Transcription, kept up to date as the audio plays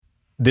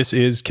This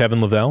is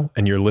Kevin Lavelle,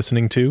 and you're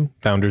listening to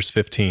Founders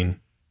 15.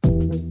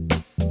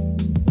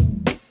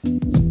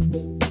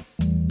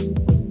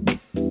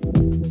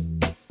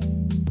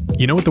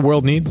 You know what the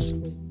world needs?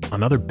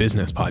 Another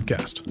business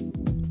podcast.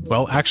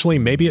 Well, actually,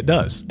 maybe it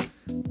does.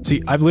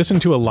 See, I've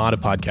listened to a lot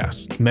of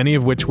podcasts, many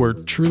of which were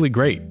truly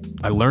great.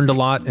 I learned a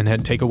lot and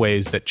had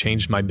takeaways that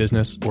changed my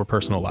business or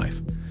personal life.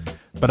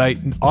 But I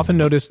often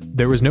noticed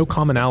there was no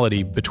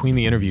commonality between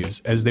the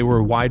interviews as they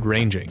were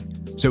wide-ranging,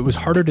 so it was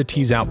harder to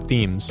tease out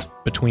themes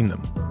between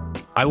them.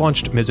 I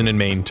launched Mizzen &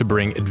 Main to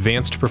bring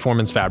advanced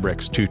performance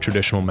fabrics to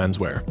traditional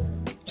menswear.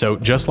 So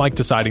just like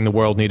deciding the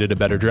world needed a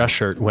better dress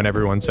shirt when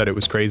everyone said it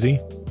was crazy,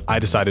 I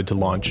decided to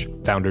launch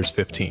Founders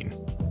 15.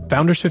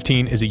 Founders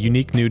 15 is a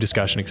unique new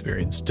discussion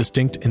experience,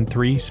 distinct in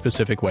three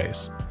specific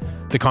ways.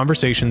 The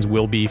conversations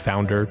will be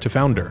founder to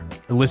founder,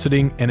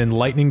 eliciting an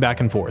enlightening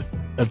back and forth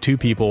of two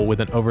people with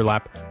an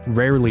overlap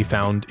rarely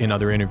found in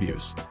other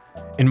interviews.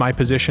 In my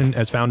position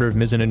as founder of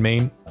Mizzen &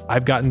 Main,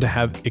 I've gotten to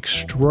have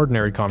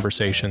extraordinary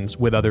conversations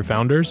with other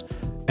founders,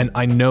 and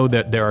I know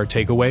that there are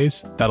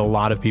takeaways that a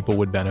lot of people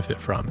would benefit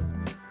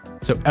from.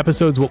 So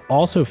episodes will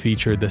also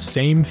feature the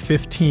same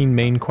 15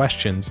 main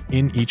questions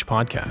in each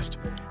podcast,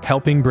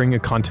 helping bring a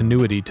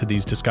continuity to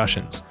these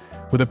discussions,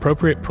 with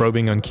appropriate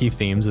probing on key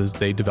themes as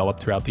they develop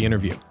throughout the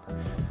interview.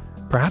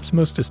 Perhaps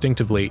most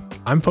distinctively,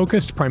 I'm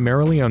focused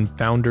primarily on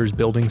founders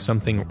building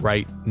something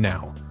right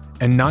now,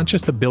 and not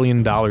just the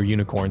billion-dollar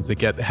unicorns that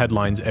get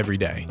headlines every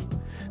day.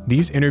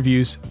 These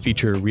interviews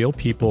feature real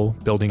people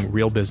building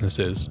real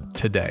businesses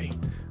today.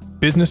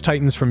 Business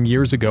titans from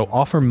years ago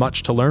offer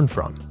much to learn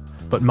from,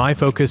 but my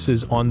focus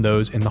is on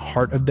those in the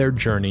heart of their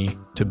journey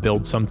to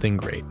build something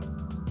great.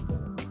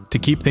 To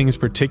keep things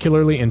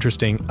particularly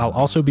interesting, I'll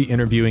also be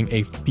interviewing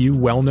a few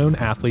well-known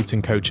athletes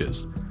and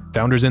coaches,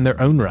 founders in their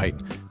own right,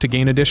 to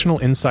gain additional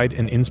insight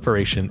and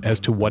inspiration as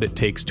to what it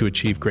takes to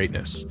achieve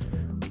greatness.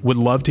 Would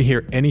love to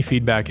hear any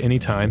feedback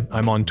anytime.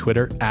 I'm on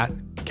Twitter at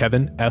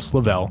Kevin S.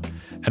 Lavelle,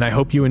 and I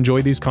hope you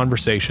enjoy these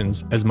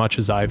conversations as much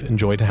as I've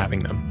enjoyed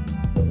having them.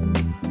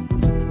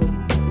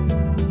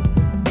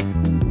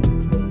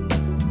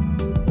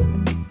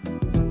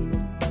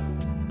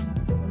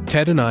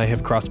 Ted and I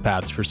have crossed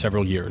paths for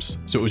several years,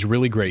 so it was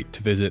really great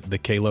to visit the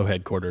QALO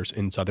headquarters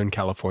in Southern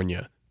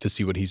California to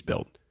see what he's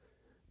built.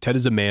 Ted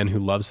is a man who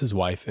loves his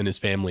wife and his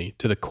family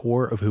to the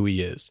core of who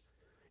he is.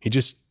 He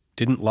just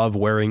didn't love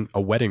wearing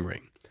a wedding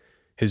ring.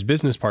 His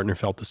business partner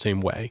felt the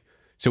same way,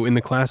 so in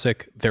the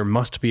classic "there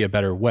must be a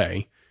better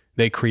way,"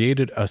 they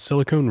created a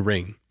silicone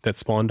ring that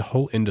spawned a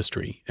whole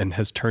industry and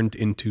has turned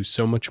into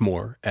so much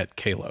more at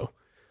QALO.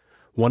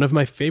 One of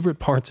my favorite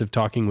parts of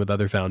talking with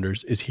other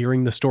founders is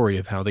hearing the story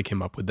of how they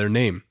came up with their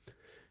name.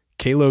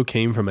 QALO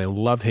came from a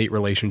love-hate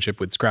relationship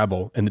with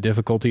Scrabble and the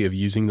difficulty of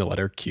using the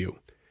letter Q.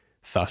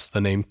 Thus, the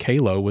name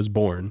QALO was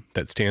born,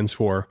 that stands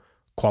for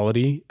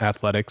Quality,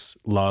 Athletics,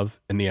 Love,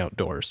 and the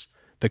Outdoors,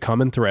 the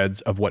common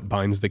threads of what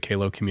binds the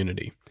QALO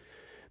community.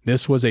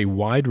 This was a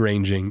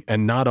wide-ranging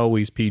and not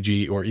always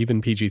PG or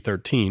even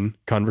PG-13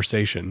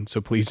 conversation, so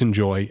please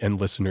enjoy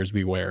and listeners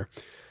beware.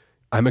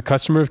 I'm a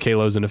customer of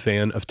QALO's and a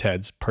fan of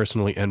Ted's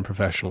personally and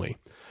professionally.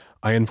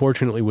 I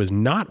unfortunately was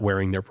not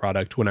wearing their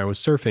product when I was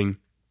surfing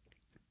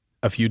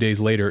a few days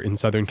later in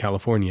Southern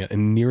California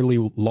and nearly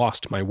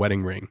lost my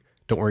wedding ring.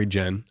 Don't worry,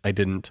 Jen, I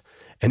didn't.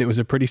 And it was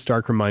a pretty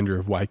stark reminder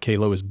of why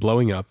QALO is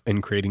blowing up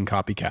and creating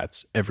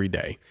copycats every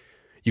day.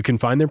 You can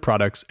find their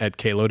products at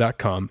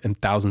QALO.com and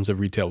thousands of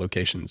retail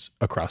locations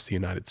across the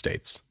United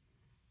States.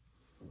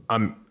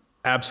 I'm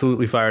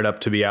absolutely fired up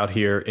to be out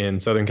here in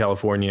Southern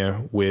California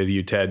with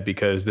you, Ted,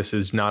 because this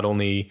is not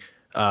only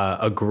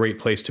a great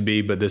place to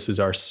be, but this is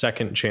our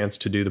second chance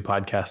to do the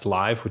podcast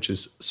live, which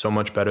is so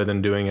much better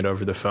than doing it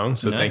over the phone.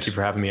 So Thank you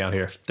for having me out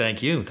here.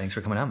 Thank you. Thanks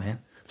for coming out, man.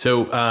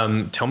 So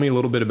tell me a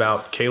little bit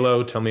about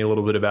QALO. Tell me a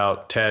little bit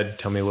about Ted.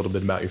 Tell me a little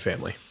bit about your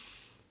family.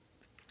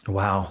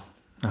 Wow.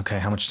 Okay.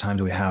 How much time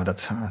do we have?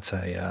 That's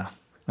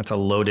a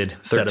loaded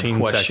set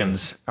of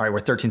questions. Seconds. All right. We're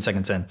 13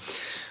 seconds in.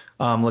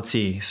 Let's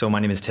see. So my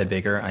name is Ted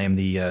Baker. I am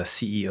the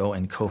CEO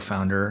and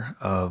co-founder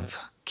of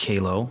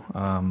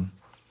QALO.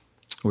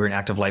 We're an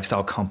active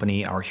lifestyle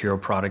company. Our hero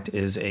product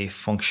is a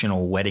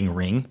functional wedding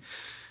ring.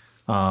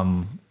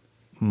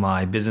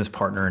 My business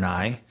partner and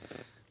I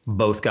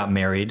both got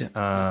married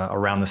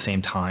around the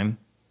same time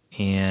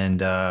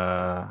and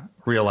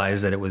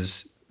realized that it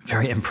was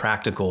very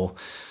impractical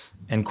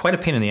and quite a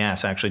pain in the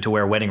ass, actually, to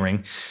wear a wedding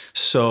ring.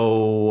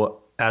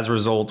 So as a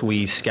result,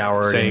 we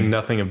scoured... Saying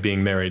nothing of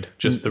being married,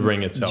 just the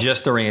ring itself.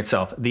 Just the ring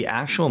itself. The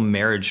actual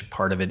marriage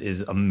part of it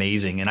is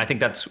amazing. And I think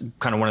that's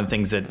kind of one of the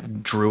things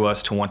that drew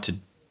us to want to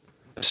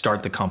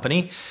start the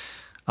company.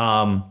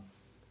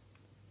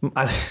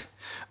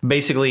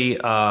 Basically,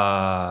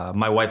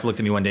 my wife looked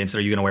at me one day and said,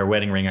 "Are you going to wear a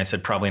wedding ring?" I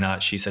said, "Probably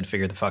not." She said,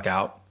 "Figure the fuck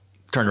out."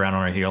 Turned around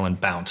on her heel and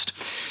bounced.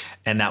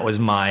 And that was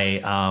my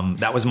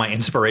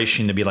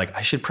inspiration to be like,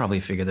 I should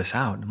probably figure this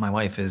out. My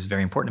wife is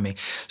very important to me.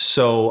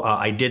 So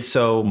I did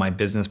so. My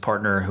business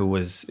partner, who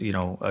was,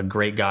 a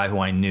great guy who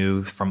I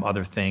knew from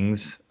other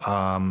things,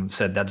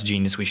 said, "That's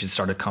genius. We should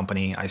start a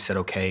company." I said,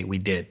 "Okay," we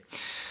did.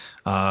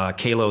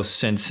 QALO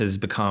since has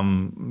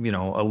become,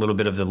 a little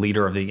bit of the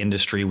leader of the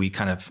industry.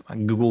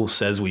 Google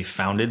says we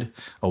founded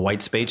a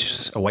white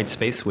space,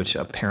 which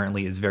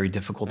apparently is very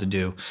difficult to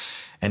do.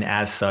 And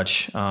as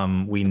such,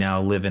 we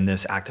now live in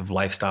this active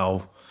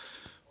lifestyle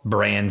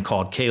brand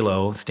called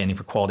QALO, standing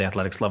for Quality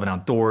Athletics, Love and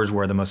Outdoors,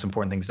 where the most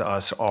important things to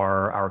us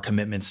are our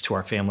commitments to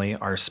our family,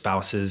 our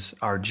spouses,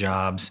 our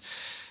jobs.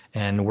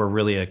 And we're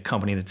really a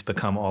company that's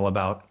become all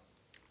about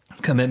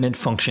commitment,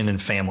 function,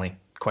 and family,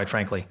 quite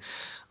frankly.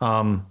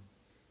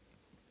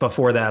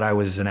 Before that, I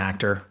was an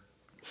actor,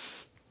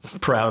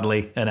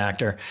 proudly an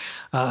actor,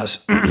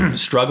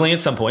 struggling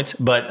at some points,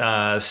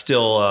 but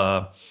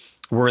still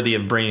worthy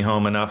of bringing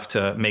home enough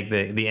to make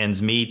the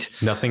ends meet.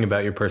 Nothing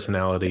about your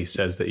personality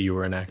says that you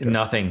were an actor.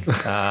 Nothing.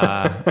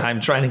 I'm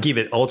trying to keep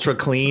it ultra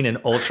clean and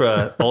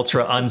ultra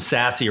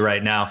unsassy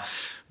right now.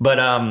 But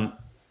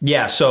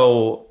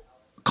so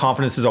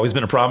confidence has always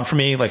been a problem for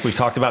me, like we've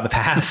talked about in the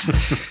past.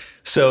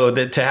 So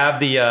to have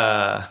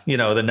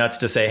the nuts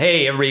to say,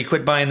 hey, everybody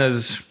quit buying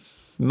those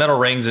metal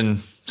rings and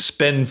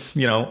spend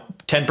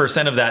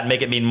 10% of that and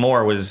make it mean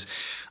more was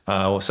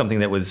something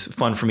that was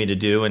fun for me to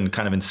do and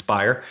kind of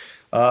inspire.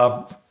 We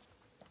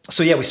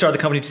started the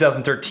company in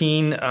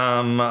 2013.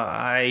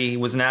 I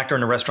was an actor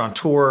and a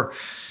restaurateur.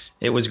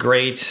 It was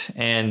great.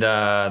 And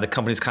the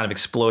company's kind of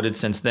exploded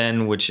since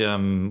then, which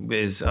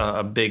is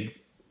a big,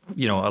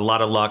 a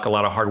lot of luck, a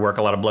lot of hard work,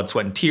 a lot of blood,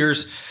 sweat, and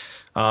tears.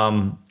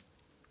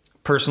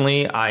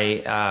 Personally,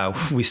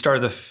 we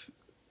started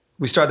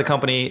the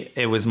company.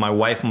 It was my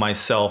wife,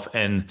 myself,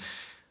 and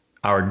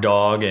our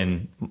dog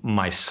and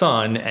my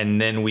son. And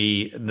then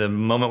the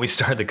moment we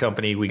started the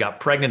company, we got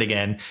pregnant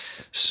again.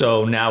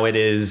 So now it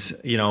is,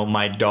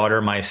 my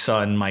daughter, my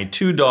son, my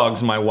two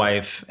dogs, my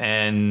wife,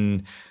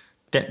 and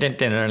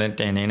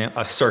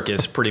a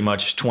circus pretty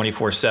much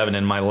 24/7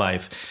 in my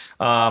life.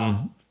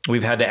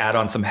 We've had to add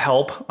on some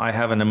help. I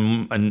have an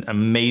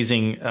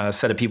amazing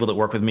set of people that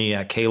work with me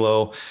at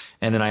QALO,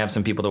 and then I have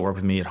some people that work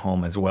with me at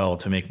home as well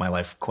to make my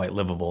life quite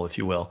livable, if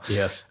you will.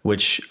 Yes.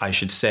 Which I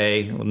should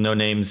say, no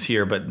names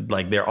here, but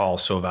like they're all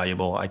so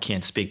valuable. I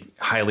can't speak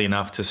highly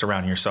enough to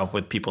surround yourself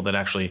with people that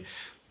actually,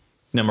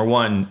 number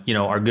one,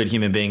 are good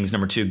human beings.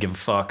 Number two, give a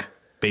fuck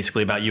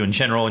basically about you in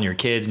general and your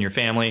kids and your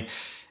family,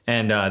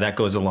 and that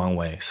goes a long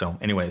way. So,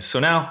 anyways, so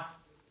now,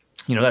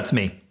 that's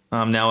me.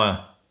 I'm now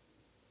a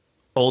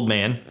old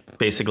man,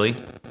 basically.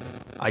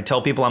 I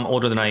tell people I'm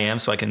older than I am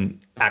so I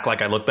can act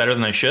like I look better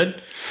than I should.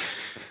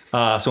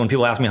 So when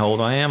people ask me how old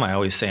I am, I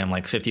always say I'm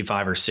like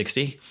 55 or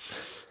 60.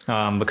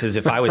 Because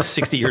if I was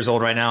 60 years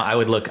old right now, I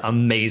would look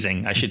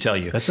amazing, I should tell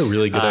you. That's a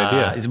really good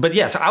idea. But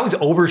yeah, so I always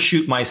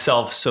overshoot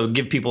myself, so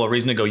give people a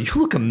reason to go, you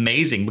look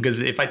amazing. Because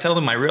if I tell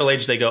them my real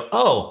age, they go,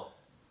 oh,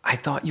 I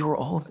thought you were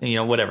old,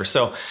 whatever.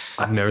 So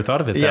I've never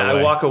thought of it that way.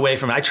 I walk away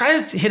from it. I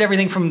try to hit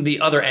everything from the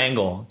other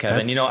angle,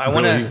 Kevin.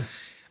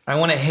 I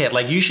want to hit,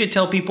 like, you should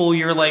tell people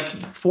you're like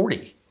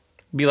 40.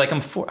 Be like,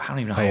 I'm 40. I don't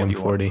even know how old you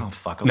 40. are. Oh,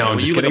 fuck. Okay. No, I'm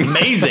just kidding. You look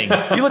amazing.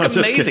 You look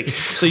amazing.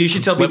 So you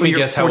should tell people you're 45. Let me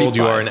guess how old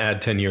you are and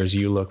add 10 years.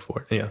 You look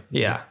 40. Yeah.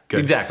 Yeah, good.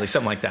 Exactly.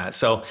 Something like that.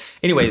 So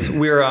anyways,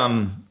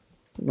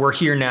 we're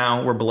here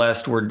now. We're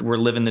blessed. We're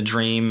living the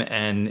dream.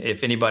 And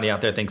if anybody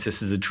out there thinks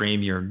this is a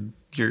dream, you're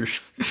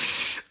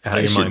out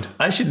of your mind.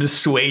 I should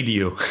dissuade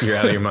you. You're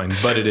out of your mind,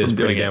 but it is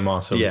pretty damn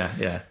awesome.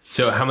 Yeah.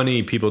 So how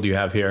many people do you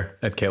have here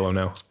at QALO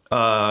now?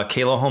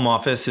 QALO home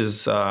office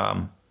is,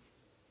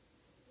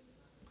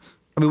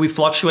 we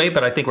fluctuate,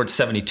 but I think we're at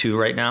 72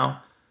 right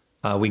now.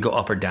 We go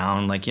up or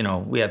down. Like,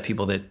 we have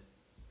people that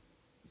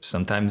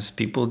sometimes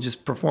people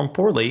just perform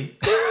poorly.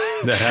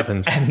 That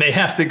happens. And they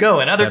have to go.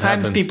 And other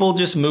times people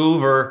just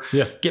move or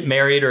get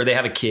married or they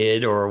have a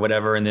kid or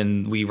whatever. And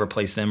then we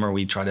replace them or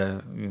we try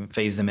to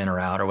phase them in or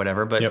out or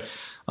whatever. But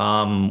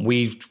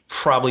we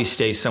probably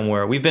stay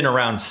somewhere. We've been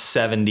around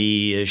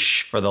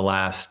 70-ish for the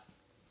last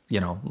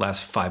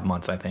 5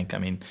 months, I think. I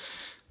mean,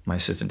 my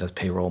assistant does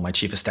payroll. My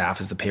chief of staff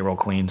is the payroll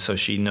queen. So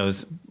she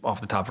knows off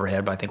the top of her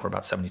head, but I think we're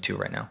about 72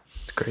 right now.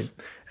 That's great.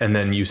 And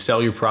then you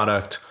sell your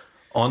product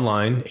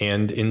online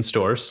and in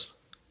stores.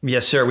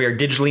 Yes, sir. We are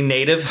digitally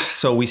native.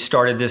 So we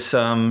started this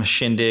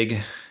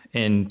shindig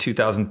in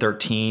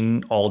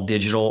 2013, all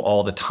digital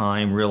all the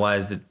time.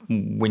 Realized that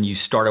when you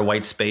start a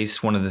white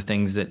space, one of the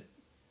things that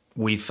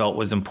we felt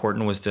was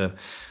important was to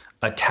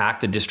attack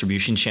the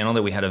distribution channel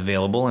that we had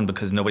available. And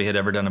because nobody had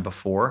ever done it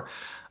before,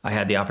 I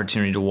had the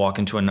opportunity to walk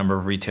into a number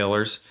of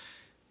retailers,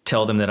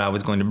 tell them that I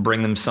was going to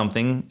bring them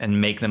something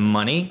and make them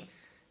money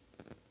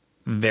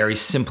very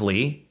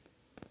simply.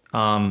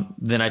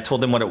 Then I told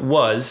them what it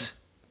was,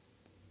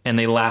 and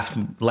they laughed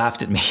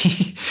at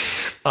me,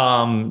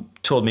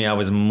 told me I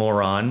was a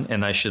moron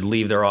and I should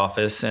leave their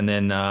office. And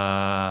then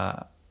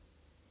I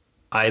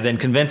then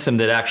convinced them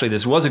that actually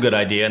this was a good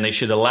idea and they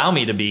should allow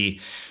me to be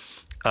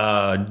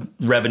a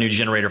revenue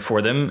generator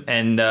for them.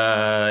 And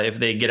if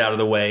they get out of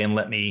the way and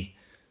let me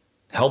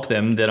help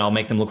them, then I'll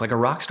make them look like a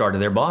rock star to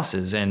their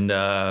bosses. And,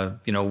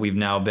 we've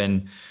now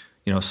been,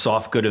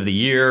 soft good of the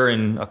year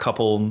in a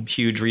couple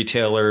huge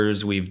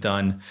retailers. We've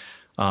done,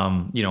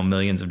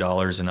 millions of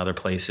dollars in other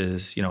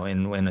places,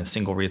 in a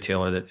single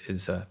retailer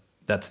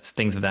that that's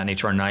things of that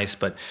nature are nice,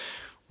 but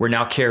we're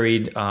now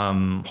carried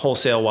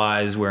wholesale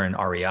wise. We're in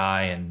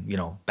REI and,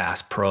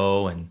 Bass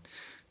Pro and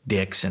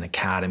Dick's and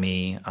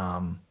Academy,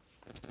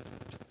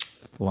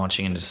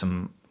 launching into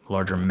some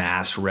larger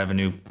mass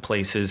revenue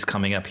places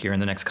coming up here in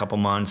the next couple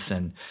months,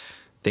 and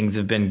things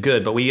have been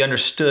good. But we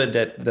understood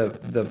that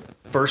the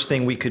first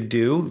thing we could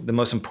do, the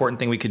most important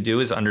thing we could do,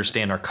 is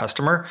understand our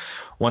customer.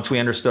 Once we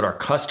understood our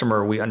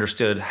customer, we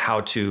understood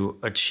how to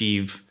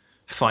achieve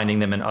finding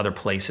them in other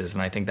places.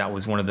 And I think that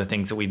was one of the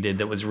things that we did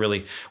that was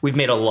really, we've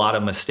made a lot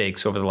of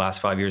mistakes over the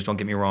last 5 years. Don't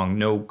get me wrong.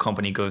 No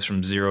company goes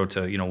from zero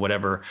to,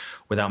 whatever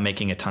without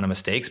making a ton of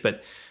mistakes.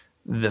 But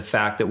the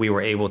fact that we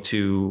were able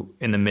to,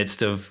 in the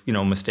midst of,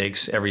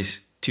 mistakes, every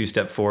 2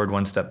 step forward,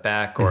 1 step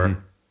back,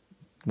 or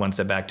 1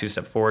 step back, 2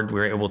 step forward, we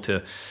were able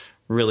to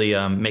really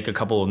make a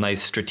couple of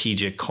nice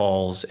strategic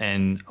calls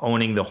and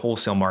owning the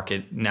wholesale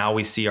market. Now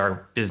we see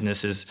our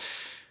business is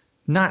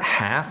not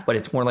half, but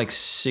it's more like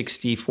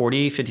 60,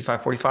 40,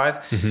 55,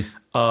 45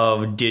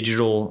 of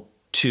digital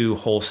to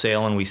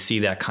wholesale. And we see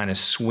that kind of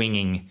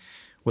swinging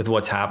with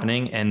what's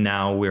happening. And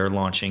now we're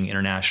launching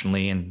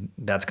internationally, and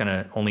that's going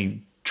to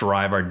only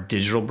drive our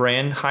digital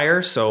brand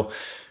higher. So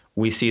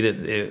we see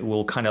that it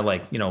will kind of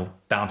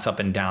bounce up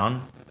and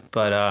down,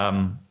 but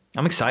I'm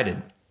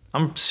excited.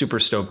 I'm super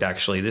stoked,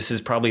 actually. This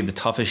is probably the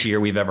toughest year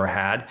we've ever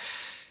had.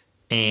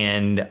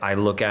 And I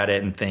look at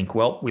it and think,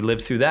 well, we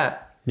lived through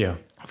that. Yeah.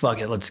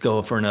 Fuck it, let's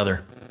go for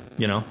another,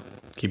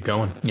 Keep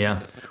going. Yeah.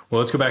 Well,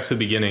 let's go back to the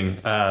beginning.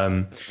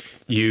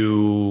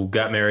 You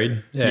got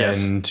married,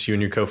 and you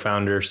and your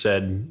co-founder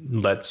said,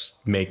 let's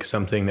make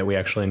something that we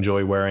actually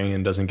enjoy wearing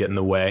and doesn't get in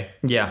the way.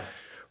 Yeah.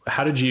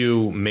 How did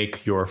you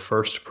make your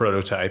first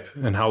prototype,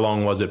 and how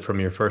long was it from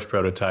your first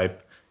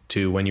prototype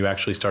to when you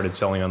actually started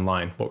selling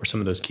online? What were some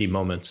of those key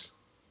moments?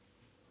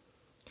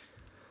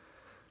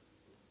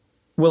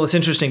 Well, it's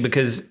interesting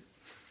because,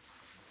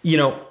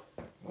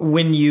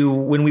 when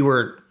we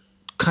were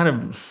kind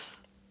of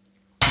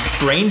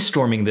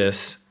brainstorming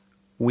this,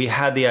 we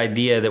had the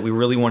idea that we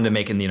really wanted to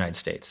make it in the United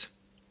States.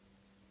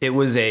 It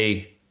was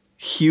a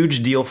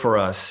huge deal for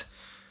us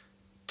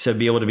to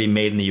be able to be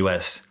made in the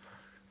US.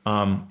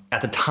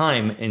 At the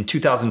time, in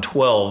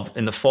 2012,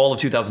 in the fall of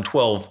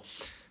 2012,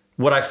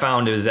 what I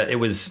found is that it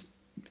was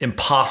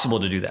impossible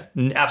to do that.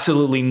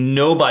 Absolutely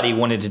nobody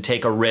wanted to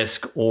take a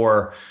risk,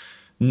 or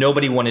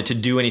nobody wanted to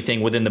do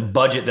anything within the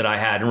budget that I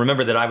had. And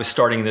remember that I was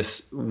starting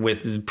this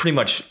with pretty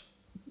much,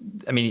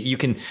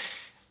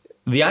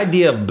 the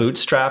idea of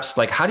bootstraps,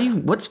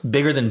 what's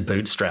bigger than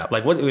bootstrap?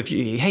 Like, what if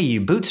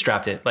you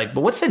bootstrapped it? Like,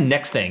 but what's the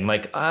next thing?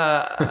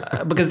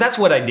 Because that's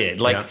what I did.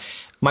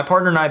 My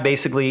partner and I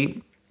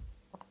basically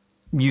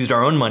used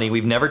our own money.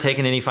 We've never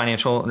taken any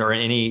financial or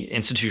any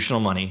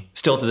institutional money,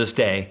 still to this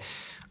day.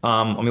 We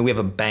have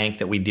a bank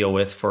that we deal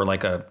with for a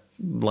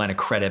line of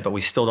credit, but we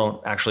still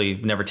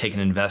don't never taken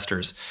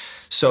investors.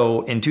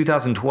 So in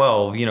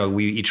 2012,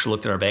 we each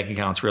looked at our bank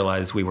accounts,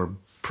 realized we were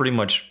pretty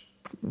much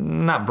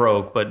not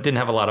broke, but didn't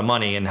have a lot of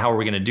money. And how are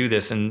we going to do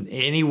this? And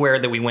anywhere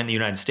that we went in the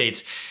United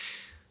States,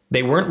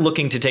 they weren't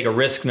looking to take a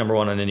risk, number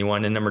one, on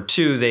anyone. And number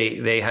two, they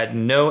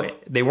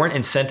weren't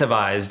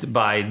incentivized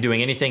by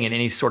doing anything in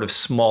any sort of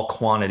small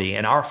quantity.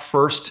 And our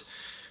first,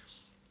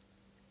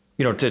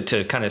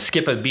 to kind of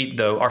skip a beat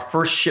though, our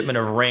first shipment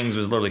of rings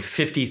was literally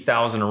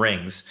 50,000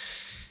 rings.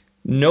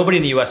 Nobody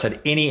in the US had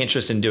any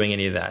interest in doing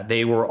any of that.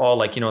 They were all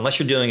like, unless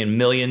you're doing in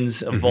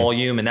millions of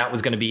volume, and that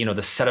was going to be,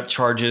 the setup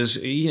charges,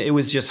 it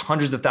was just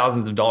hundreds of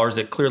thousands of dollars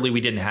that clearly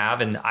we didn't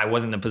have. And I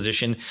wasn't in a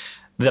position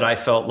that I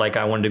felt like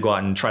I wanted to go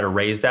out and try to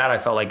raise that. I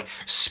felt like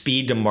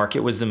speed to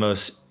market was the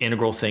most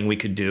integral thing we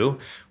could do,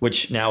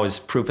 which now is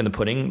proof in the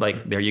pudding.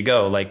 There you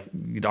go.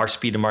 Our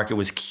speed to market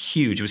was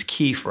huge. It was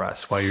key for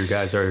us. That's why you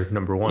guys are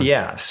number one.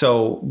 Yeah.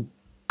 So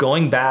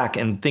going back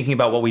and thinking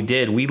about what we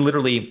did,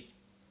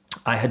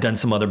 I had done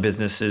some other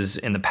businesses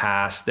in the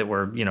past that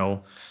were,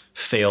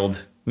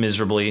 failed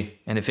miserably.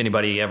 And if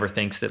anybody ever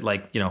thinks that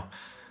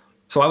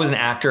so I was an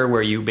actor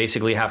where you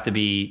basically have to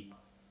be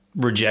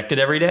rejected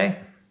every day.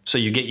 So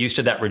you get used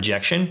to that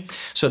rejection.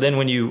 So then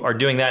when you are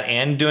doing that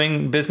and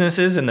doing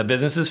businesses and the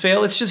businesses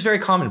fail, it's just very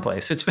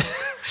commonplace.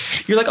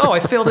 You're like, oh, I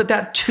failed at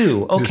that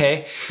too.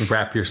 Okay. Just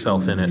wrap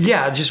yourself in it.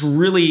 Yeah. Just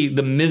really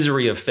the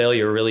misery of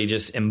failure really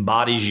just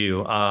embodies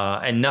you.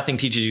 And nothing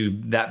teaches you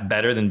that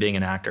better than being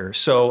an actor.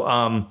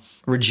 So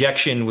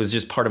rejection was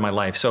just part of my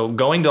life. So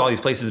going to all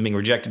these places and being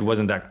rejected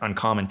wasn't that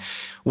uncommon.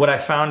 What I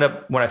found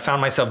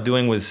myself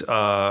doing was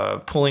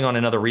pulling on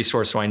another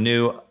resource. So I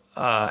knew,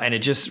 and it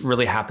just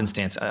really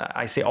happenstance.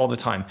 I say all the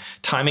time,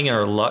 timing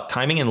and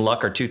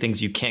luck are two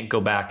things you can't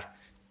go back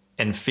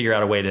and figure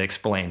out a way to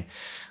explain.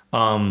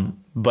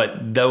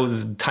 But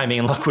those timing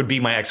and luck would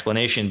be my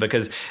explanation,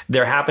 because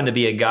there happened to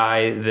be a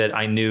guy that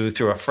I knew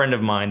through a friend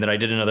of mine that I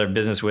did another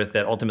business with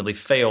that ultimately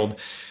failed,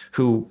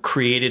 who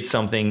created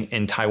something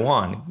in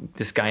Taiwan,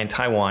 this guy in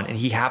Taiwan, and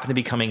he happened to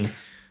be coming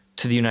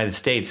to the United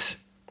States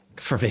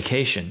for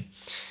vacation.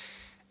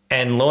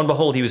 And lo and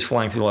behold, he was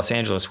flying through Los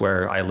Angeles,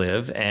 where I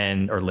lived,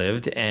 and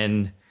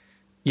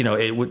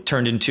it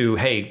turned into,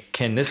 hey,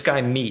 can this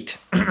guy meet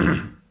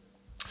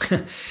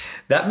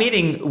That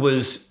meeting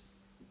was,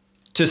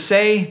 to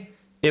say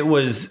it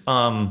was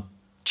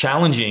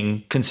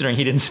challenging considering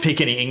he didn't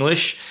speak any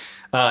English.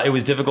 It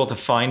was difficult to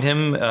find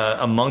him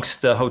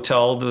amongst the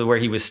hotel where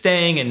he was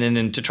staying and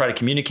then to try to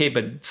communicate,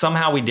 but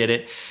somehow we did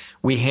it.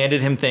 We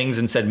handed him things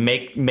and said,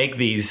 make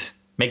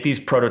these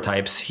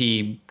prototypes.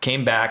 He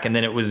came back, and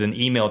then it was an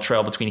email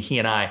trail between he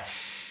and I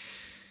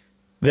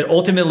that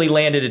ultimately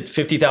landed at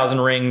 50,000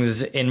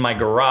 rings in my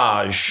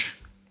garage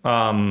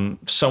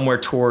somewhere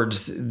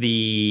towards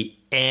the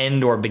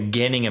end or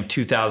beginning of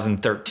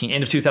 2013,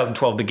 end of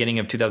 2012, beginning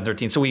of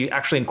 2013. So we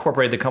actually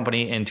incorporated the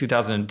company in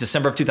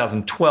December of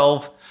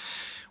 2012.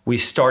 We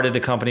started the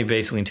company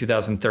basically in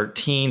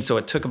 2013. So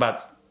it took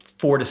about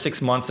 4 to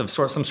 6 months of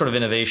some sort of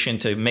innovation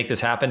to make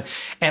this happen.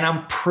 And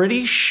I'm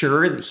pretty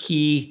sure that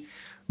he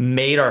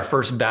made our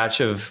first batch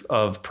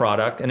of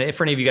product. And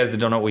for any of you guys that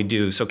don't know what we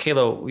do, so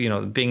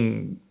QALO,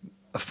 being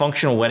a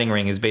functional wedding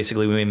ring is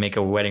basically when we make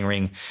a wedding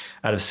ring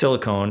out of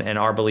silicone. And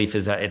our belief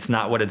is that it's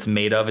not what it's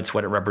made of, it's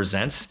what it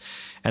represents.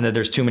 And that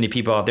there's too many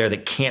people out there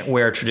that can't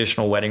wear a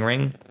traditional wedding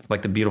ring,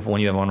 like the beautiful one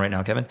you have on right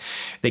now, Kevin.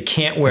 They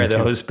can't wear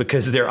those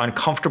because they're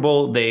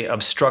uncomfortable. They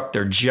obstruct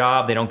their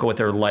job. They don't go with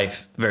their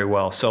life very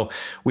well. So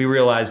we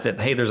realized that,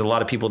 hey, there's a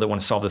lot of people that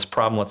want to solve this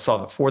problem. Let's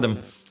solve it for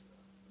them.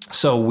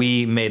 So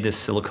we made this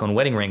silicone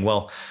wedding ring.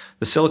 Well,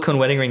 the silicone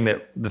wedding ring,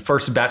 that the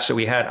first batch that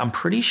we had, I'm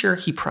pretty sure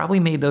he probably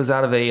made those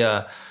out of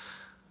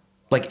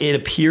it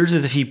appears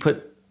as if he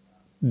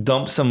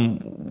dumped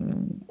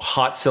some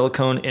hot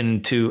silicone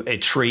into a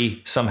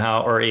tree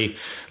somehow, or a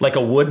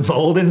wood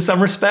mold in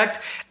some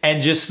respect,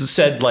 and just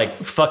said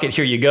fuck it,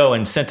 here you go,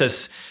 and sent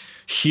us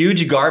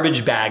huge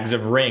garbage bags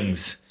of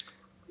rings.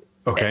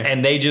 Okay.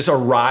 And they just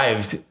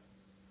arrived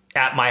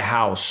at my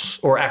house,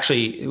 or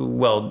actually,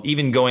 well,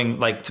 even going,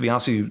 to be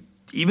honest with you,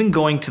 even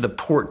going to the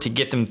port to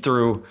get them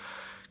through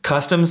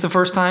customs the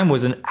first time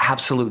was an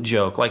absolute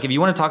joke. If you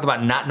want to talk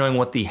about not knowing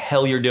what the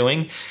hell you're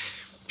doing,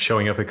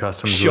 showing up at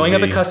customs,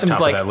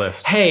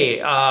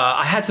 hey,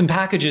 I had some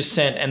packages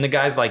sent, and the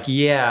guy's like,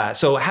 yeah.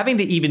 So having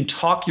to even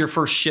talk your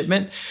first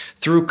shipment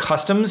through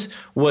customs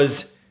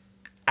was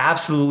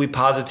absolutely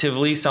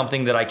positively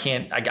something that I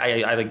can't,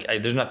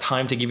 there's not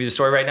time to give you the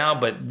story right now,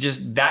 but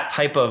just that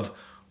type of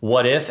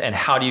what if and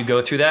how do you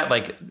go through that?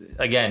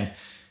 Again,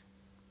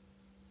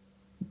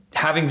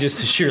 having just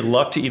the sheer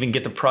luck to even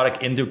get the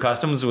product into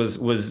customs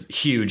was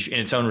huge in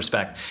its own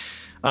respect.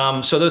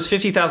 So those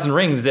 50,000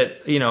 rings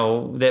that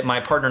that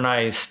my partner and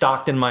I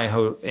stocked in my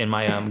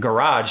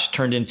garage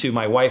turned into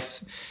my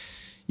wife.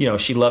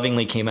 She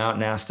lovingly came out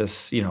and asked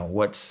us,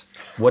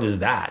 what is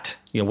that?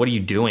 What are you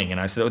doing? And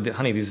I said, oh,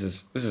 honey, this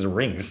is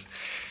rings.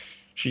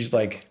 She's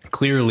like,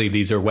 clearly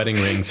these are wedding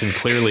rings, and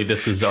clearly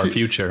this is our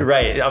future.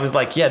 Right. I was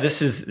like, yeah,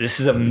 this is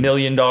 $1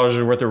 million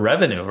worth of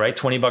revenue, right?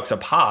 $20 a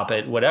pop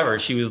at whatever.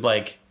 She was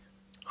like,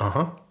 you're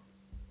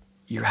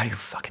out of your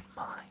fucking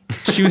mind.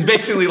 She was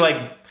basically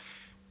like,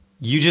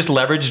 you just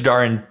leveraged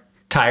our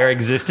entire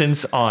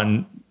existence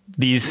on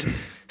these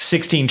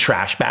 16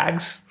 trash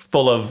bags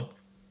full of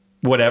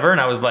whatever.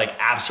 And I was like,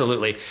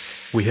 absolutely.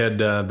 We had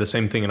the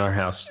same thing in our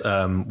house.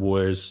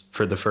 Was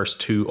for the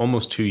first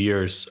almost 2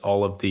 years,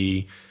 all of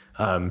the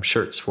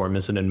shirts for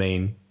Missing in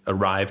Maine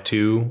arrived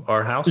to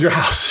our house. Your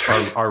house.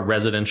 Our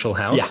residential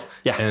house.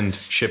 Yeah. And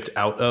shipped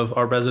out of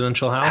our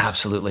residential house.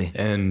 Absolutely.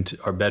 And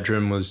our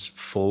bedroom was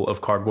full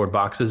of cardboard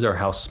boxes. Our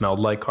house smelled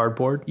like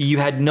cardboard. You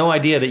had no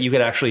idea that you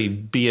could actually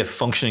be a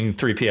functioning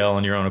 3PL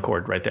on your own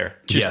accord right there.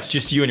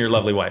 Just you and your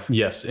lovely wife.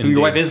 Yes. Indeed.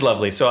 Your wife is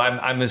lovely. So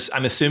I'm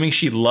assuming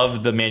she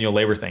loved the manual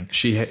labor thing.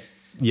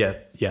 Yes.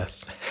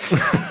 Yes.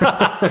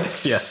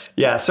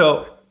 Yeah.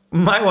 So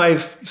my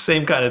wife,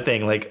 same kind of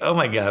thing. Oh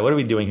my God, what are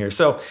we doing here?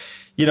 So,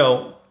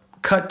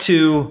 cut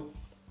to,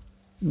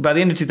 by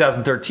the end of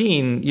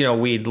 2013,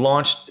 we'd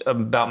launched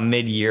about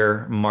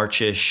mid-year,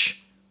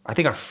 March-ish. I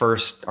think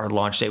our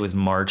launch date was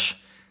March.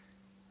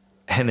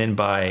 And then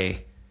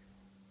by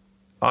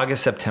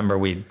August, September,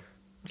 we'd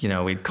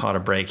caught a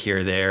break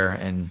here or there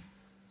and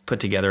put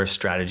together a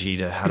strategy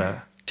to how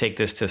to take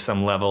this to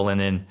some level.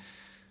 And then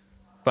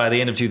by the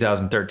end of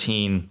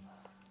 2013,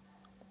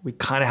 we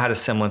kind of had a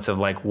semblance of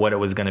what it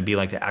was going to be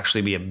like to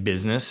actually be a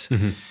business.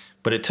 Mm-hmm.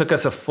 But it took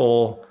us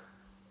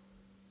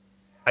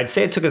I'd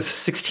say it took us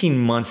 16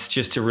 months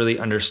just to really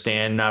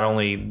understand not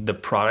only the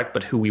product,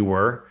 but who we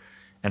were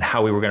and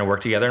how we were going to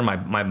work together. And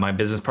my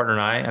business partner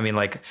and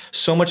I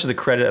so much of the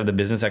credit of the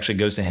business actually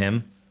goes to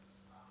him.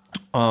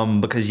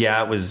 Because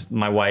it was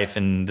my wife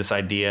and this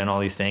idea and all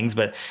these things.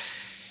 But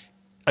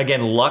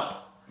again, luck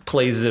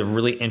plays a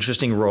really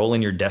interesting role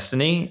in your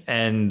destiny.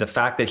 And the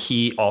fact that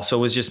he also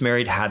was just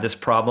married, had this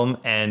problem.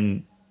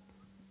 And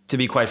to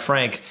be quite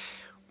frank,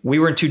 we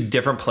were in two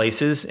different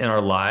places in our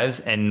lives,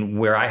 and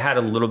where I had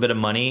a little bit of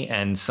money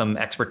and some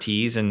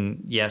expertise,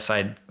 and yes,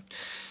 I'd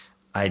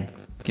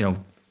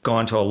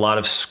gone to a lot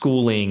of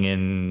schooling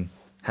and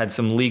had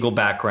some legal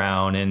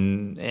background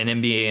and an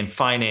MBA in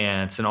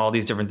finance and all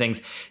these different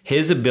things.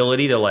 His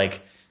ability to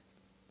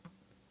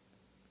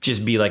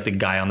just be the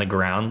guy on the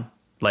ground,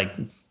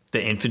 the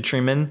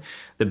infantryman,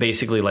 that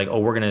basically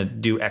we're gonna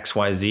do X,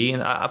 Y, Z,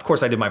 and of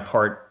course I did my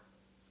part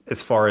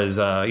as far as,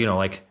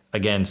 like,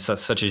 again,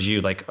 such as you,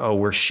 like, oh,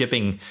 we're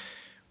shipping.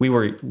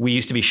 We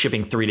used to be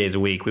shipping 3 days a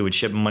week. We would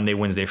ship Monday,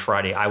 Wednesday,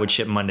 Friday. I would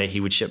ship Monday. He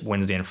would ship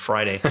Wednesday and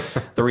Friday.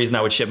 The reason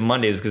I would ship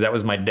Monday is because that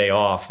was my day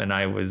off, and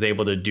I was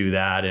able to do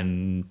that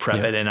and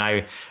prep it.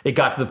 And it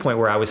got to the point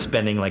where I was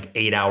spending like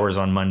 8 hours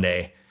on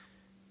Monday,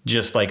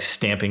 just like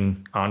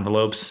stamping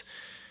envelopes,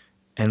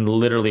 and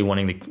literally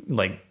wanting to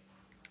like.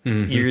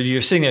 Mm-hmm.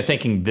 You're sitting there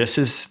thinking, this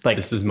is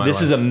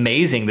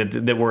amazing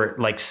that we're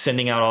like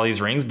sending out all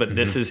these rings, but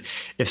this is,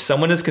 if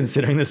someone is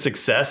considering this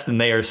success, then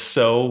they are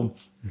so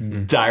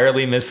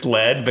direly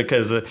misled,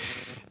 because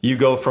you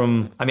go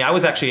from, I mean, I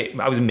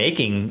was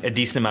making a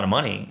decent amount of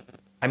money.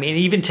 I mean,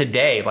 even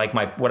today, like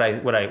what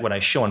I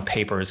show on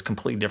paper is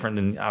completely different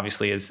than,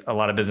 obviously, as a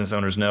lot of business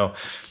owners know.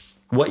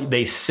 What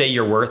they say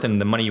you're worth and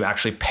the money you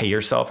actually pay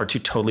yourself are two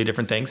totally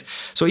different things.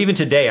 So even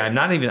today, I'm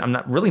not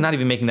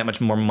even making that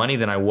much more money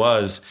than I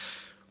was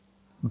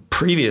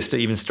previous to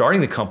even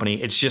starting the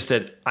company. It's just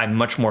that I'm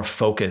much more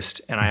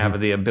focused, and I have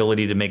the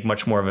ability to make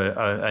much more of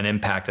an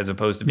impact, as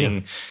opposed to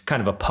being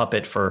kind of a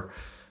puppet for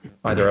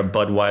either a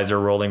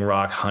Budweiser, Rolling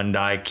Rock,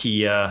 Hyundai,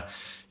 Kia,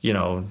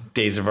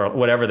 Days of Our,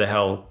 whatever the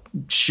hell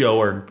show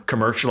or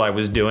commercial I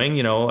was doing.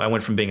 I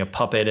went from being a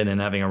puppet and then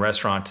having a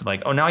restaurant to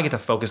like, oh, now I get to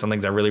focus on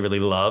things I really, really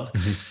love.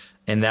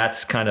 And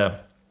that's kind of,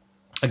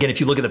 again,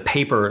 if you look at the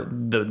paper,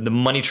 the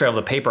money trail of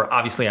the paper,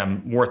 obviously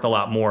I'm worth a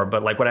lot more,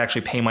 but like what I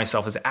actually pay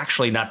myself is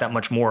actually not that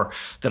much more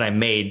than I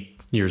made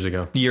years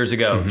ago.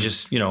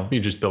 Just, you're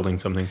just building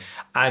something.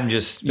 I'm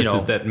just, this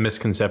is that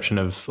misconception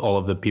of all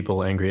of the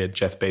people angry at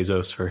Jeff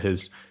Bezos for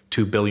his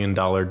 $2 billion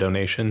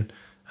donation.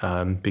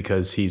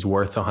 Because he's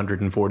worth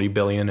 $140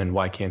 billion, and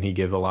why can't he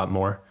give a lot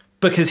more?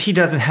 Because he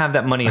doesn't have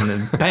that money in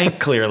the bank,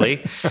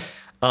 clearly.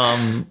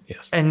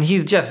 Yes. And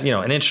he's Jeff's,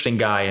 an interesting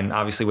guy, and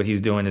obviously what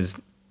he's doing is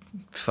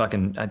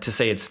fucking, to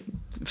say it's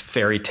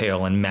fairy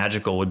tale and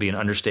magical would be an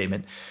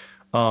understatement.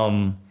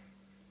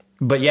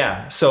 But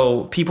yeah,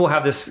 so people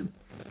have this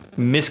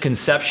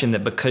misconception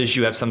that because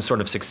you have some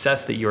sort of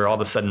success that you're all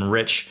of a sudden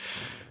rich.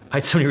 I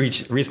had somebody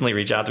recently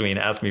reach out to me and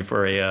ask me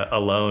for a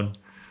loan.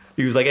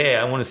 He was like, hey,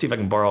 I want to see if I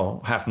can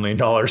borrow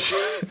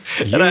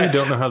 $500,000. You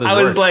don't know how this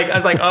works. I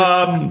was like,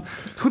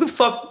 who the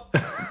fuck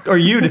are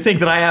you to think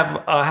that I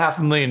have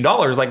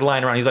 $500,000 like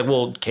lying around? He's like,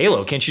 well,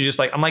 QALO, can't you just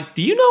like, I'm like,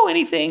 do you know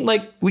anything?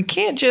 Like, I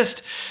can't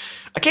just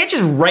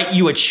write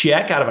you a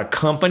check out of a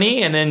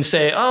company and then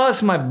say, oh,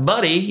 it's my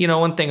buddy,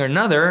 one thing or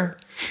another.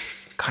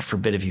 God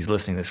forbid if he's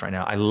listening to this right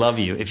now. I love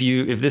you. If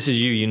this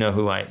is you, you know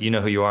who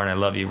you are, and I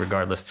love you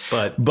regardless.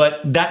 But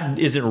that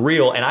isn't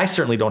real, and I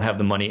certainly don't have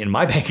the money in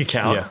my bank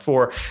account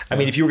for. I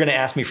mean, if you were going to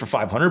ask me for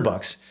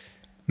 $500,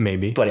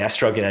 maybe, buddy, I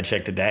struck that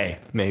check today.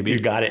 Maybe you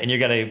got it, and you're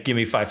going to give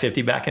me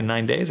 $550 back in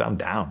 9 days. I'm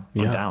down.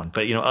 I'm down.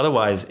 But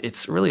otherwise,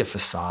 it's really a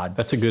facade.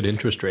 That's a good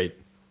interest rate.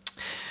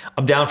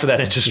 I'm down for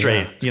that interest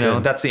rate.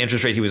 Good. That's the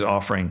interest rate he was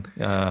offering.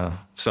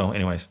 So,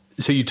 anyways.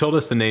 So you told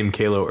us the name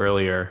QALO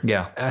earlier.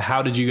 Yeah.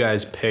 How did you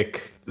guys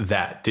pick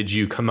that? Did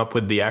you come up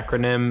with the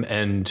acronym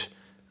and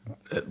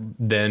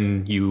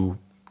then you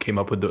came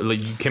up with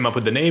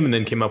the name and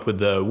then came up with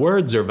the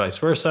words, or vice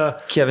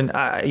versa? Kevin,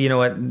 you know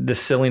what? The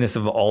silliness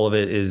of all of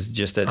it is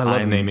just that I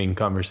love naming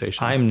conversations.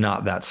 I'm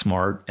not that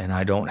smart, and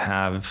I don't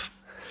have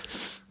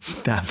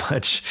that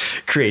much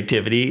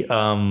creativity.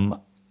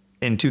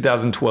 In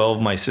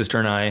 2012, my sister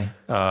and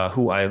I,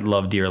 who I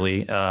love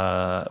dearly,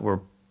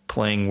 were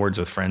playing Words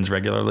with Friends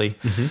regularly.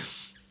 Mm-hmm.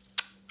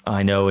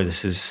 I know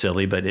this is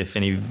silly, but if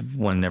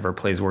anyone ever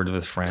plays Words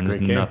with Friends,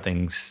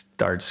 nothing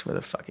starts with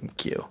a fucking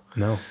Q.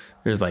 No.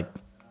 There's like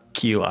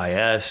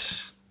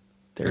QIS.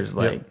 There's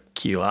like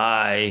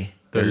QI.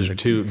 Those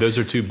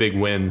are two big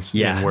wins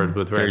in Words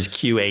with Friends.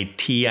 There's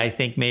QAT, I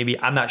think maybe.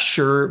 I'm not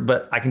sure,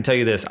 but I can tell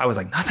you this. I was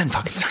like, nothing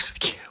fucking starts with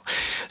Q.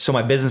 So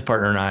my business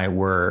partner and I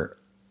were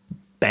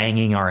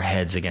banging our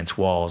heads against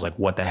walls. Like,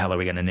 what the hell are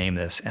we going to name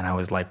this? And I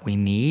was like, we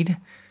need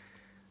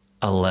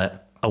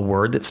a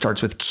word that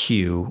starts with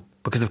Q,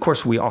 because of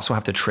course we also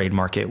have to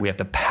trademark it. We have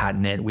to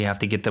patent it. We have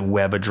to get the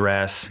web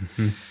address.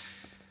 Mm-hmm.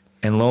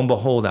 And lo and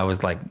behold, I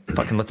was like,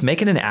 fucking, let's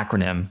make it an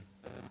acronym,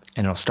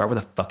 and it'll start with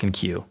a fucking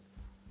Q.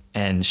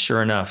 And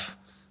sure enough,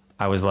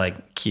 I was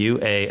like,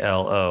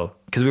 QALO,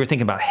 because we were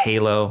thinking about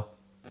Halo.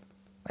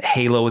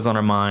 Halo was on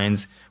our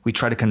minds. We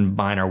try to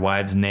combine our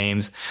wives'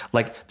 names,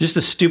 like just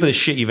the stupidest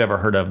shit you've ever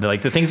heard of.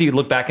 Like the things that you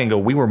look back and go,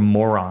 we were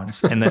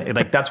morons. And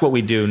like that's what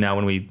we do now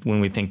when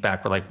we think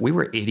back. We're like, we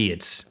were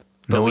idiots.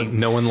 No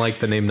one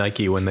liked the name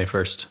Nike when they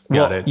first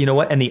got it. You know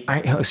what? And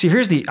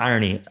here's the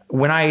irony.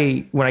 When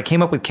I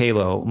came up with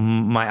QALO,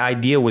 my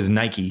idea was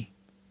Nike,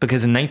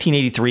 because in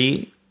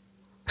 1983.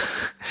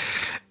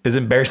 As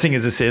embarrassing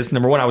as this is,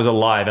 number one, I was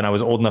alive and I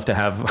was old enough to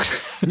have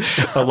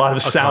a lot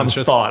of sound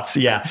thoughts.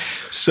 Yeah.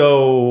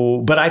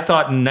 So, but I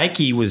thought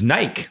Nike was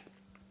Nike.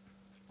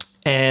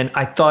 And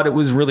I thought it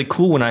was really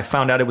cool when I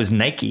found out it was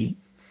Nike,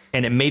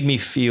 and it made me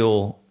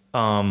feel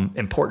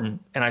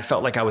important. And I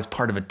felt like I was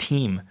part of a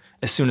team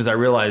as soon as I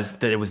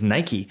realized that it was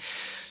Nike.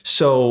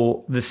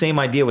 So the same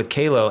idea with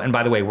QALO. And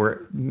by the way,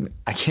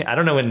 I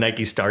don't know when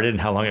Nike started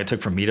and how long it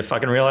took for me to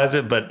fucking realize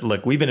it. But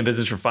look, we've been in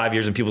business for 5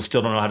 years and people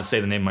still don't know how to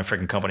say the name of my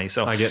freaking company.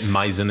 So I get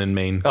Meissen in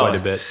Maine quite a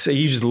bit. So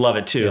you just love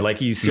it too. Yeah.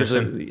 Like you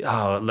seriously,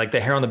 like the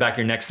hair on the back of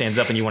your neck stands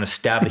up and you want to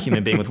stab the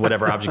human being with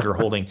whatever object you're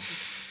holding.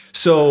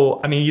 So,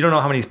 I mean, you don't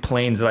know how many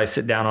planes that I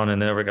sit down on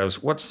and everybody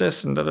goes, what's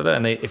this? And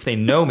And if they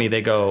know me,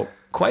 they go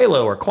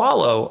QALO or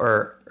QALO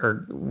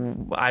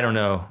or I don't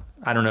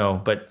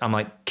know. But I'm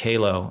like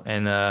QALO.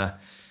 And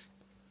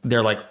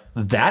they're like,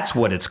 that's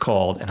what it's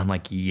called. And I'm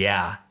like,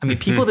 yeah. I mean,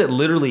 people that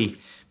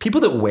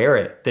wear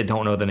it that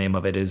don't know the name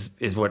of it is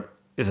what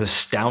is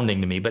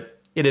astounding to me.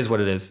 But it is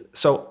what it is.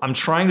 So I'm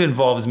trying to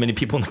involve as many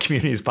people in the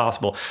community as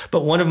possible.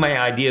 But one of my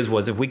ideas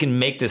was if we can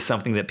make this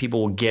something that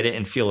people will get it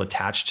and feel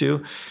attached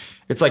to.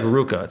 It's like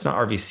RUCA. It's not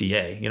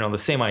RVCA. The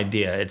same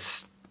idea.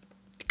 It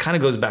kind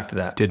of goes back to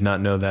that. Did not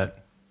know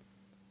that.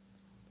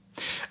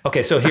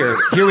 Okay, so here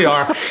we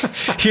are.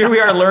 Here we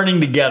are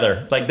learning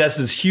together. Like this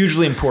is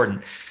hugely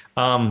important.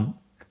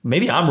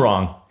 Maybe I'm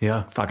wrong.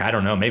 Yeah. Fuck, I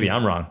don't know. Maybe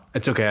I'm wrong.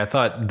 It's okay. I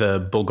thought the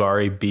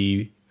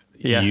Bulgari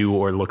U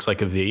or looks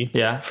like a V.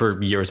 Yeah.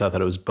 For years I thought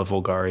it was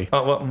Bavulgari.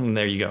 Oh, well,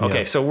 there you go. Okay,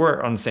 yeah. So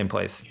we're on the same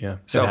place. Yeah,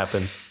 so it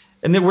happens.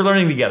 And then we're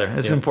learning together.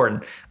 This is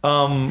important.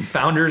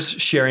 Founders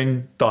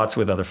sharing thoughts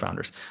with other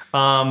founders.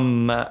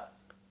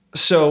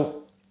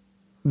 So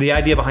the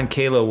idea behind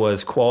QALO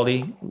was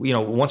quality.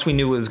 Once we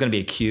knew it was going to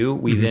be a Q,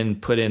 we then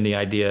put in the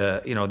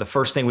idea, the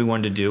first thing we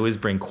wanted to do is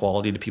bring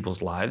quality to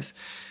people's lives.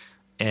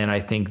 And I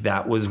think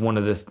that was one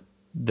of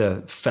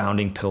the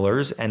founding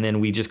pillars. And then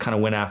we just kind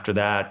of went after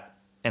that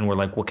and we're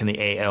like, what can the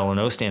A, L,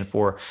 and O stand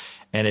for?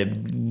 And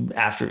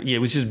it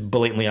was just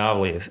blatantly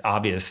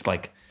obvious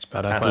like it's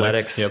about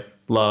athletics. Yep.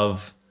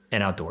 Love,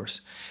 and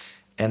outdoors.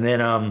 And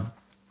then,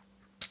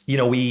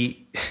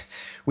 we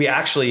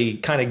actually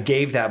kind of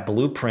gave that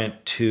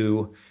blueprint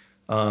to,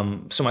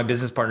 so my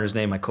business partner's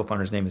name, my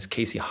co-founder's name is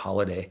Casey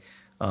Holiday.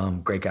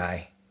 Great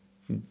guy,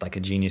 like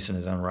a genius in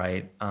his own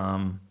right.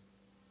 And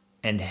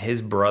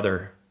his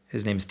brother,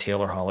 his name is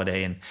Taylor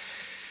Holiday. And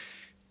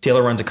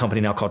Taylor runs a company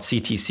now called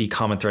CTC,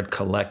 Common Thread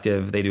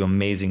Collective. They do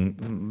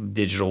amazing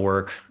digital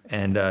work.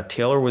 And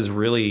Taylor was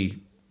really,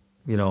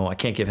 I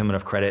can't give him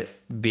enough credit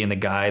being the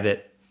guy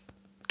that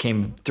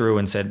came through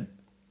and said,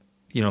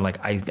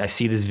 I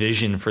see this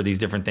vision for these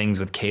different things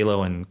with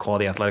QALO and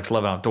quality athletics,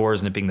 love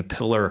outdoors, and it being the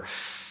pillar.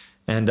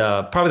 And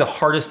probably the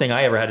hardest thing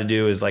I ever had to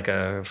do is like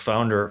a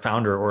founder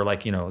or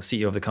like,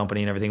 CEO of the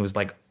company and everything was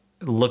like,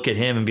 look at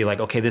him and be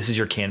like, okay, this is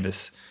your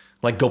canvas.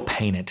 Like go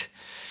paint it.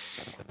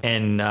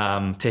 And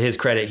to his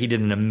credit, he did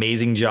an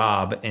amazing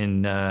job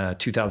in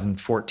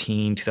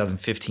 2014,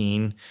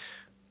 2015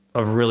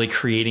 of really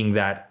creating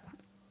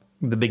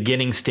the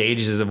beginning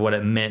stages of what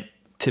it meant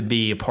to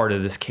be a part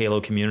of this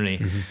QALO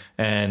community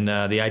and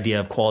the idea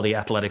of quality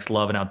athletics,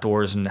 love, and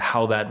outdoors, and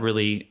how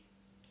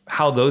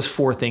those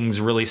four things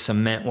really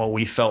cement what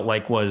we felt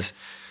like was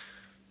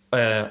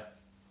the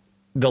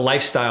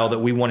lifestyle that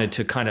we wanted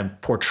to kind of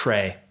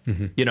portray.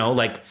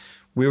 Like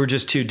we were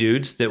just two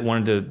dudes that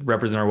wanted to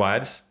represent our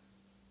wives,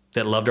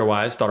 that loved our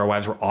wives, thought our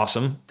wives were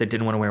awesome, that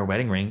didn't want to wear a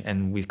wedding ring.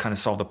 And we kind of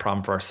solved the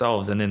problem for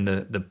ourselves. And then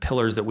the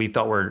pillars that we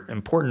thought were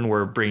important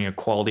were bringing a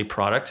quality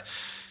product,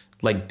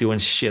 like doing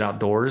shit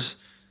outdoors,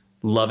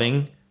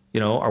 loving,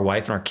 our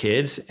wife and our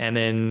kids. And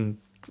then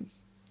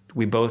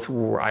we both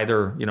were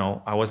either,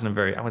 I was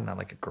not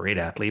like a great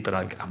athlete, but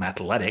I'm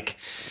athletic.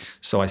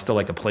 So I still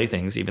like to play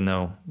things, even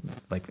though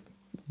like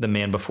the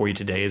man before you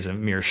today is a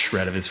mere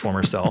shred of his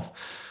former self.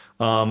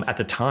 At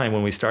the time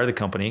when we started the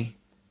company,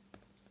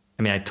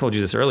 I told you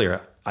this earlier,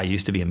 I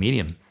used to be a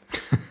medium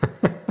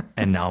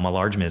and now I'm a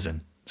large mizzen.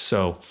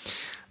 So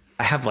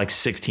I have like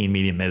 16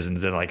 medium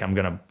mizzens that like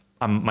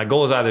my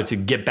goal is either to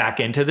get back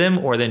into them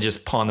or then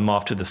just pawn them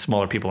off to the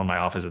smaller people in my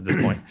office at this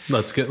point.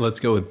 Let's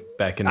go with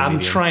back into I'm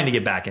medium. Trying to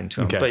get back into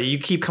them, okay. But you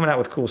keep coming out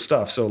with cool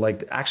stuff. So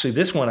like actually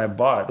this one I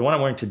bought, the one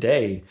I'm wearing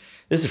today,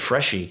 this is a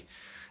freshie.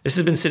 This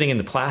has been sitting in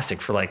the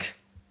plastic for like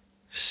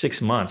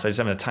 6 months. I just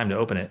haven't had time to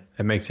open it.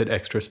 It makes it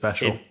extra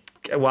special.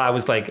 I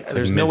was like,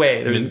 there's no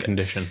way. Mint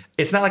condition.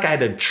 It's not like I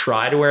had to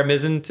try to wear a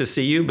mizzen to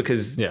see you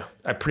because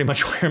I pretty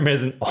much wear a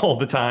mizzen all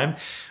the time,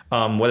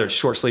 whether it's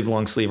short sleeve,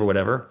 long sleeve, or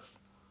whatever.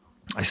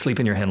 I sleep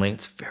in your Henley.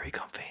 It's very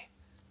comfy.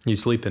 You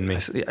sleep in me.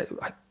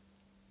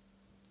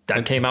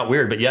 That came out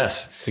weird, but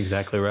yes. That's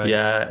exactly right.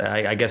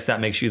 Yeah, I guess that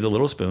makes you the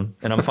little spoon,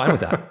 and I'm fine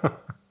with that.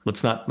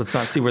 Let's not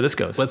see where this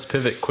goes. Let's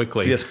pivot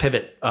quickly. Yes,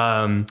 pivot.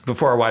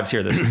 Before our wives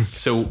hear this.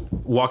 So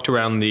walked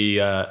around the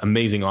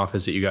amazing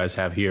office that you guys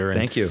have here. And,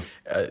 thank you.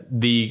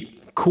 The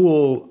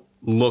cool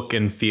look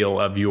and feel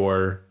of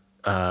your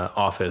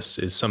office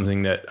is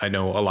something that I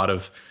know a lot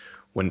of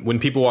when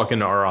people walk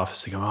into our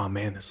office, they go, "Oh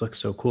man, this looks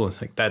so cool."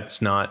 It's like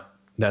that's not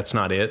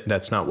it.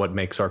 That's not what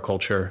makes our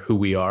culture who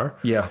we are.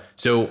 Yeah.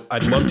 So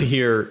I'd love to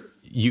hear.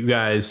 You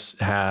guys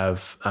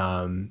have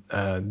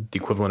the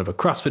equivalent of a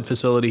CrossFit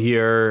facility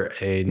here,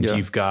 and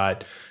you've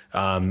got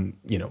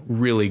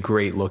really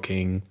great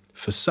looking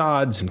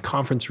facades and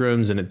conference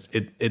rooms, and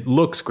it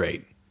looks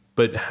great.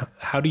 But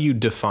how do you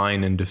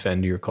define and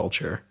defend your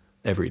culture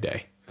every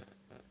day?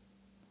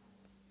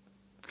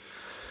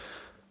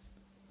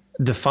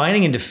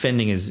 defining and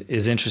defending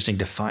is interesting.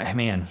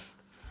 Man,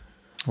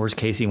 where's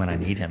Casey when I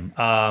need him?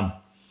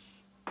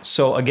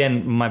 So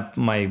again,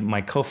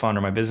 my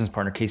co-founder, my business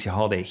partner, Casey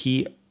Holiday,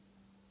 he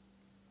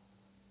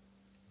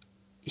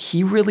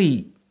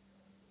really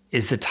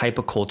is the type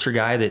of culture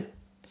guy that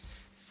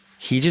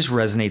he just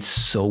resonates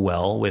so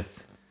well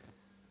with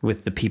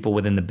the people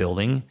within the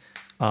building.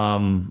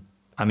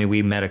 I mean,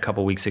 we met a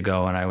couple weeks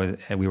ago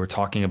and we were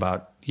talking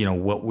about,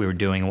 what we were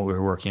doing and what we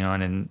were working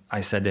on. And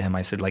I said to him,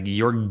 like,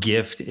 your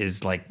gift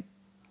is like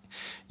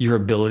your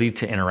ability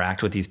to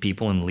interact with these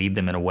people and lead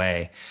them in a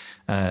way.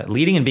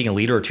 Leading and being a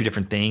leader are two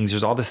different things.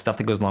 There's all this stuff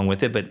that goes along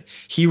with it, but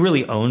he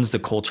really owns the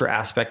culture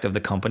aspect of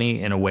the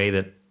company in a way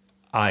that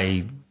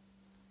I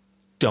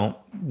don't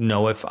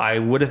know if I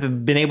would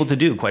have been able to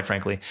do, quite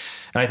frankly.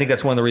 And I think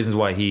that's one of the reasons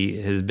why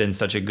he has been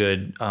such a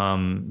good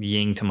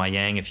yin to my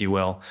yang, if you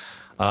will.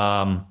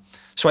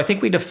 So I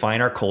think we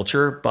define our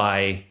culture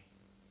by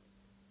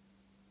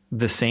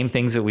the same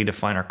things that we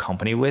define our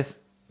company with,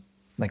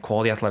 like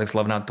Quality Athletics,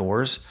 Love and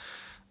Outdoors.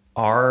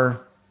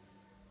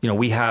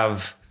 We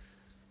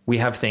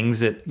have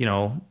things that,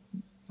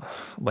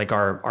 like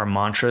our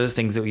mantras,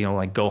 things that,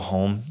 like go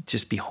home,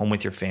 just be home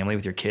with your family,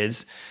 with your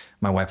kids.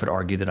 My wife would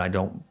argue that I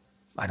don't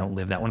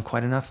live that one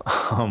quite enough. It's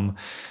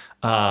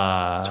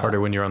harder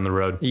when you're on the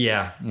road.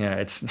 Yeah.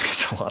 It's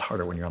a lot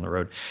harder when you're on the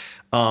road.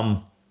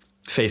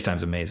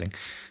 FaceTime's amazing.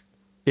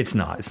 It's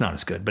not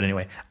as good, but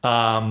anyway.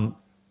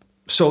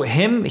 So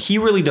he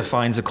really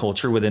defines a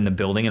culture within the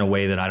building in a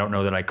way that I don't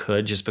know that I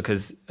could, just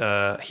because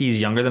he's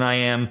younger than I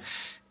am.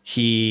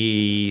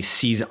 He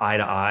sees eye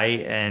to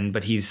eye,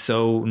 but he's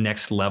so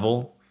next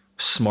level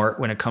smart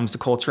when it comes to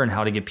culture and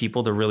how to get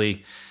people to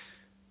really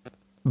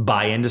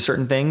buy into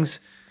certain things.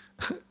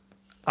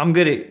 I'm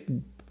good at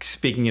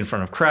speaking in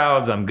front of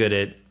crowds. I'm good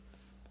at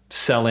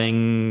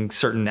selling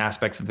certain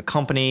aspects of the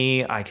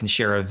company. I can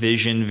share a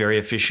vision very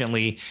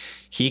efficiently.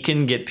 He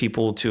can get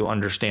people to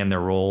understand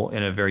their role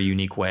in a very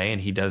unique way, and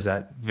he does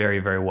that very,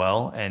 very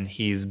well, and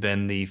he's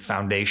been the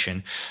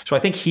foundation. So I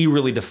think he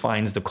really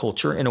defines the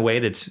culture in a way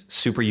that's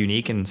super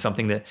unique and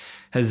something that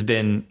has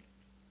been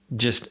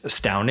just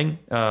astounding.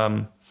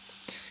 And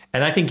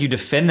I think you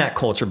defend that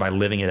culture by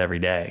living it every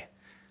day.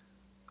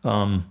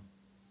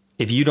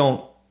 If you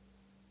don't,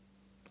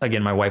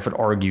 again, my wife would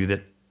argue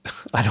that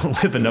I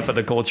don't live enough of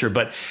the culture,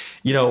 but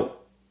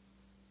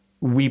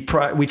we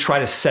try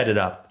to set it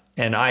up.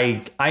 And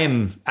I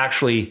am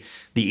actually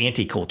the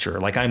anti-culture.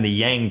 Like, I'm the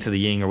yang to the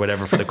yin or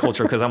whatever for the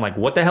culture, because I'm like,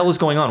 what the hell is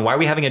going on? Why are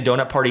we having a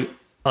donut party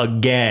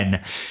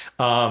again?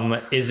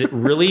 Is it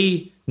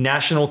really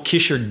National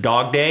Kiss Your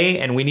Dog Day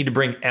and we need to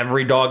bring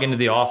every dog into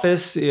the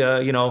office?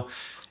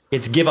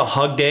 It's Give a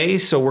Hug Day,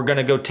 so we're going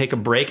to go take a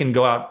break and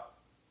go out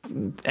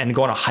and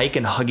go on a hike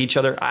and hug each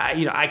other.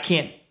 I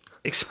can't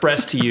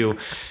express to you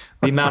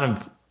the amount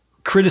of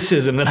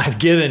criticism that I've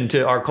given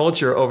to our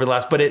culture over the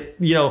last, but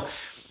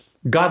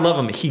God love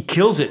him. He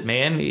kills it,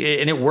 man.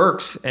 And it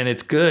works and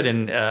it's good.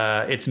 And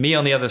it's me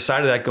on the other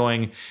side of that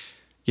going,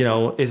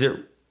 is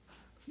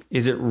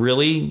it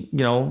really,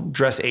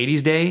 dress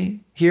 80s day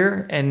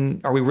here?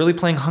 And are we really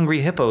playing Hungry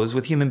Hippos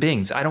with human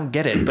beings? I don't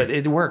get it, but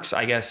it works,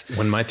 I guess.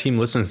 When my team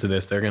listens to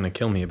this, they're going to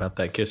kill me about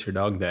that Kiss Your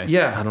Dog Day.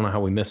 Yeah. I don't know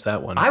how we missed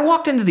that one. I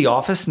walked into the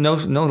office, no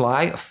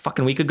lie, a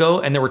fucking week ago,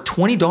 and there were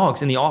 20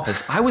 dogs in the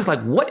office. I was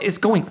like, what is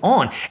going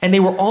on? And they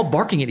were all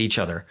barking at each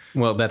other.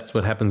 Well, that's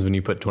what happens when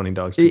you put 20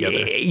 dogs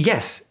together.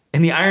 Yes.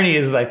 And the irony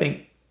is, I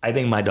think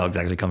my dog's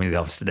actually coming to the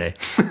office today.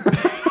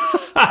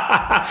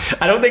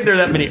 I don't think there are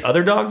that many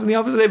other dogs in the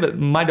office today, but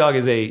my dog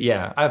is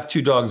I have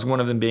two dogs, one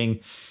of them being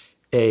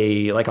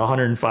a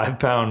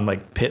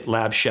 105-pound pit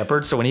lab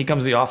shepherd. So when he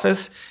comes to the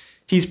office,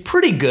 he's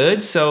pretty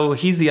good. So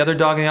he's the other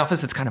dog in the office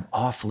that's kind of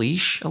off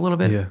leash a little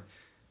bit. Yeah.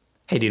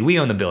 Hey dude, we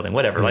own the building,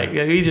 whatever.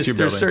 Yeah.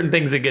 There's certain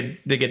things that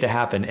get to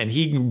happen, and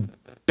he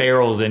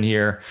barrels in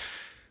here.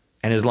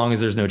 And as long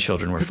as there's no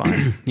children, we're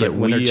fine. But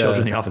when there are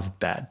children in the office, it's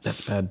bad.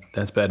 That's bad.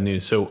 That's bad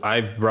news. So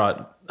I've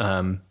brought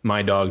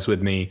my dogs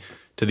with me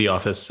to the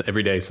office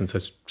every day since I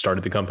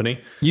started the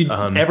company.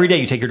 Every day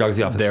you take your dogs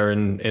to the office? They're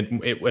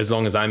as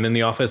long as I'm in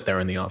the office, they're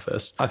in the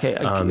office. Okay,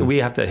 we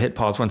have to hit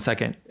pause 1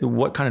 second.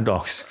 What kind of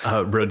dogs?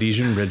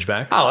 Rhodesian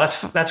Ridgebacks.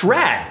 Oh, that's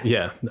rad.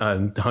 Yeah,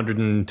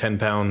 110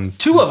 pound.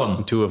 Two of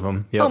them? Two of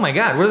them, yep. Oh my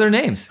God, what are their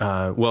names?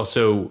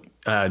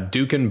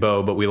 Duke and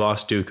Bo, but we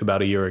lost Duke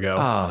about a year ago.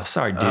 Oh,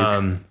 sorry,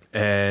 Duke.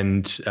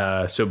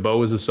 So Bo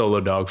was a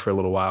solo dog for a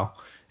little while.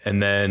 And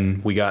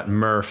then we got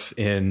Murph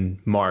in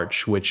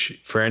March,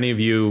 which for any of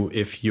you,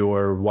 if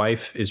your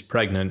wife is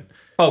pregnant.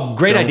 Oh,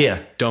 great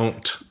idea.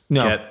 Don't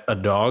get a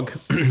dog.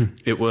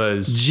 It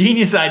was.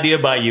 Genius idea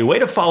by you. Way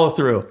to follow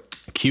through.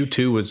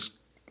 Q2 was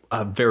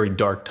a very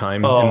dark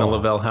time in the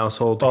Lavelle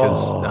household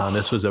because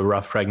this was a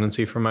rough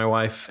pregnancy for my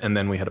wife. And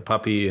then we had a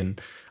puppy and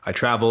I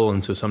travel,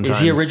 and so sometimes...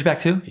 Is he a Ridgeback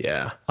too?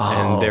 Yeah.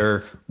 Oh. And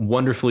they're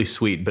wonderfully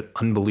sweet, but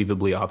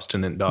unbelievably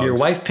obstinate dogs. Your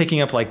wife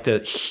picking up the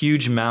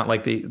huge amount,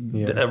 the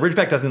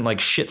Ridgeback doesn't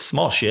shit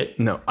small shit.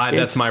 No,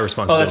 that's my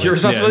responsibility. Oh, that's your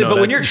responsibility? Yeah,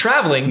 but when you're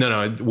traveling...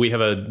 No, we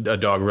have a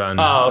dog run.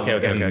 Oh,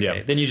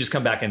 okay. Then you just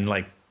come back and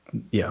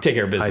take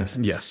care of business.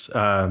 Yes.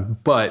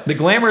 But the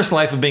glamorous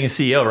life of being a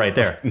CEO right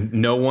there.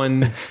 No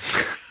one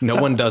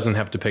doesn't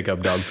have to pick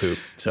up dog poop.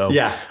 So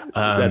yeah,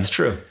 that's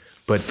true.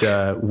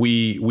 But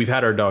we've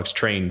had our dogs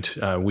trained.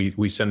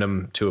 We send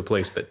them to a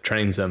place that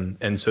trains them.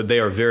 And so they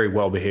are very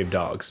well-behaved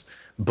dogs,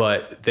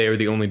 but they are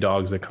the only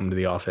dogs that come to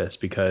the office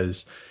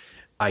because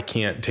I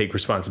can't take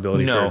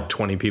responsibility for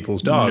 20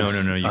 people's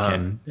dogs. No, you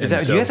can't. Do you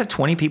guys have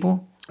 20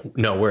 people?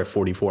 No, we're at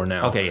 44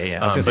 now. Okay,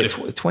 yeah. I was gonna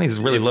say 20 is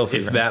really low for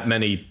you. If that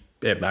many,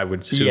 I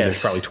would assume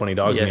there's probably 20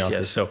 dogs in the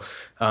office. So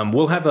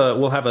we'll have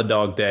a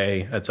dog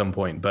day at some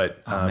point.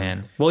 But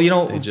man,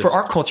 well, for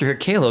our culture here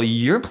at QALO,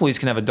 your employees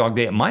can have a dog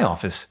day at my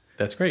office.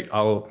 That's great.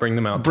 I'll bring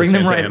them out. Bring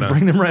them right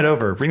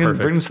over. Bring them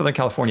to Southern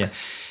California.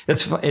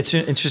 It's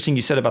interesting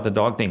you said about the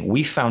dog thing.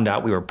 We found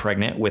out we were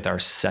pregnant with our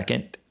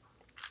second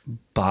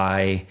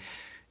by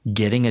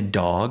getting a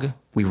dog.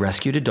 We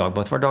rescued a dog.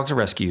 Both of our dogs are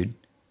rescued.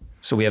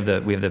 So we have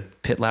the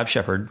Pit Lab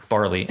Shepherd,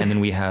 Barley, and then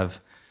we have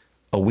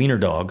a wiener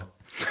dog.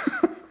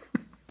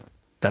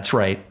 That's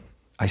right.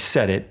 I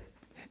said it.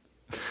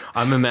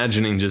 I'm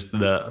imagining just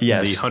the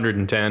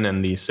 110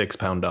 and the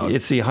 6-pound dog.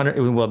 It's the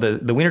 100. Well,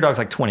 the wiener dog's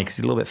like 20 because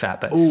he's a little bit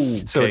fat. But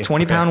so a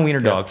 20-pound wiener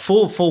dog,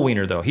 full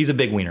wiener though. He's a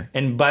big wiener.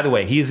 And by the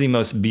way, he's the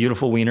most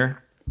beautiful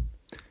wiener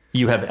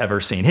you have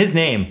ever seen. His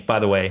name, by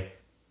the way,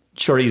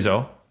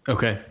 Chorizo.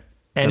 Okay.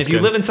 And if you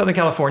live in Southern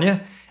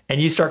California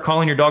and you start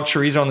calling your dog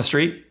Chorizo on the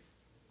street,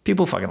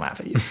 people fucking laugh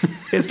at you.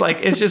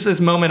 It's just this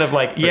moment of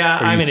like,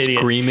 I'm an idiot.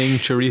 Screaming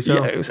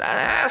chorizo?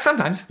 Yeah,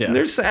 sometimes. Yeah.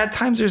 At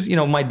times,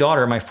 my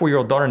daughter, my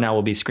 4-year-old daughter now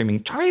will be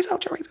screaming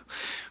chorizo.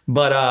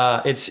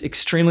 But it's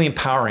extremely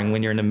empowering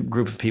when you're in a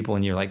group of people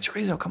and you're like,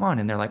 chorizo, come on.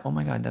 And they're like, oh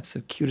my God, that's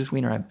the cutest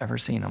wiener I've ever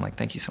seen. I'm like,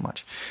 thank you so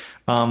much.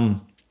 I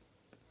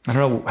don't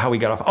know how we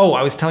got off. Oh,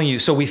 I was telling you.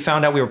 So we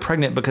found out we were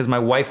pregnant because my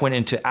wife went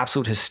into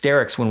absolute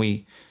hysterics when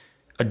we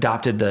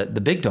adopted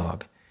the big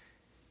dog.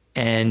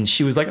 And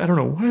she was like, I don't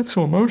know why I'm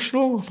so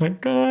emotional. Oh my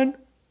God.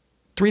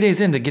 3 days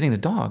into getting the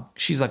dog,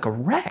 she's like a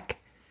wreck.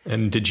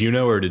 And did you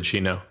know or did she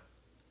know?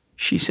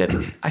 She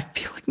said, I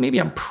feel like maybe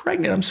I'm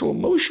pregnant. I'm so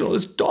emotional.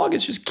 This dog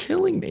is just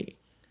killing me.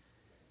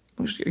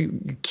 You're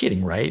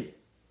kidding, right?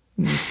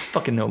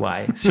 Fucking no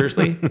lie.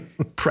 Seriously?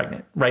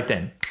 Pregnant. Right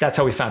then. That's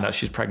how we found out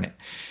she's pregnant.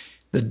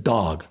 The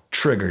dog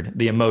triggered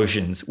the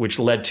emotions, which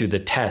led to the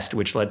test,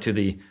 which led to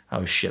the,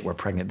 oh shit, we're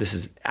pregnant. This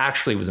is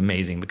actually was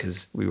amazing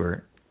because we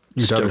were...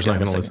 Your daughter's not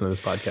going to listen to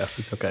this podcast.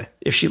 It's okay.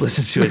 If she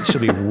listens to it,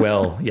 she'll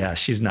be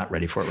she's not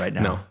ready for it right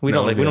now. No, we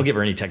don't give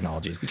her any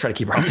technology. We try to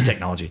keep her off the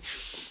technology.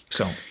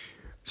 So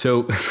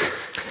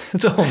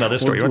it's a whole nother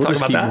story. You want to talk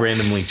about that? Keep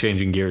randomly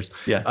changing gears.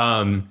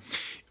 Yeah.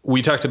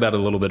 We talked about it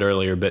a little bit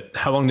earlier, but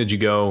how long did you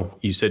go?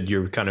 You said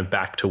you're kind of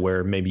back to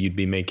where maybe you'd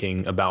be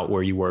making about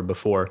where you were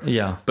before.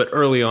 Yeah. But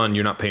early on,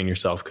 you're not paying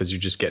yourself because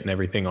you're just getting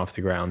everything off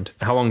the ground.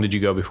 How long did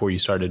you go before you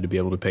started to be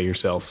able to pay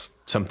yourself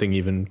something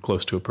even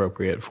close to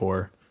appropriate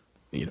for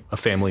a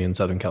family in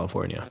Southern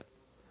California?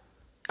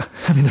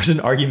 I mean, there's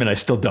an argument I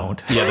still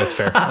don't. Yeah, that's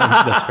fair.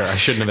 That's fair. I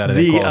shouldn't have added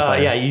that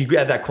qualifier. You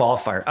had that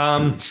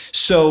qualifier.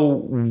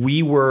 So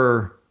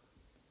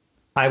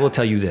I will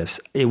tell you this,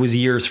 it was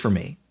years for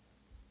me.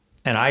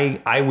 And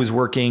I was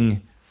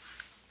working,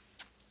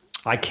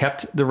 I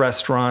kept the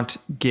restaurant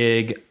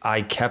gig.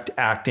 I kept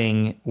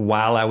acting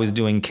while I was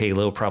doing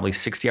QALO, probably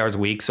 60 hours a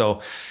week.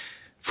 So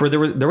there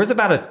was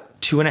about a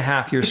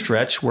 2.5-year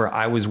stretch where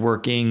I was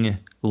working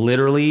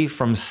literally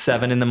from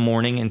 7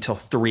 a.m. until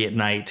 3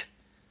 p.m.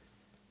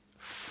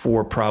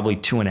 for probably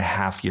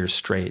 2.5 years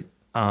straight.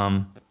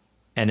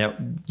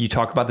 You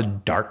talk about the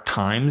dark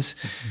times.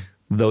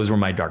 Those were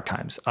my dark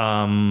times.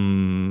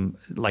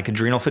 Like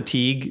adrenal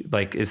fatigue.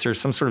 Like, is there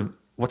some sort of,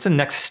 what's the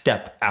next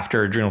step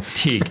after adrenal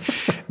fatigue?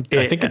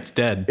 I think it's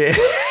dead.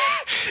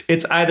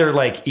 It's either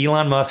like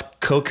Elon Musk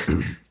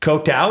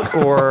coked out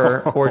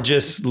or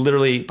just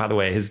literally, by the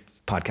way, his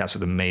podcast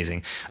was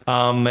amazing.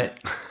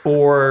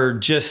 Or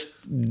just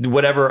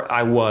whatever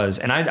I was.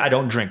 And I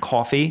don't drink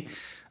coffee.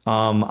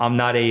 I'm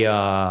not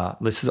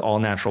this is all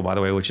natural, by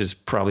the way, which is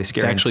probably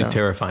scary. It's actually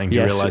terrifying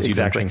to realize you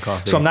don't drink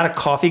coffee. So I'm not a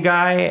coffee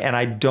guy, and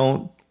I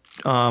don't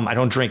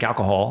drink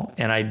alcohol,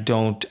 and I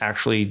don't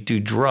actually do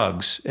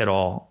drugs at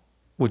all,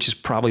 which is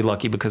probably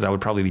lucky because I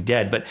would probably be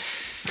dead. But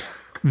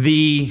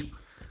the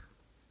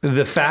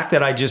fact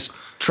that I just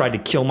tried to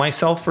kill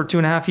myself for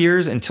 2.5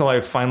 years until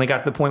I finally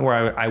got to the point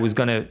where I was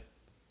going to,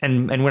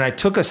 and when I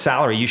took a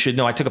salary, you should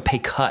know I took a pay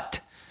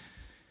cut.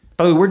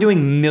 By the way, we're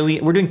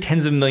doing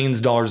tens of millions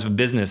of dollars of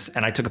business,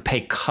 and I took a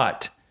pay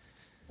cut.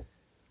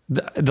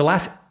 The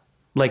last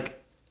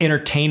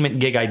entertainment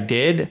gig I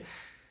did,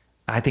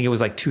 I think it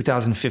was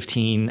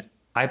 2015.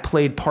 I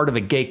played part of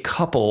a gay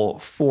couple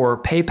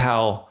for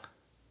PayPal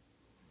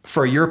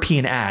for a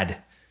European ad.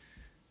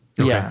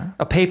 Okay. Yeah,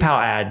 a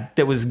PayPal ad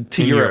that was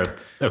to Europe.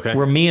 Okay.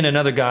 Where me and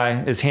another guy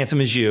as handsome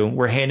as you,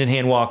 we're hand in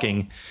hand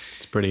walking.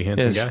 Pretty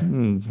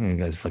handsome guy. That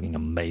guy's fucking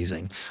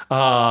amazing.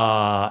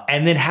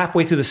 And then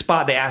halfway through the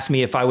spot, they asked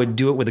me if I would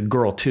do it with a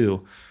girl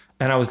too.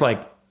 And I was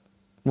like,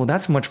 well,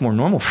 that's much more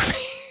normal for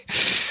me.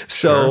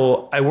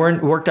 So I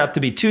worked out to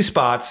be 2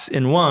 spots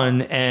in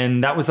one.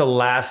 And that was the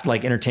last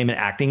like entertainment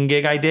acting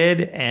gig I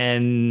did.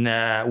 And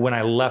when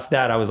I left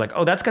that, I was like,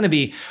 oh, that's going to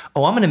be,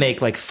 I'm going to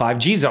make like 5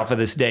 G's off of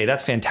this day.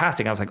 That's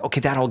fantastic. I was like, okay,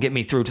 that'll get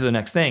me through to the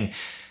next thing.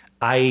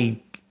 I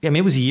mean,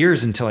 it was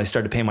years until I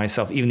started paying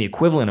myself even the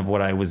equivalent of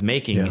what I was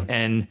making. Yeah.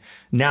 And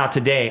now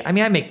today, I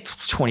mean, I make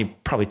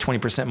probably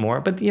 20% more,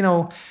 but you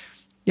know,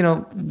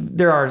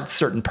 there are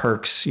certain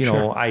perks,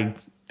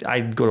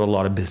 I go to a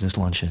lot of business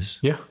lunches.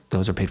 Yeah.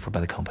 Those are paid for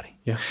by the company.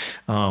 Yeah.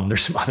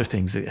 There's some other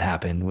things that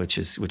happen, which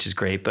is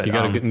great, but you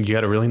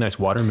got a really nice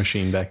water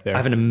machine back there. I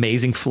have an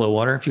amazing flow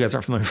water. If you guys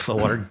aren't familiar with flow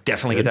water,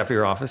 definitely get that for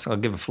your office. I'll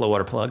give a flow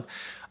water plug.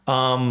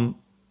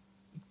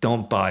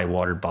 Don't buy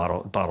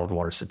bottled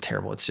water. It's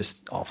terrible. It's just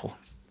awful.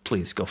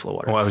 Please go flow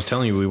water. Well, I was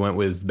telling you, we went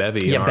with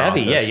Bevy. Yeah,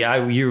 Bevy. Office.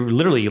 Yeah. You're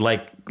literally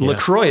like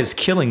LaCroix is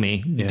killing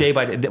me day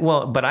by day.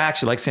 Well, but I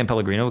actually like San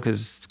Pellegrino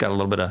because it's got a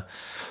little bit of.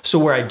 So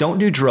where I don't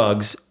do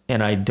drugs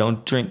and I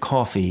don't drink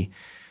coffee,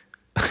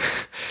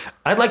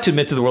 I'd like to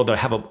admit to the world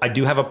that I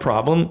do have a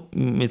problem.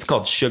 It's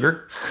called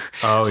sugar.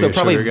 Oh, so you're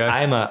probably sugar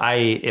guy?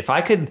 if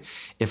I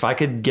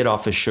could get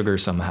off of sugar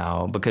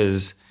somehow,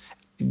 because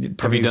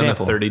have you done a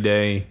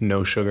 30-day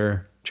no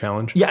sugar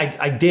challenge? Yeah,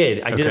 I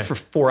did. I did it for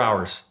 4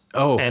 hours.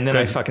 Oh, and then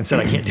I fucking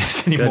said I can't do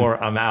this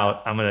anymore. I'm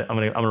out. I'm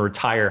gonna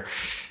retire.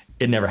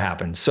 It never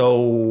happened.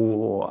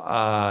 So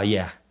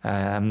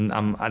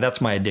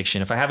that's my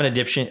addiction. If I have an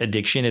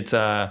addiction,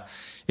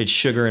 it's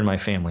sugar in my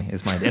family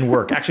is mine, and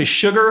work. Actually,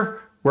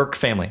 sugar, work,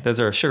 family.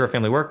 Those are sugar,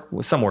 family, work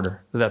with some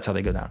order. That's how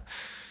they go down.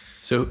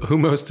 So who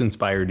most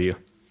inspired you?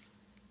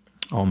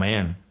 Oh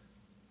man.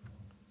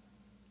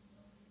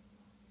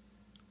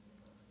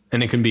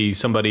 And it can be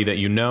somebody that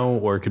you know,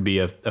 or it could be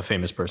a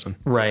famous person.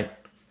 Right.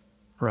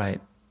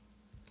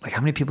 Like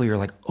how many people you're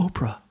like,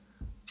 Oprah?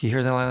 Do you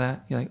hear that like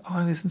that? You're like, oh,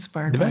 I was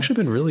inspired. They've actually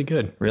been really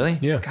good. Really?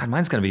 Yeah. God,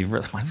 mine's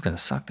gonna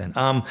suck then.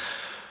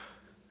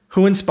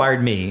 Who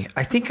inspired me?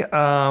 I think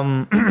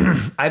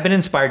I've been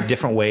inspired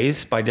different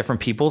ways by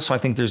different people. So I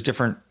think there's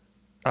different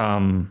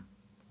kind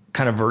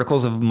of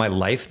verticals of my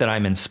life that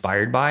I'm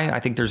inspired by.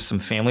 I think there's some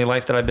family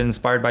life that I've been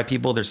inspired by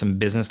people. There's some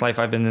business life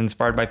I've been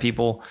inspired by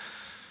people.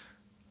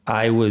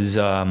 I was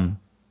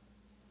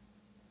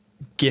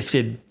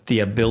gifted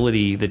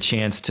the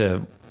chance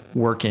to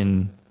work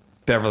in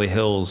Beverly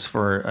Hills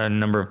for a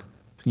number of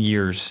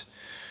years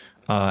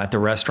at the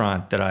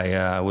restaurant that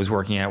I was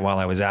working at while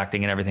I was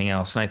acting and everything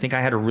else. And I think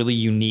I had a really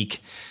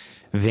unique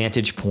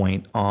vantage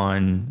point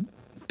on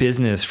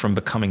business from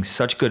becoming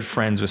such good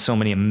friends with so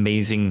many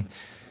amazing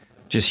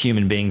just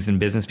human beings and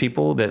business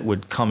people that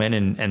would come in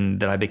and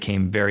that I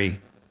became very,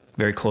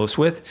 very close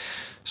with.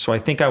 So I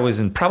think I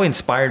was probably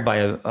inspired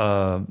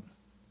by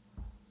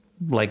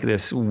like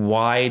this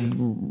wide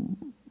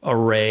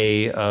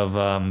array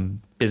of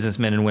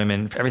businessmen and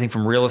women, everything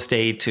from real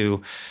estate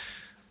to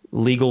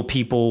legal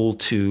people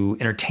to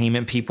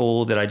entertainment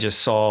people that I just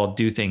saw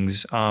do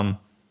things. I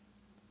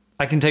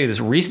can tell you this.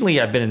 Recently,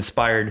 I've been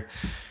inspired.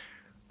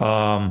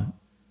 Have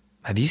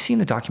you seen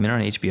the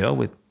documentary on HBO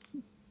with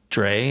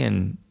Dre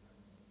and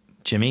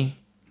Jimmy?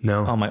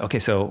 No. Oh my. Okay,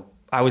 so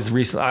I was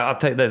recently. I'll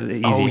tell you that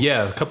easy. Oh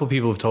yeah, a couple of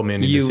people have told me I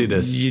need to see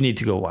this. You need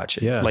to go watch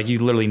it. Yeah. Like you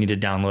literally need to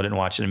download it and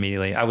watch it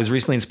immediately. I was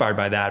recently inspired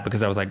by that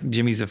because I was like,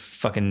 Jimmy's a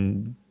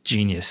fucking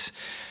genius.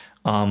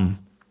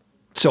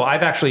 So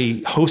I've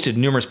actually hosted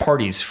numerous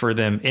parties for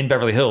them in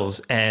Beverly Hills.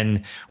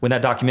 And when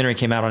that documentary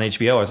came out on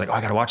HBO, I was like, oh,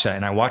 I got to watch that.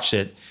 And I watched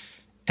it.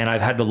 And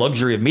I've had the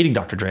luxury of meeting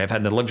Dr. Dre. I've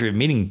had the luxury of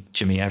meeting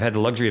Jimmy. I've had the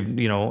luxury of,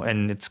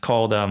 and it's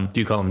called... Do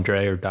you call him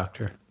Dre or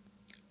Doctor?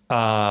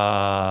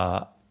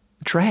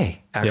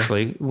 Dre,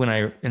 actually. Yeah. When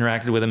I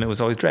interacted with him, it was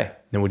always Dre.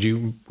 Now, would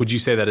you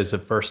say that is a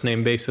first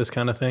name basis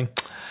kind of thing?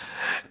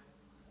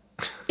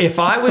 If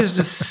I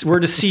were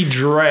to see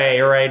Dre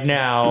right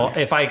now,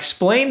 if I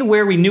explained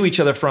where we knew each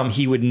other from,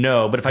 he would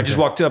know. But if I just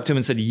walked up to him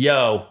and said,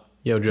 yo,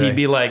 Dre, he'd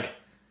be like,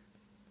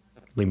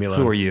 leave me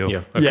alone. Who are you?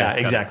 Yeah, okay, yeah,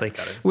 exactly.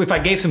 Got it. If I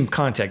gave some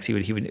context, he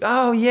would,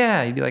 oh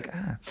yeah. He'd be like,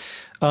 I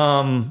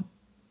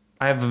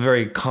have a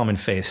very common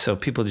face. So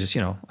people just,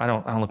 I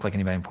don't look like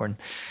anybody important.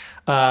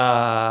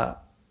 So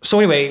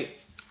anyway,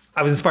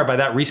 I was inspired by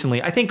that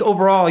recently. I think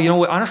overall,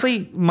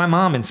 honestly, my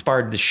mom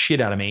inspired the shit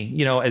out of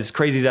me, as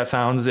crazy as that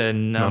sounds.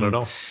 And not at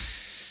all.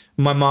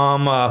 My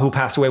mom, who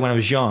passed away when I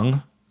was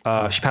young,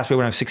 she passed away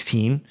when I was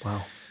 16.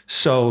 Wow.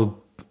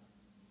 So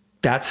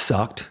that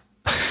sucked.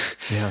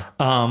 Yeah.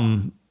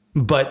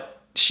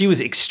 But she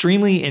was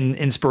extremely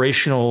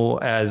inspirational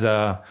as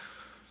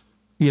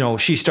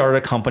she started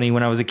a company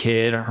when I was a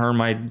kid. Her and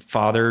my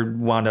father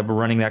wound up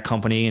running that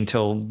company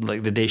until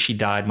like the day she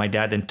died. My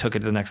dad then took it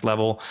to the next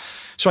level.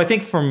 So I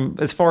think from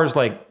as far as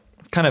like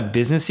kind of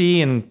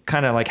businessy and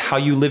kind of like how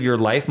you live your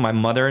life, my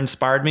mother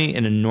inspired me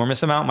an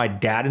enormous amount. My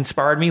dad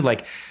inspired me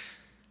like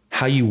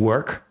how you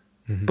work,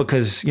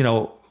 because,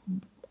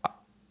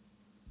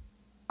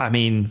 I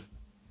mean,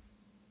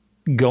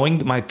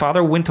 my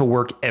father went to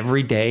work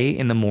every day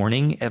in the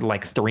morning at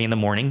like 3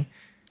 a.m.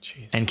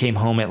 Jeez. And came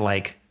home at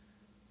like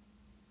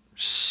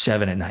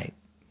 7 at night.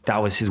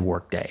 That was his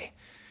work day.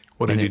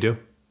 What did he do?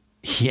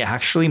 he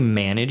actually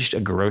managed a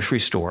grocery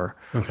store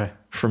Okay.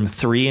 from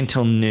 3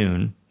 until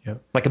noon.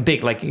 Yep. Like a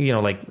big, like, you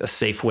know, like a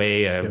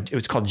Safeway, it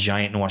was called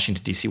Giant in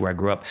Washington, DC, where I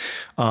grew up.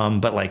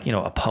 But like, you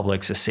know, a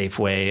Publix, a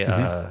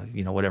Safeway,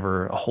 you know,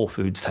 whatever, a Whole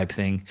Foods type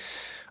thing.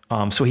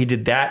 So he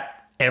did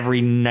that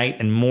every night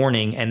and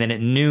morning. And then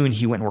at noon,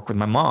 he went and worked with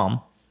my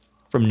mom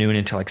from noon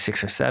until like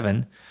 6 or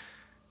 7.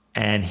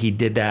 And he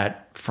did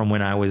that from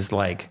when I was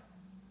like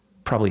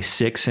probably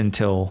 6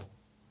 until,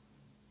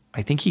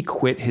 I think he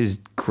quit his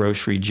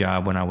grocery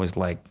job when I was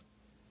like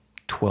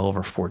 12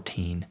 or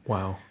 14.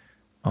 Wow.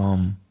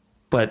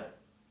 But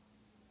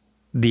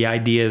the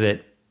idea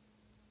that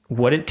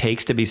what it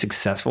takes to be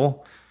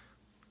successful,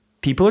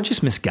 people are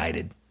just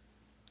misguided.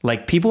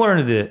 Like, people are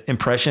under the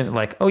impression that,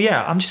 like, oh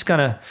yeah, I'm just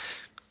gonna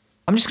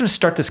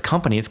start this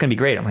company. It's gonna be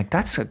great. I'm like,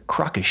 that's a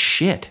crock of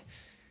shit.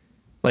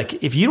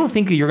 Like, if you don't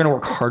think that you're gonna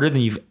work harder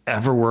than you've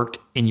ever worked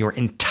in your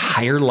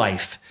entire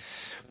life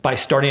by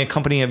starting a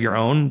company of your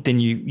own, then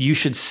you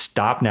should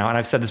stop now. And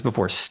I've said this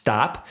before,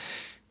 stop.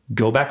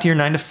 Go back to your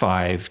 9 to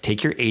 5,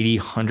 take your 80,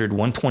 100,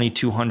 120,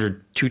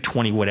 200,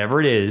 220, whatever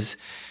it is,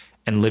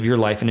 and live your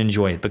life and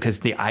enjoy it.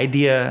 Because the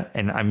idea,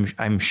 and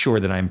I'm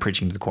sure that I'm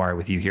preaching to the choir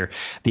with you here,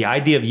 the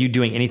idea of you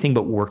doing anything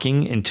but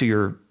working until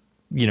you're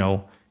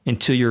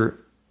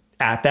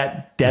at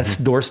that death's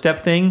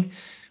doorstep thing,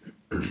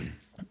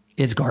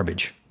 it's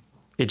garbage.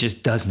 It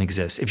just doesn't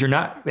exist. If you're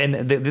not,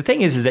 and the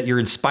thing is that you're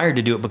inspired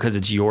to do it because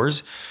it's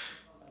yours,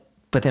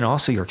 but then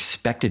also you're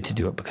expected to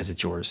do it because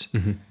it's yours.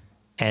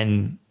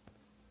 And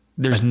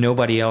there's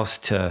nobody else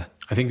to.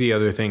 I think the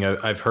other thing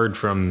I've heard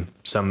from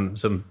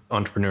some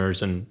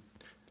entrepreneurs, and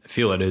I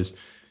feel it, is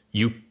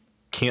you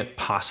can't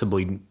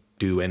possibly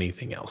do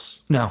anything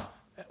else. No.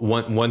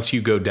 Once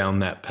you go down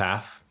that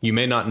path, you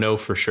may not know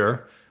for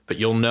sure, but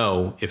you'll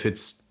know if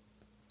it's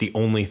the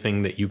only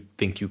thing that you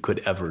think you could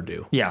ever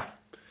do. Yeah.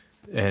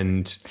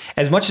 And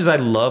as much as I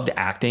loved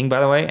acting, by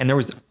the way, and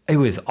it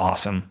was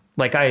awesome.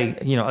 Like,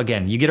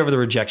 again, you get over the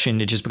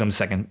rejection, it just becomes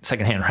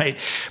secondhand, right?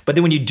 But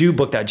then when you do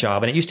book that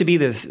job, and it used to be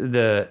this,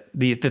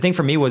 the thing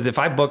for me was, if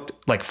I booked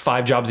like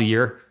 5 jobs a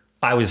year,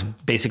 I was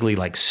basically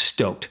like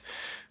stoked.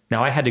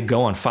 Now I had to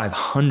go on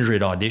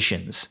 500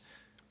 auditions.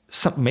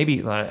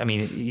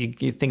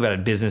 You think about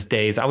it, business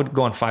days, I would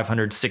go on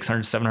 500,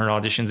 600, 700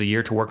 auditions a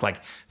year to work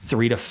like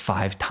 3 to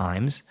 5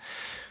 times.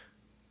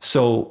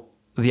 So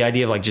the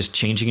idea of like just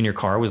changing in your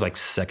car was like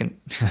second.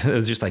 It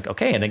was just like,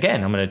 okay, and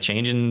again, I'm going to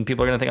change and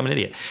people are going to think I'm an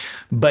idiot.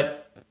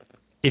 But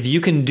if you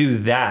can do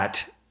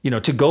that,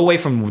 to go away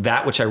from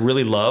that, which I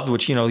really loved,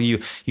 which, you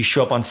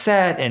show up on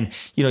set and,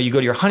 you go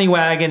to your honey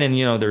wagon and,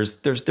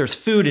 there's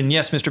food and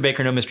yes, Mr.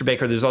 Baker, no, Mr.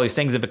 Baker, there's all these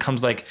things. It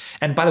becomes like,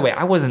 and by the way,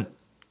 I wasn't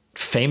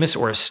famous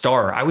or a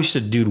star. I was just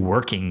a dude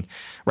working,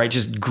 right?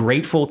 Just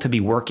grateful to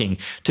be working,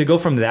 to go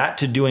from that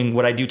to doing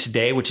what I do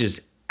today, which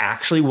is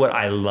actually what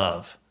I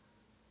love.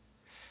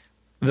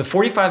 The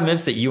 45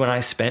 minutes that you and I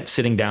spent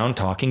sitting down,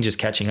 talking, just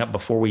catching up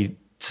before we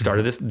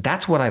started this,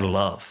 that's what I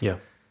love. Yeah.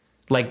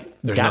 Like,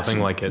 there's nothing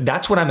like it.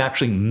 That's what I'm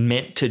actually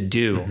meant to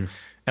do.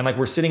 And like,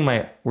 we're sitting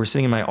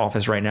in my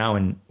office right now,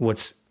 and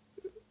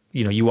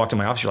you walked in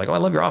my office, you're like, oh, I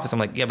love your office. I'm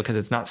like, yeah, because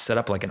it's not set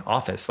up like an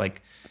office.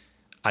 Like,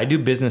 I do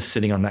business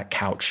sitting on that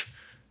couch.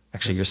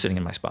 Actually, you're sitting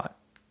in my spot.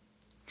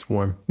 It's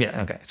warm.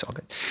 Yeah. Okay. It's all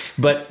good.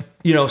 But,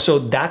 so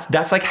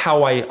that's like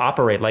how I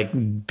operate,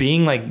 like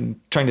being like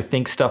trying to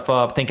think stuff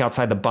up, think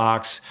outside the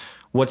box.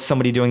 What's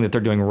somebody doing that they're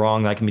doing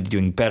wrong that I can be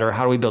doing better?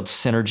 How do we build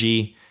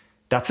synergy?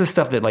 That's the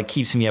stuff that like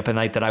keeps me up at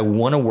night, that I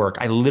want to work.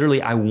 I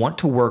want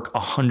to work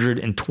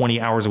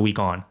 120 hours a week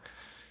on.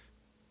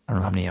 I don't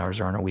know how many hours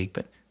there are in a week,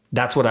 but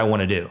that's what I want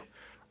to do.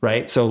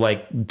 Right. So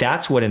like,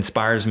 that's what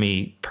inspires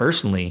me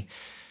personally,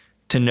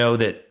 to know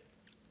that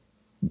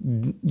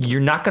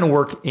you're not going to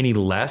work any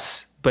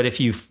less. But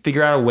if you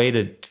figure out a way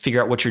to figure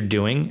out what you're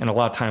doing, and a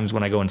lot of times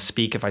when I go and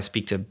speak, if I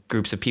speak to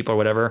groups of people or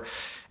whatever,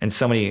 and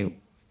somebody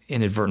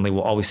inadvertently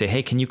will always say,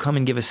 hey, can you come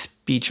and give a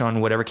speech on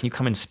whatever? Can you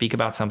come and speak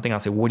about something? I'll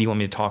say, what do you want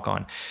me to talk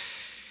on?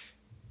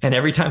 And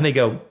every time they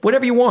go,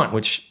 whatever you want,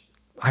 which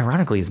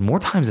ironically is more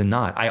times than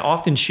not, I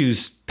often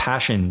choose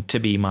passion to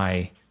be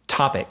my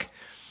topic,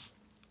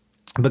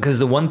 because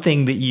the one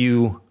thing that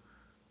you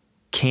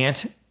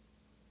can't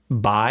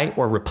buy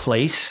or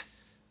replace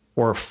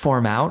or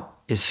farm out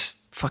is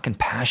fucking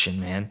passion,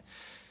 man.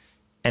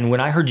 And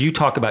when I heard you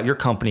talk about your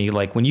company,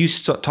 like when you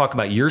talk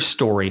about your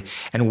story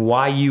and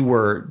why you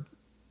were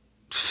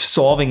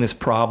solving this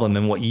problem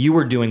and what you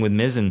were doing with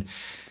Mizzen,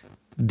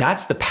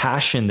 that's the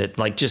passion that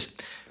like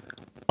just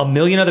a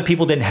million other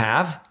people didn't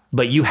have,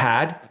 but you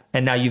had,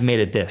 and now you've made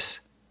it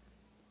this,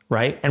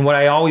 right? And what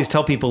I always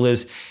tell people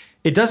is,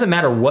 it doesn't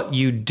matter what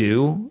you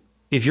do.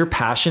 If you're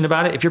passionate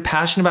about it, if you're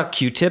passionate about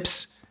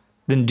Q-tips,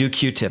 then do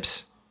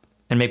Q-tips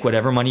and make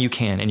whatever money you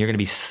can. And you're going to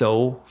be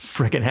so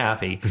freaking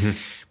happy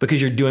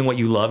because you're doing what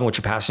you love and what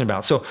you're passionate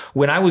about. So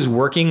when I was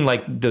working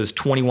like those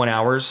 21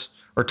 hours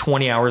or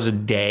 20 hours a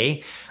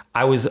day,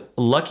 I was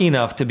lucky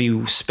enough to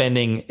be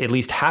spending at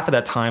least half of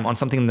that time on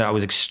something that I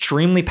was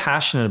extremely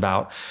passionate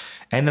about.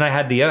 And then I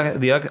had the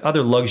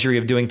other luxury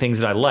of doing things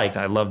that I liked.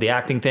 I loved the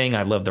acting thing.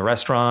 I loved the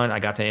restaurant. I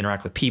got to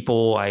interact with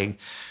people. I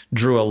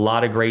drew a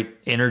lot of great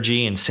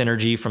energy and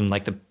synergy from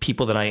like the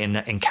people that I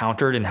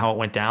encountered and how it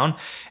went down.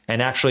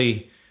 And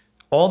actually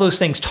all those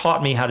things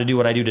taught me how to do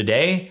what I do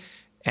today.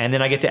 And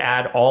then I get to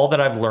add all that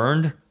I've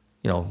learned,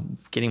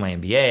 getting my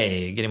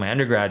MBA, getting my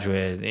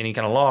undergraduate, any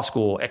kind of law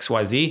school,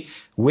 XYZ,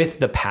 with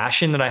the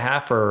passion that I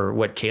have for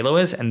what QALO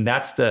is. And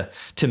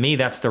to me,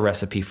 that's the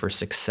recipe for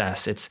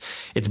success.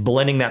 It's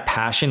blending that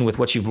passion with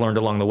what you've learned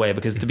along the way.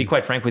 Because to be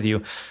quite frank with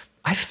you,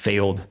 I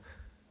failed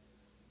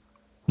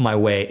my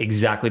way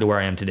exactly to where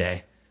I am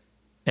today.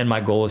 And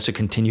my goal is to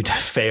continue to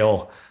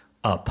fail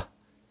up,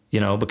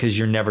 because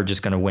you're never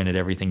just going to win at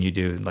everything you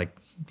do. Like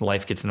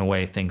life gets in the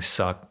way, things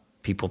suck.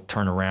 People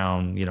turn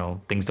around,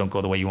 things don't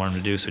go the way you want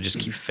them to do. So just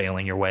keep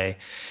failing your way.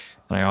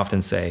 And I often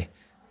say,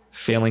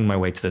 failing my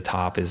way to the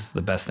top is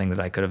the best thing that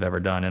I could have ever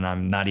done. And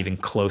I'm not even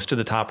close to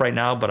the top right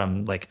now, but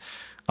I'm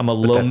a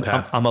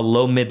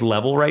low mid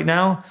level right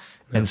now.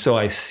 Yeah. And so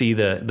I see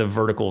the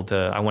vertical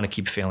I want to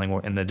keep failing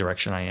in the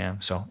direction I am.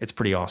 So it's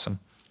pretty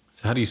awesome.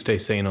 So how do you stay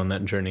sane on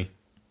that journey?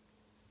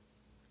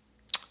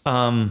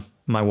 My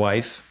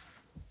wife,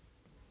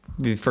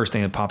 the first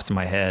thing that pops in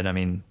my head,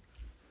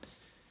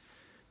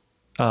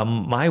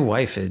 my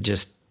wife is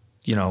just,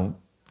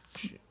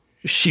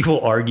 she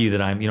will argue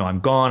that I'm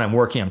gone, I'm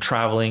working, I'm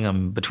traveling,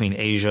 I'm between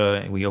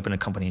Asia. We opened a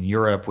company in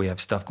Europe. We have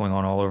stuff going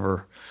on all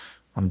over.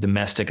 I'm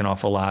domestic an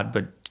awful lot.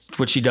 But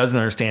what she doesn't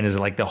understand is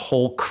like the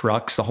whole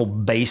crux, the whole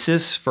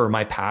basis for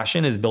my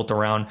passion is built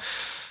around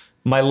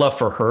my love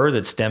for her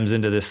that stems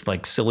into this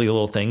like silly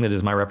little thing that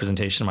is my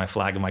representation, my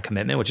flag, and my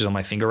commitment, which is on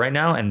my finger right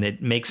now. And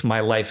it makes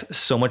my life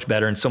so much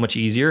better and so much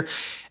easier.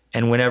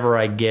 And whenever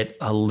I get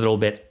a little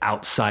bit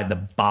outside the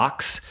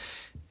box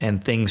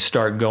and things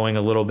start going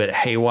a little bit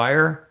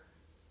haywire,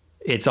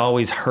 it's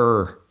always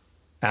her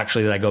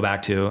actually that I go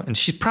back to. And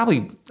she's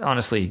probably,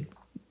 honestly,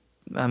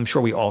 I'm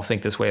sure we all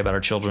think this way about our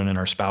children and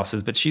our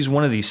spouses, but she's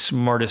one of the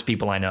smartest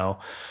people I know.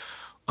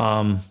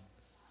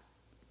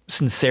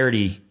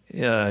 Sincerity,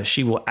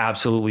 she will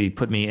absolutely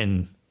put me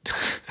in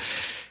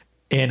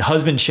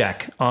husband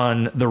check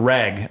on the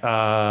reg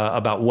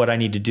about what I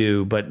need to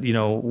do. But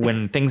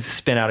when things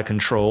spin out of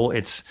control,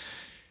 it's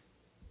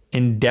her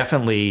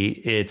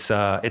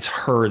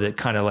that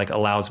kind of like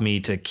allows me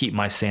to keep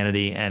my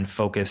sanity and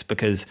focus,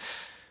 because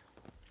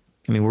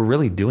we're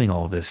really doing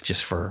all of this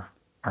just for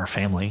our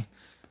family.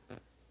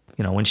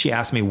 When she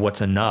asks me what's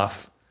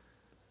enough,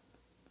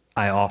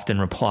 I often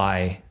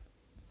reply,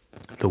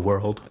 the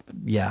world.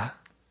 Yeah.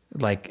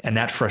 And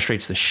that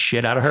frustrates the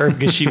shit out of her,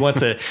 because she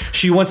wants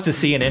to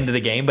see an end to the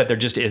game, but there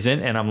just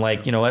isn't. And I'm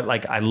like, you know what?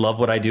 Like, I love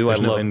what I do.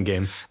 There's no end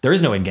game. There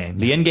is no end game.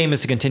 The end game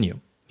is to continue.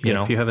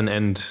 If you have an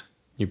end,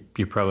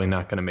 you're probably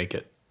not going to make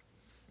it.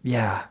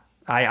 Yeah.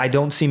 I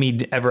don't see me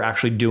ever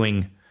actually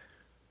doing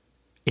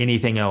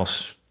anything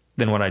else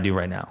than what I do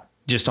right now,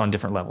 just on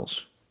different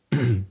levels.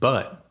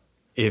 But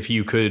if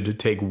you could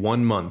take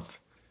 1 month,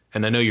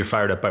 and I know you're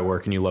fired up by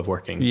work and you love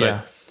working,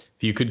 yeah. But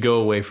if you could go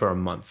away for a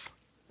month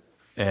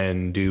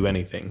and do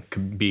anything,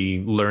 could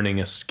be learning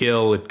a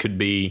skill, it could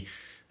be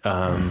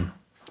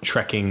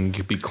trekking, it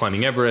could be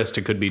climbing Everest,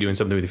 it could be doing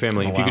something with your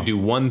family. If you could do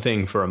one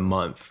thing for a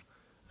month,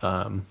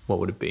 what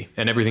would it be?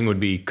 And everything would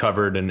be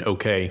covered and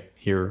okay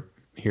here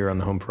on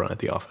the home front at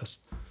the office.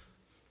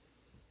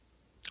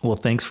 Well,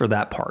 thanks for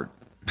that part.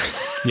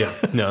 Yeah,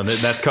 no,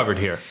 that's covered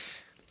here.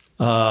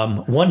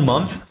 1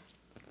 month.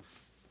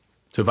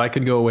 So if I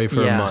could go away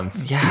for a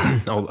month,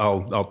 yeah,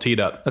 I'll tee it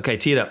up. Okay,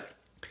 tee it up.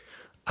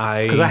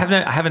 Because I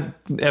haven't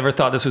ever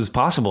thought this was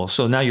possible.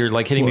 So now you're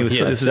like hitting me with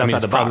this is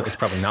outside the box. It's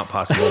probably not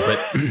possible, but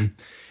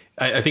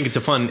I think it's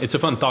a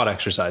fun thought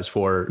exercise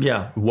for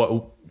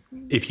what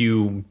if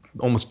you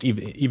almost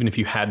even if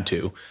you had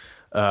to.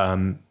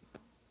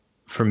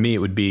 For me, it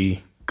would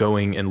be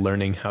going and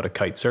learning how to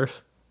kite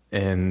surf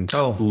and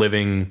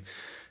living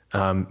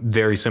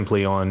very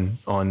simply on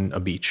a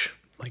beach,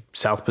 like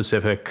South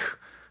Pacific,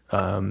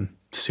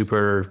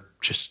 super.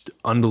 Just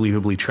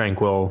unbelievably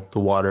tranquil. The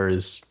water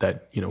is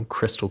that,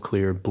 crystal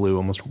clear blue,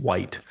 almost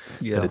white,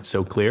 that it's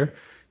so clear,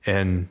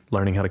 and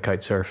learning how to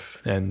kite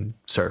surf and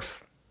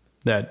surf.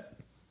 That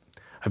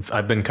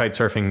I've been kite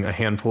surfing a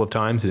handful of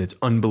times, and it's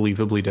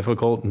unbelievably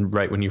difficult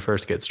right when you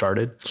first get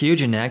started.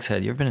 Huge in Nags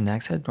Head. You ever been to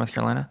Nags Head, North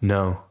Carolina?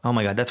 No. Oh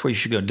my God. That's where you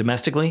should go.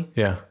 Domestically?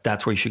 Yeah.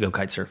 That's where you should go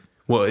kite surf.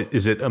 Well,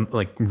 is it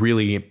like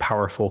really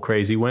powerful,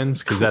 crazy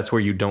winds? Because that's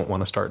where you don't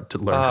want to start to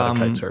learn how to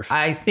kite surf.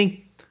 I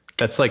think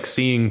that's like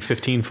seeing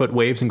 15-foot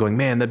waves and going,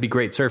 man, that'd be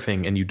great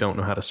surfing, and you don't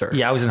know how to surf.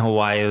 Yeah, I was in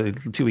Hawaii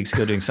 2 weeks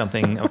ago doing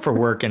something for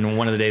work, and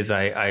one of the days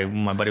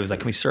my buddy was like,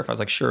 can we surf? I was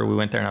like, sure. We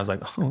went there, and I was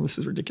like, oh, this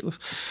is ridiculous.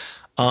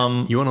 You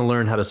want to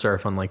learn how to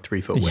surf on like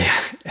 3-foot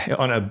waves. Yeah,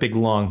 on a big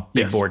board.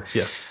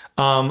 Yes.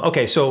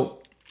 Okay, so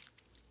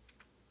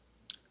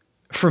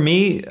for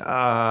me,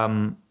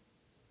 I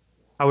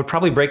would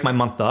probably break my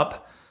month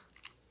up.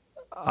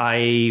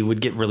 I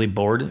would get really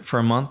bored for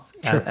a month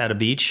at a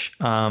beach.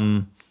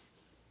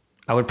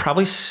 I would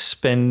probably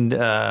spend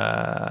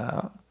 90%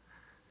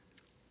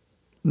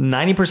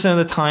 of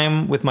the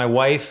time with my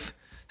wife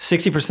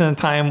 60% of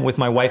the time with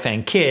my wife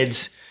and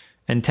kids,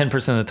 and 10%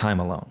 of the time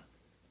alone.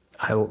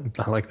 I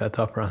like that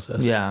thought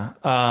process. Yeah.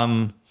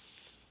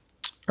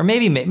 Or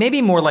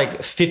maybe more like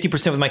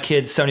 50% with my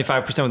kids,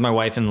 75% with my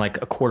wife, and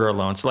like a quarter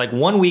alone. So like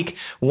one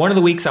of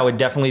the weeks I would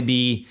definitely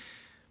be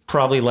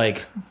probably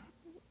like,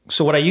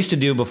 so what I used to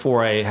do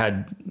before I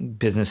had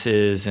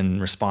businesses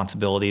and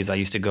responsibilities, I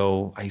used to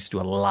do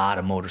a lot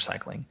of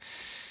motorcycling.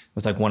 It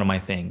was like one of my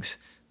things.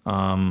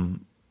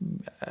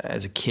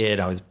 As a kid,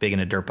 I was big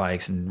into dirt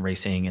bikes and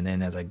racing. And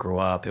then as I grew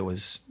up, it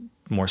was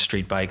more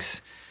street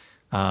bikes.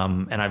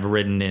 And I've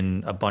ridden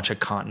in a bunch of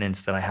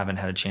continents that I haven't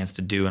had a chance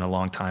to do in a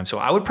long time. So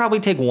I would probably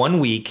take 1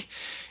 week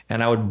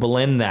and I would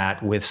blend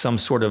that with some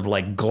sort of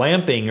like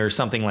glamping or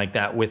something like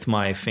that with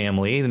my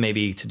family,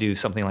 maybe to do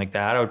something like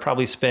that. I would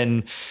probably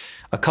spend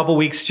a couple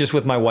weeks just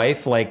with my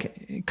wife,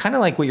 like kind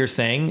of like what you're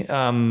saying,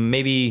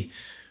 maybe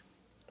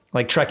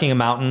like trekking a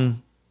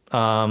mountain,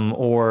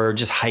 or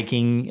just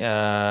hiking,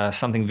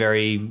 something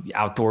very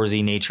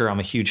outdoorsy nature. I'm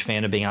a huge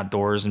fan of being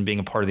outdoors and being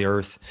a part of the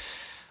earth.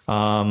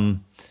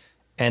 And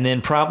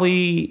then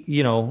probably,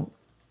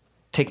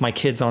 take my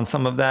kids on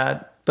some of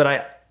that.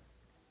 But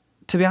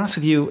to be honest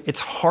with you,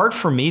 it's hard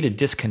for me to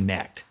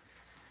disconnect.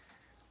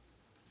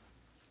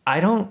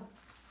 And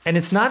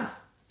it's not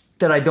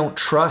that I don't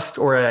trust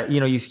or,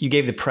 you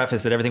gave the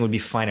preface that everything would be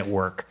fine at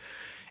work.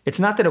 It's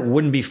not that it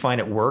wouldn't be fine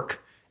at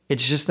work.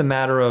 It's just a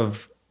matter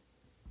of,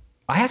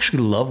 I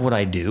actually love what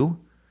I do.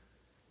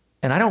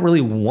 And I don't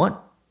really want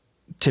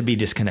to be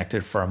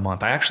disconnected for a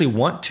month. I actually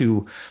want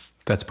to.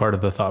 That's part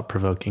of the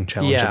thought-provoking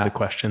challenge of the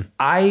question.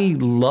 I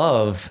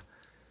love,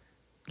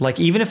 like,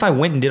 even if I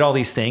went and did all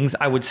these things,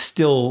 I would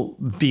still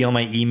be on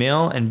my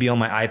email and be on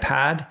my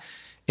iPad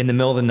in the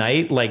middle of the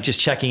night, like just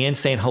checking in,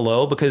 saying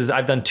hello, because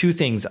I've done two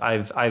things.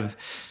 I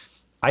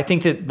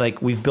think that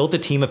like we've built a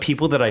team of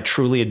people that I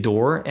truly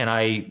adore.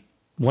 And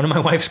one of my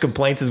wife's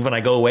complaints is when I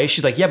go away,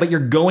 she's like, yeah, but you're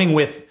going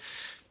with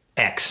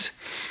X.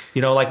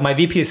 Like my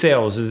VP of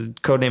sales is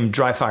codenamed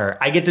Dryfire.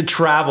 I get to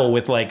travel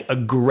with like a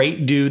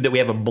great dude that we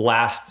have a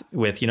blast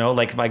with,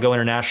 like if I go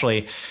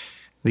internationally,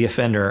 the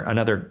Offender,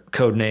 another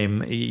code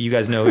name, you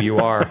guys know who you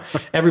are.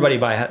 Everybody,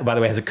 by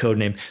the way, has a code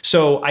name.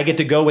 So I get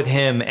to go with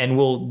him and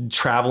we'll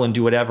travel and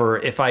do whatever.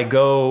 If I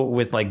go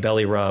with like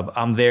Belly Rub,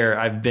 I'm there.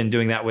 I've been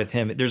doing that with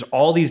him. There's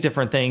all these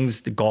different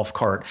things, the golf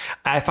cart.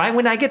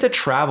 When I get to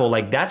travel,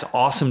 like that's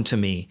awesome to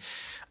me.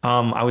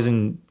 I was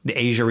in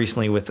Asia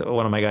recently with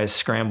one of my guys,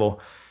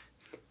 Scramble.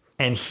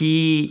 And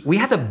we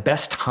had the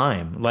best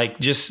time, like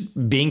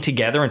just being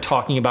together and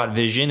talking about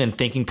vision and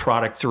thinking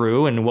product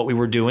through and what we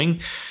were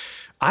doing.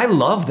 I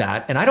love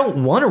that. And I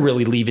don't want to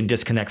really leave and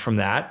disconnect from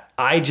that.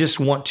 I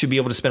just want to be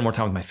able to spend more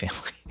time with my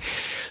family.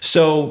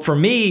 So for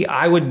me,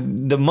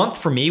 the month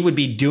for me would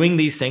be doing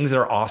these things that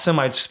are awesome.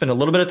 I'd spend a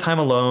little bit of time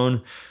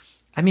alone.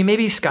 I mean,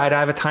 maybe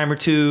skydive a time or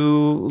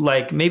two,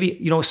 like maybe,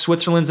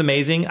 Switzerland's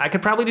amazing. I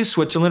could probably do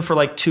Switzerland for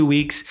like 2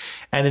 weeks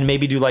and then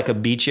maybe do like a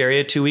beach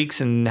area 2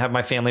 weeks and have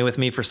my family with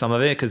me for some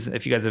of it. Cause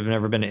if you guys have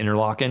never been to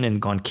Interlaken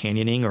and gone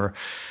canyoning or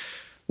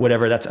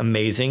whatever, that's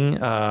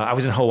amazing. I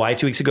was in Hawaii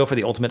 2 weeks ago for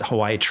the Ultimate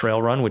Hawaii Trail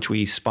Run, which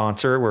we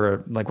sponsor.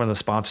 We're like one of the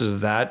sponsors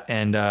of that.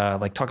 And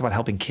like talk about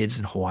helping kids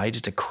in Hawaii,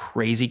 just a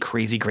crazy,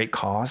 crazy great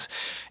cause.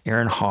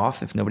 Aaron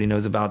Hoff, if nobody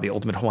knows about the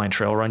Ultimate Hawaiian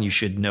Trail Run, you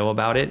should know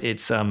about it.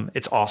 It's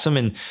awesome.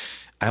 And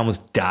I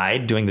almost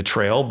died doing the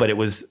trail, but it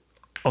was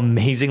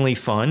amazingly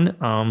fun.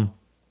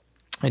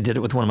 I did it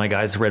with one of my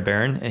guys, Red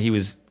Baron, and he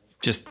was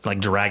just like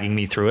dragging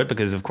me through it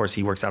because of course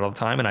he works out all the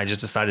time. And I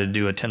just decided to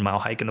do a 10-mile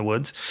hike in the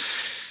woods.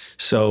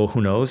 So who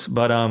knows?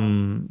 But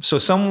so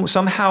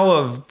somehow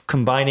of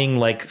combining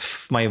like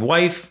my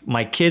wife,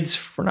 my kids,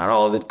 for not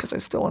all of it, because I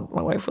still want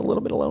my wife a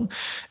little bit alone,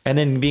 and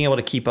then being able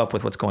to keep up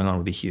with what's going on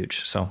would be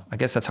huge. So I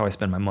guess that's how I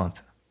spend my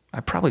month. I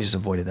probably just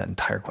avoided that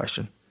entire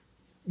question.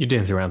 You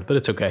dance around, but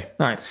it's okay.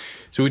 All right.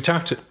 So we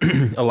talked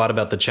a lot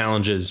about the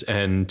challenges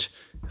and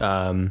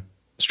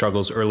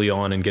struggles early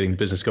on in getting the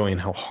business going and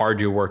how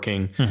hard you're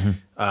working.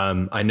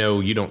 Mm-hmm. I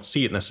know you don't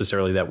see it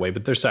necessarily that way,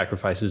 but there's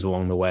sacrifices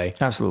along the way.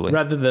 Absolutely.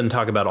 Rather than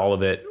talk about all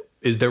of it,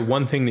 is there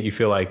one thing that you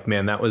feel like,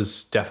 man, that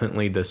was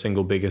definitely the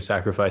single biggest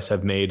sacrifice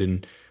I've made?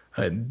 And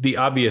the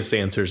obvious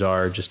answers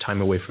are just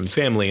time away from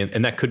family,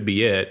 and that could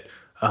be it.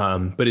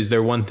 But is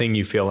there one thing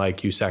you feel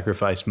like you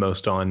sacrificed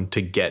most on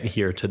to get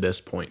here to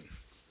this point?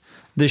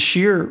 The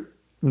sheer,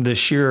 I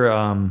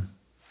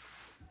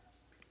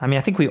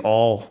think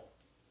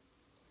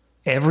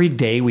every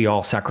day we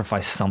all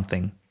sacrifice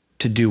something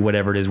to do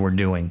whatever it is we're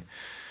doing.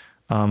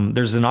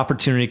 There's an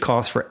opportunity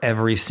cost for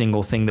every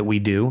single thing that we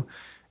do,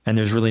 and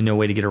there's really no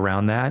way to get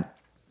around that.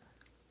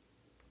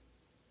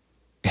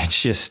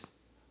 It's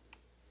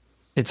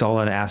all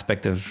an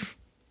aspect of,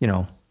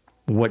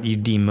 what you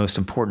deem most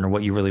important or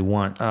what you really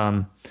want.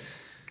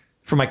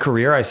 For my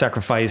career, I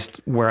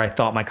sacrificed where I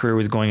thought my career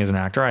was going as an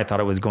actor. I thought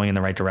it was going in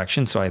the right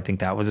direction. So I think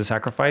that was a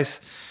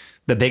sacrifice.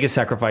 The biggest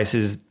sacrifice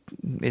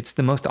it's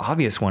the most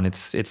obvious one.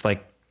 It's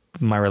like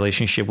my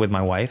relationship with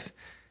my wife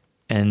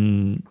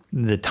and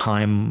the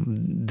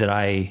time that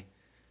I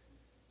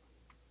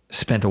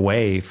spent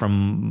away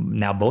from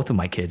now both of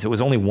my kids. It was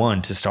only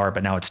one to start,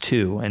 but now it's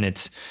two. And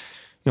it's,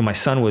 my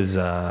son was,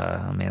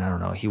 I don't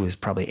know, he was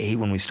probably 8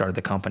 when we started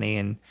the company.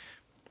 And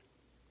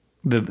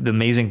the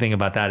amazing thing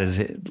about that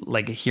is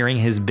like hearing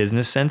his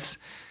business sense.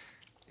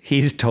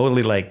 He's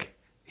totally like,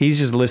 he's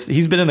just listening.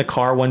 He's been in the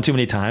car one too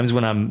many times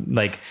when I'm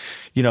like,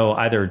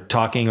 either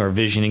talking or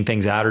visioning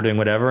things out or doing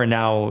whatever. And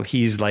now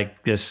he's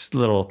like this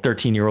little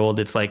 13-year-old.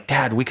 It's like,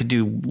 Dad, we could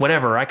do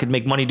whatever. I could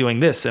make money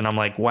doing this. And I'm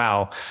like,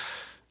 wow,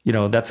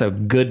 that's a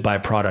good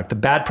byproduct. The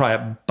bad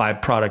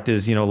byproduct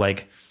is,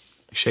 like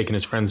shaking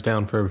his friends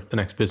down for the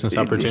next business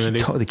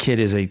opportunity. The kid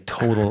is he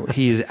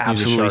is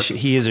absolutely,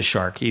 he is a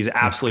shark. He's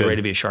absolutely ready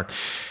to be a shark.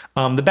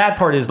 The bad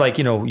part is like,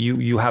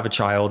 you have a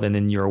child and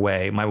then you're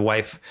away. My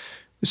wife,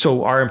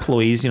 so our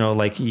employees, you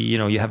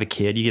have a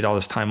kid, you get all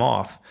this time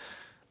off.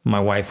 My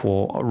wife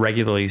will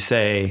regularly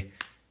say,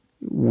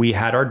 we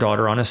had our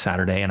daughter on a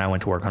Saturday and I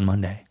went to work on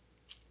Monday.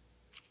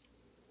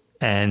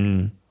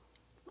 And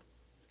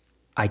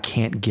I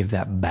can't give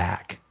that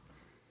back.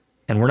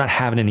 And we're not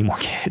having any more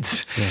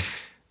kids. Yeah.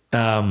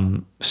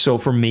 So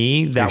for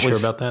me, that was... Are you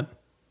sure about that?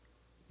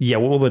 Yeah,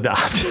 we'll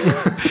adopt.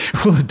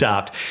 We'll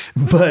adopt.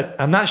 But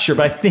I'm not sure,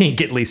 but I think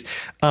at least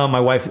my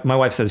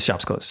wife says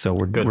shop's closed, so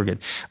we're good.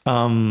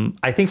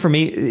 I think for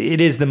me,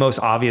 it is the most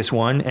obvious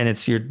one, and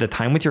it's the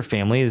time with your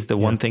family is the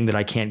one thing that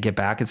I can't get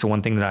back. It's the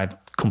one thing that I've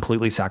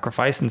completely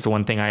sacrificed, and it's the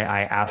one thing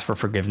I ask for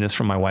forgiveness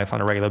from my wife on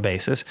a regular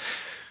basis.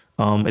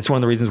 It's one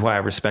of the reasons why I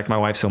respect my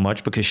wife so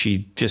much, because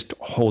she just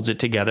holds it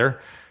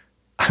together.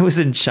 I was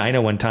in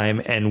China one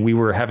time, and we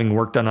were having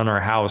work done on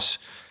our house.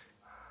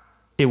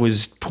 It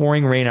was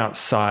pouring rain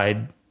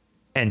outside,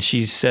 and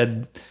she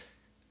said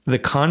the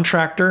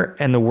contractor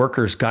and the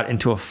workers got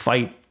into a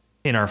fight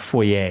in our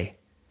foyer,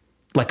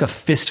 like a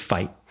fist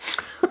fight.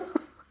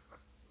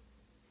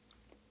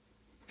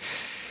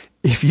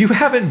 If you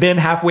haven't been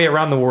halfway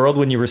around the world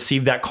when you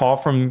receive that call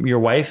from your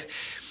wife,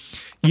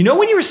 when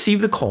you receive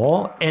the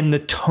call and the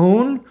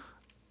tone,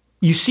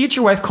 you see it's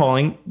your wife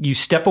calling, you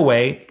step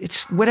away,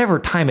 it's whatever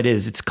time it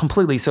is, it's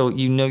completely, so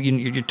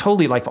you're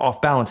totally like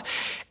off balance.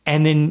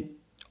 And then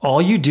all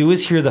you do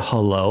is hear the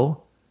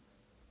hello.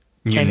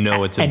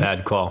 It's a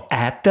bad call.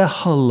 At the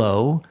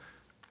hello,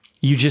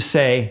 you just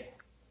say,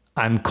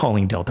 I'm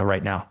calling Delta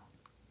right now.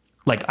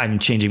 Like, I'm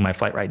changing my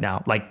flight right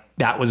now. Like,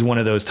 that was one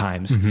of those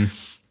times. Mm-hmm.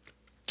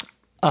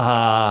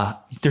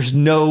 There's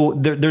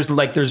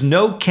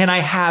no, can I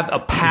have a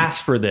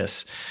pass for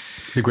this?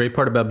 The great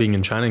part about being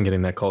in China and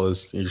getting that call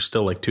is you're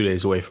still like 2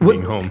 days away from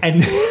being home.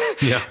 And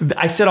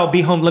I said, I'll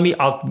be home.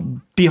 I'll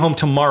be home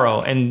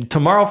tomorrow. And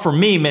tomorrow for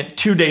me meant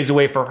 2 days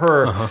away for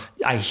her. Uh-huh.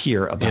 I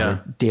hear about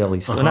it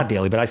daily. Still, not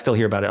daily, but I still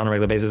hear about it on a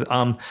regular basis.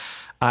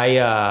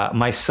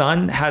 My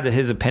son had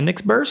his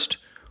appendix burst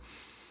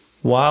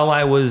while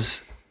I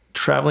was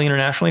traveling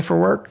internationally for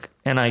work.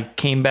 And I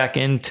came back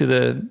into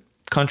the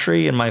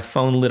country and my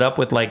phone lit up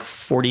with like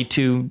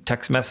 42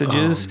 text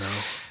messages. Oh, no.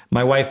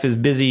 My wife is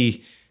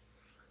busy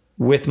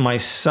with my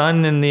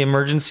son in the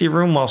emergency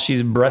room while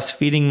she's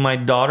breastfeeding my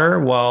daughter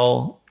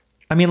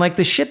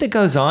the shit that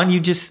goes on,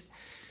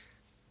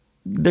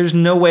 there's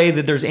no way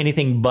that there's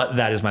anything but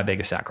that is my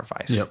biggest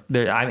sacrifice.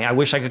 Yep. I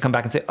wish I could come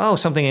back and say,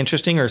 something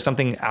interesting or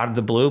something out of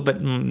the blue,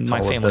 but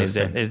my family is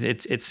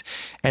it.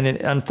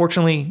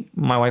 Unfortunately,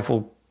 my wife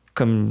will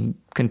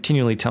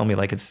continually tell me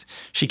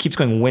she keeps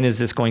going, when is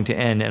this going to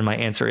end? And my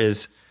answer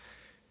is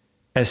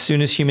as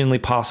soon as humanly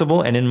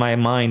possible. And in my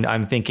mind,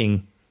 I'm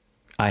thinking,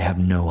 I have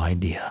no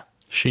idea.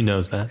 She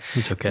knows that.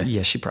 It's okay.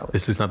 Yeah, she probably.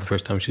 This is not the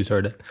first time she's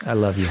heard it. I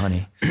love you,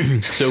 honey.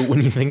 So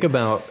when you think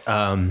about,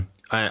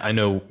 I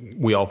know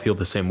we all feel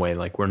the same way.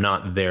 Like we're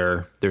not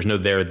there. There's no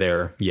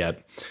there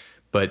yet.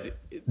 But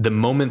the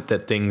moment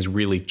that things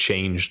really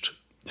changed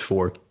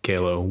for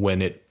QALO,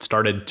 when it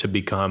started to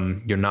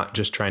become, you're not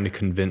just trying to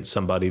convince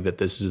somebody that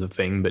this is the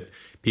thing, but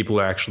people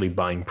are actually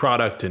buying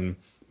product and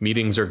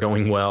meetings are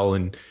going well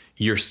and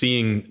you're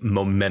seeing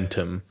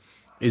momentum.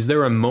 Is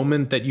there a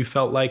moment that you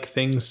felt like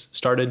things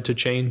started to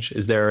change?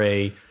 Is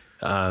there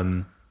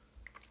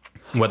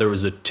whether it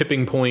was a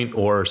tipping point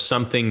or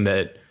something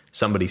that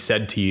somebody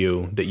said to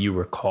you that you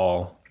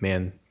recall,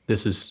 man,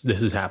 this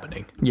is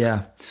happening?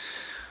 Yeah.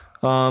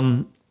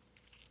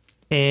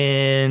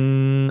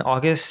 In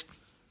August,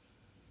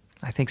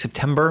 I think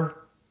September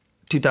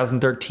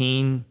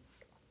 2013,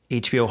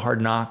 HBO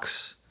Hard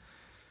Knocks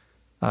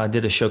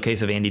did a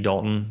showcase of Andy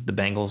Dalton, the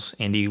Bengals.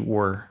 Andy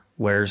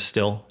wears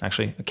still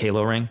actually a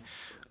QALO ring.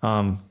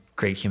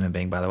 Great human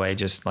being, by the way.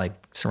 Just like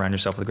surround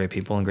yourself with great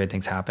people and great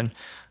things happen.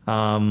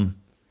 That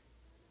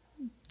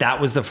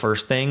was the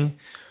first thing.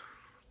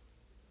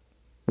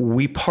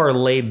 We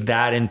parlayed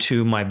that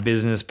into my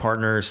business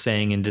partner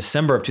saying in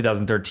December of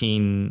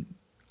 2013,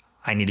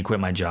 I need to quit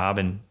my job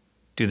and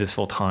do this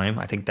full time.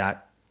 I think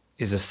that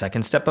is the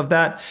second step of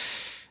that.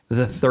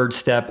 The third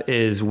step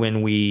is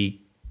when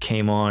we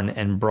came on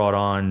and brought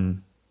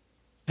on,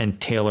 and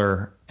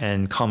Taylor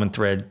and Common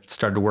Thread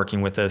started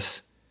working with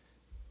us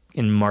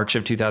in March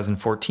of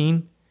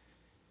 2014.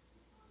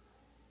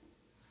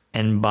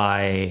 And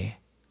by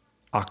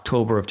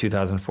October of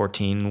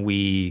 2014,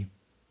 we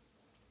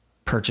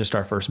purchased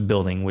our first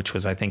building, which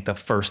was, I think, the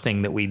first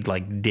thing that we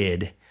like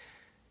did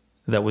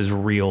that was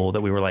real,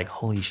 that we were like,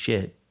 holy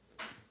shit,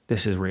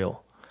 this is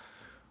real.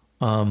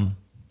 And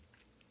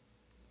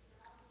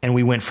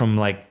we went from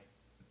like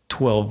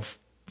 12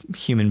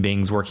 human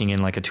beings working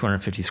in like a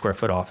 250 square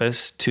foot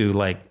office to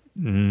like,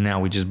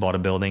 now we just bought a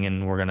building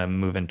and we're going to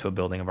move into a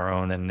building of our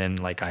own. And then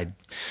like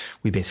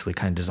we basically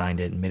kind of designed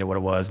it and made it what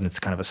it was. And it's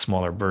kind of a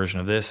smaller version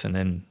of this. And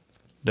then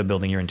the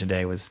building you're in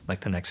today was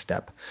like the next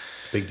step.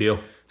 It's a big deal.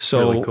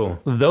 So really cool.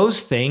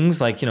 Those things,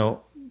 like, you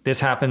know,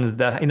 this happens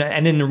that,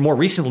 and then more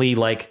recently,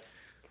 like,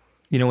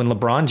 you know, when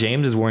LeBron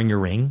James is wearing your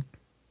ring,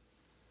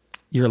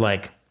 you're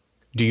like,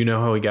 do you know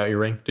how he got your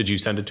ring? Did you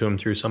send it to him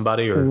through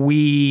somebody, or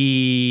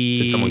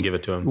did someone give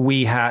it to him?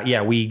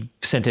 We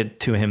sent it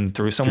to him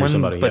through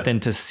someone, but then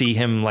to see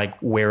him like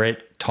wear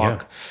it,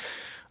 talk.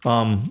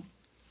 Yeah.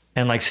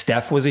 And like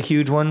Steph was a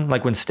huge one.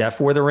 Like when Steph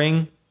wore the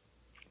ring,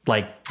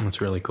 like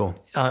that's really cool.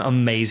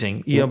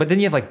 Amazing. You know, but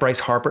then you have like Bryce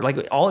Harper, like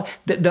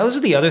those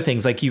are the other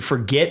things. Like you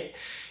forget,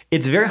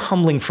 it's very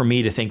humbling for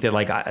me to think that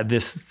like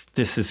this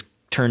is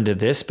turned to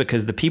this,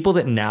 because the people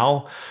that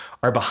now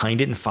are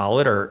behind it and follow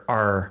it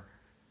are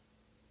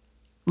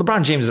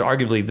LeBron James is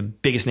arguably the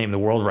biggest name in the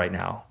world right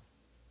now.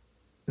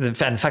 In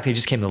fact, he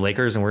just came to the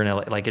Lakers and we're in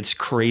LA. Like, it's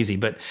crazy.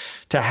 But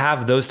to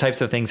have those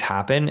types of things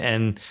happen,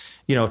 and,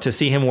 you know, to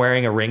see him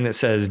wearing a ring that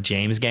says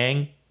James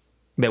Gang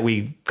that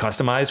we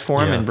customized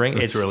for him and bring,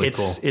 it's really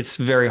cool. It's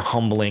very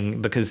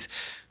humbling, because,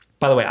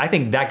 by the way, I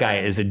think that guy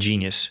is a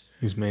genius.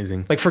 He's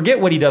amazing. Like,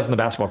 forget what he does on the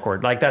basketball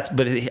court. Like,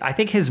 but I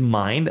think his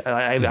mind,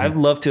 I'd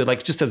love to,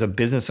 like, just as a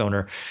business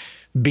owner,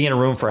 be in a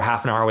room for a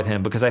half an hour with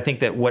him, because I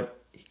think that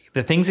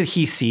the things that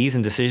he sees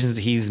and decisions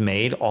that he's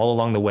made all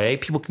along the way,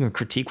 people can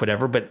critique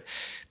whatever, but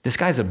this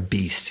guy's a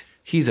beast.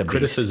 He's a beast.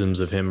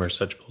 Criticisms of him are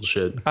such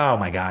bullshit. Oh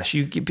my gosh.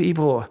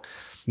 People.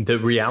 The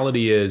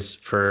reality is,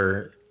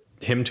 for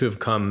him to have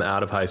come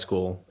out of high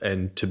school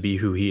and to be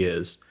who he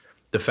is,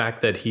 the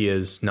fact that he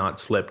has not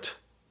slipped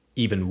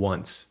even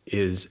once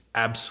is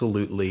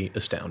absolutely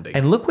astounding.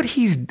 And look what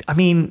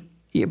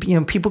you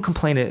know, people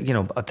complain, you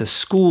know, at the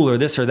school or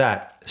this or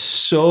that.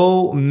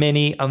 So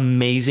many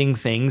amazing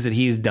things that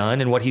he's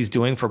done and what he's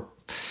doing for.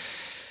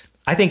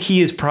 I think he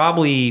is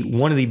probably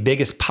one of the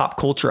biggest pop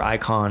culture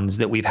icons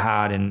that we've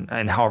had in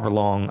however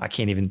long, I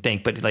can't even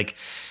think. But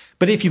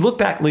if you look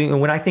back,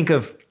 when I think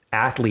of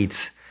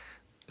athletes,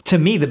 to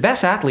me, the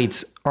best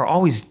athletes are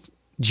always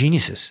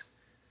geniuses.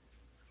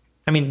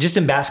 I mean, just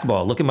in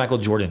basketball, look at Michael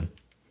Jordan.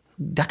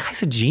 That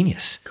guy's a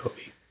genius. Kobe.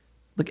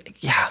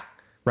 Look, yeah,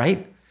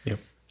 right? Yep.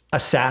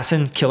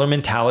 Assassin, killer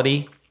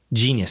mentality,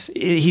 genius.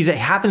 He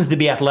happens to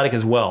be athletic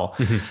as well,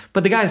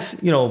 but the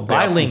guy's, you know,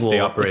 bilingual. They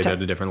operate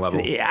at a different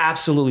level.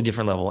 Absolutely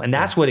different level. And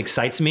that's what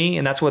excites me.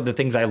 And that's what the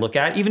things I look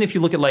at. Even if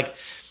you look at like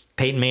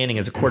Peyton Manning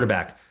as a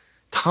quarterback,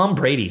 Tom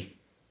Brady,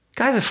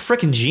 guy's a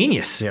freaking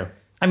genius. Yeah.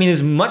 I mean,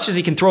 as much as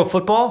he can throw a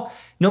football,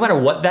 no matter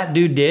what that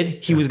dude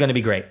did, he was going to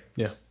be great.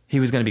 Yeah. He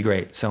was going to be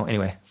great. So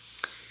anyway.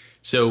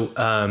 So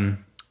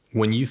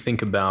when you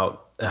think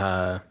about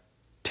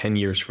 10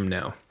 years from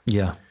now.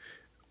 Yeah.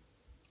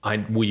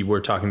 We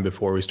were talking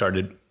before we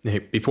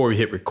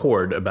hit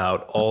record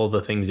about all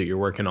the things that you're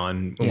working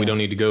on. And we don't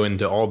need to go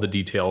into all the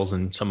details,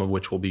 and some of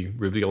which will be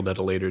revealed at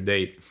a later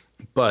date.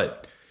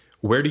 But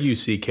where do you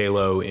see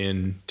QALO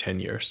in 10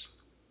 years?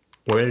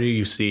 Where do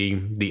you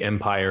see the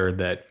empire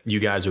that you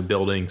guys are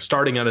building,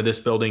 starting out of this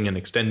building and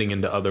extending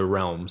into other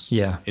realms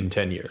in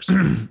 10 years?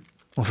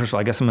 Well, first of all,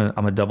 I guess I'm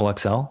a double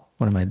XL.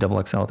 What am I,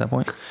 double XL at that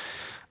point?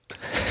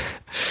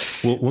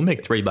 We'll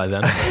make 3 by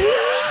then.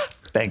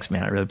 Thanks,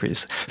 man. I really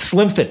appreciate it.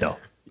 Slim fit, though.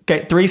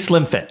 Okay, 3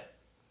 slim fit.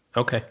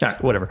 Okay. All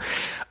right, whatever.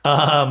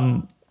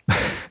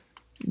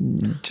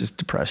 Just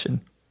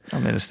depression.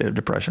 I'm in a state of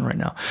depression right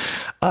now.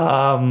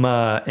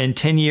 In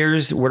 10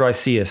 years, where do I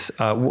see us?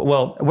 Where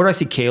do I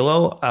see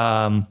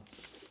QALO?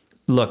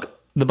 Look,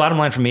 the bottom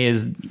line for me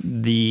is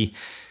the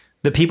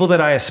people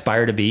that I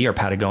aspire to be are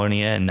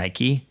Patagonia and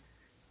Nike.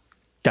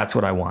 That's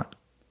what I want.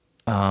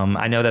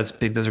 I know that's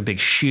big. Those are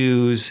big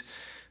shoes.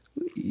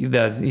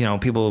 That, you know,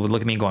 people would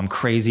look at me and go, I'm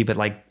crazy, but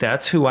like,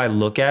 that's who I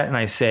look at and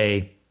I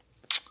say,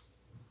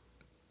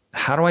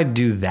 how do I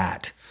do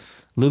that?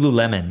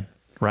 Lululemon,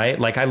 right?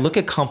 Like, I look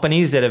at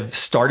companies that have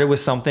started with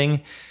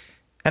something,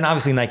 and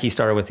obviously Nike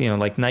started with, you know,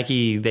 like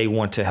Nike, they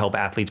want to help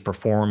athletes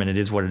perform, and it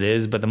is what it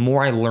is. But the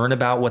more I learn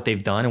about what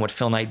they've done and what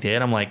Phil Knight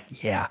did, I'm like,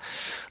 yeah.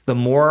 The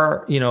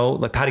more, you know,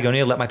 like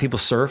Patagonia, let my people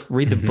surf,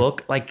 read the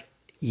book. Like,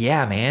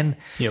 yeah, man.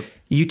 Yep.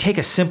 You take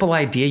a simple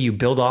idea, you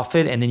build off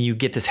it, and then you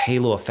get this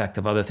halo effect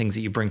of other things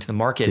that you bring to the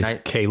market. This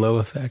QALO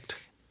effect?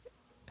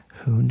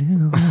 Who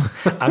knew?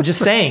 I'm just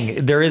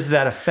saying there is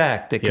that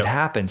effect that could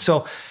happen.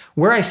 So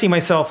where I see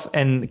myself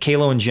and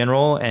QALO in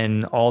general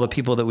and all the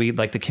people that we,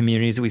 like the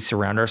communities that we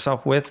surround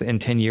ourselves with in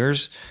 10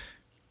 years,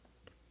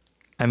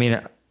 I mean,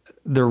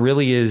 there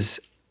really is,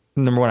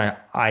 number one,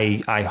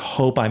 I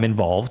hope I'm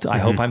involved. I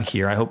hope I'm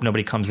here. I hope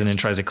nobody comes in and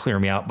tries to clear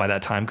me out by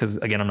that time. Cause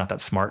again, I'm not that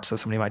smart. So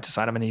somebody might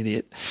decide I'm an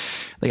idiot.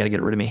 They got to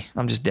get rid of me.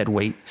 I'm just dead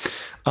weight.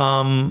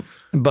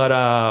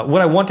 But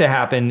what I want to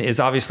happen is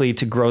obviously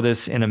to grow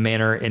this in a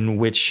manner in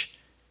which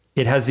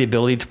it has the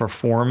ability to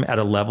perform at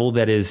a level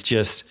that is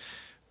just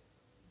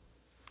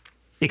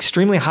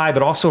extremely high,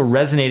 but also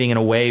resonating in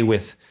a way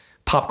with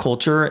pop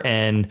culture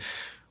and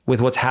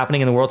with what's happening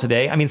in the world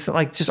today. I mean, it's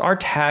like just our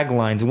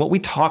taglines and what we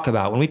talk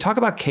about. When we talk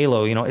about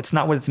QALO, you know, it's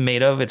not what it's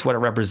made of, it's what it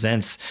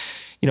represents.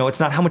 You know,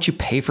 it's not how much you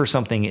pay for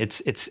something.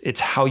 It's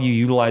how you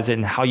utilize it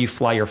and how you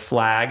fly your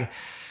flag.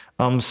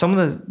 Some of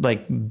the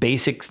like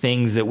basic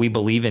things that we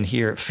believe in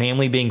here,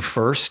 family being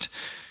first.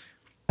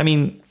 I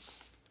mean,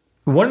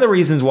 one of the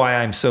reasons why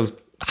I'm so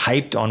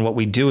hyped on what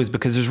we do is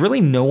because there's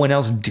really no one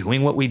else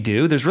doing what we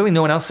do. There's really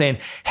no one else saying,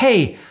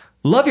 hey,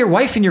 love your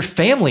wife and your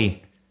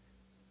family.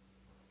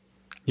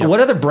 Yep.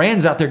 What other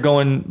brands out there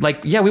going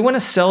like, yeah, we want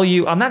to sell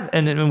you. I'm not,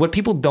 and what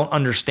people don't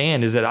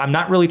understand is that I'm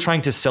not really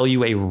trying to sell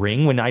you a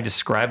ring when I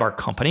describe our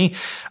company.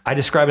 I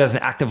describe it as an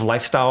active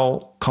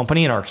lifestyle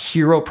company, and our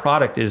hero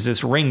product is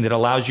this ring that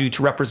allows you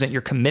to represent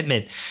your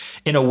commitment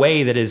in a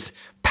way that is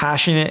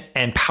passionate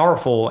and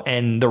powerful.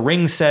 And the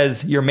ring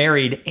says you're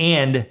married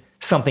and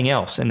something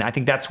else. And I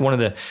think that's one of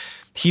the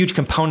huge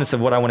components of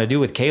what I want to do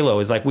with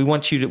QALO is like, we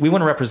want to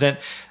represent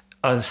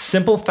a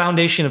simple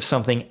foundation of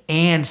something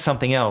and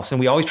something else. And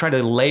we always try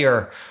to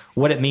layer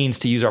what it means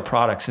to use our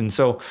products. And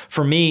so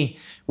for me,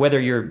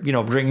 whether you're, you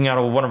know, drinking out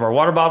of one of our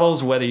water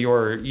bottles, whether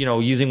you're, you know,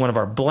 using one of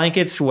our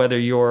blankets, whether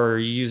you're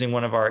using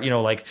one of our, you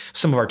know, like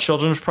some of our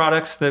children's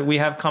products that we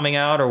have coming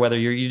out, or whether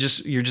you're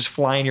just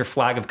flying your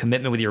flag of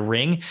commitment with your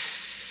ring,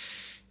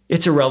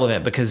 it's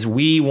irrelevant because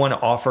we want to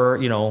offer,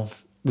 you know,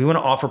 we want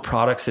to offer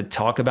products that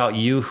talk about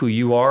you, who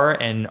you are,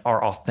 and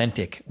are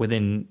authentic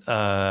within,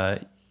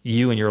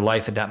 you and your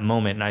life at that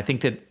moment. And I think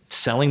that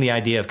selling the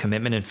idea of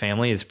commitment and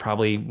family is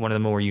probably one of the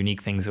more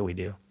unique things that we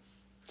do.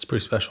 It's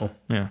pretty special.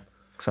 Yeah.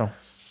 So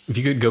if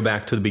you could go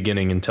back to the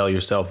beginning and tell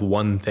yourself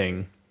one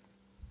thing,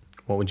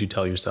 what would you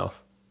tell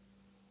yourself?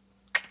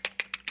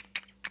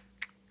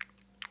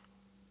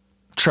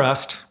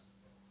 Trust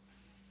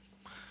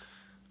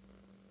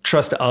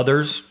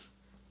others,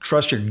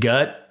 trust your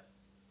gut,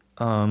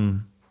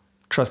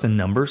 trust in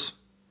numbers.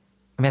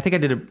 I mean, I think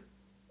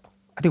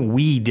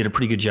we did a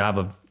pretty good job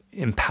of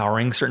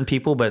empowering certain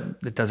people, but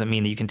it doesn't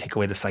mean that you can take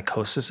away the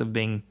psychosis of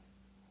being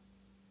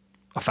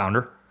a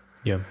founder.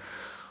 Yeah.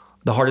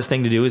 The hardest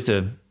thing to do is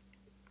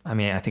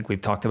I think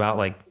we've talked about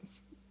like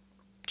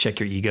check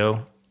your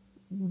ego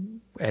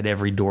at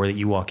every door that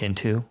you walk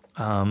into.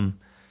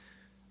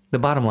 The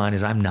bottom line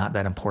is I'm not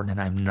that important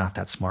and I'm not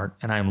that smart,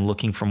 and I'm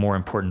looking for more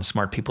important,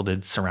 smart people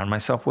to surround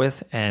myself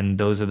with. And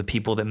those are the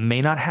people that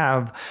may not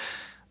have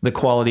the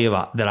quality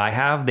that I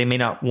have. They may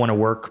not want to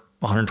work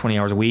 120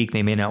 hours a week.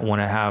 They may not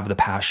want to have the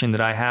passion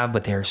that I have,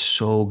 but they're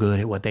so good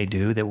at what they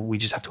do that we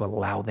just have to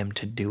allow them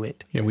to do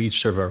it. Yeah, we each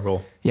serve our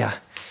role. Yeah.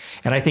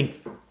 And I think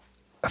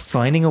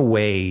finding a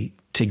way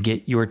to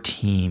get your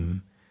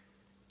team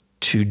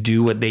to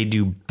do what they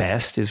do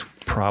best is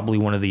probably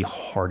one of the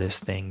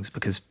hardest things,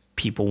 because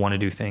people want to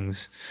do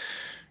things,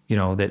 you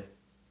know, that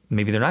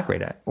maybe they're not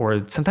great at.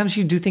 Or sometimes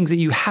you do things that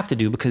you have to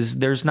do because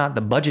there's not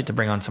the budget to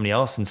bring on somebody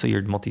else. And so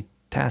you're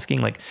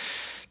multitasking. Like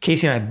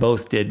Casey and I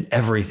both did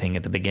everything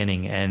at the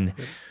beginning. And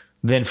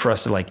then for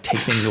us to like take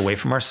things away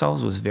from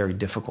ourselves was very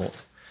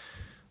difficult.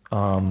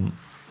 Oh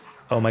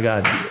my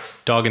God.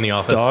 Dog in the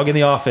office. Dog in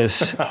the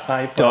office.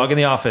 Hi, Dog in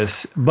the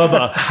office.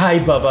 Bubba. Hi,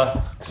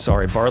 Bubba.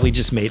 Sorry, Barley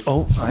just made,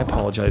 I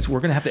apologize. We're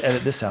going to have to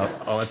edit this out.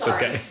 Oh, it's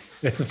okay.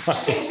 It's fine.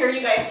 I can hear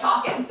you guys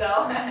talking,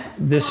 so.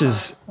 This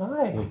is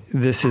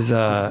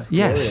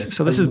yes.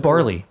 So this is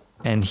Barley,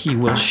 and he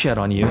will shed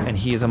on you, and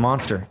he is a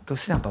monster. Go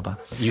sit down, Bubba.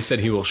 You said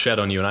he will shed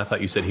on you, and I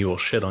thought you said he will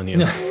shit on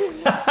you.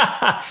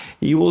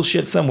 He will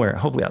shit somewhere,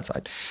 hopefully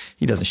outside.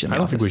 He doesn't shit in the I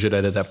don't office. think we should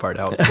edit that part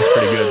out. It's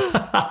pretty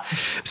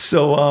good.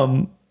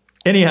 So,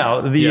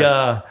 anyhow,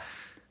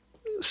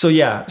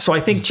 so I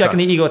think checking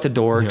the ego at the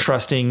door,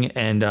 trusting,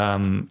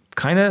 and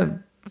kind of,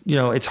 you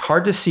know, it's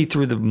hard to see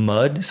through the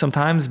mud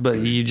sometimes, but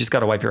you just got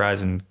to wipe your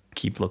eyes and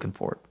keep looking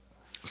forward.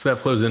 So that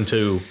flows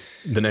into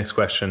the next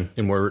question,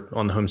 and we're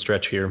on the home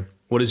stretch here.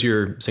 What is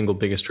your single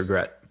biggest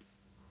regret?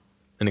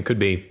 And it could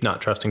be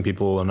not trusting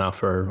people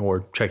enough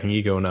or checking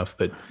ego enough,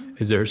 but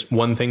is there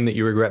one thing that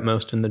you regret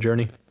most in the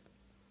journey?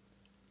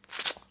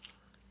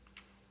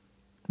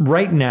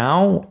 Right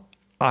now,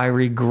 I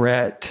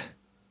regret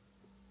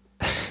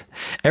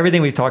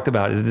everything we've talked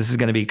about. This is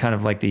going to be kind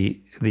of like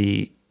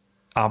the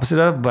opposite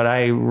of, but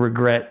I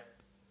regret.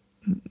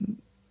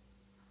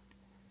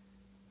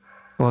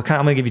 Well, I'm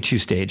going to give you two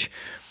stage.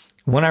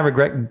 One, I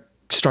regret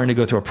starting to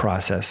go through a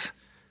process.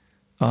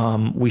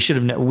 We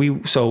should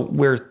have. So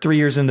we're 3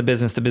 years in the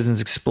business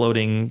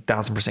exploding,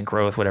 1,000%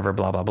 growth, whatever,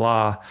 blah blah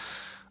blah.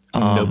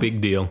 No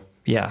big deal.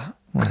 Yeah,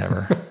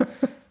 whatever.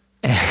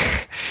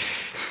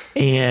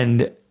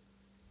 And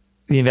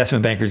the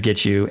investment bankers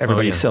get you.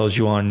 Everybody sells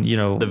you on, you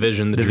know, the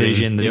vision, the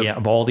dream.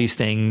 of all these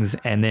things,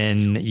 and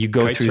then you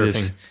go Kite through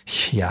surfing.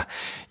 this. Yeah,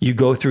 you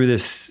go through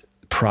this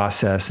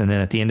process, and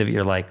then at the end of it,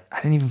 you're like, I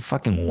didn't even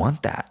fucking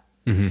want that.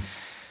 Mm-hmm.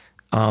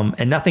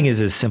 And nothing is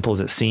as simple as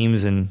it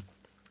seems. And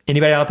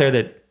anybody out there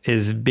that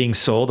is being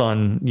sold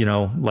on,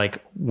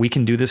 like, we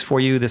can do this for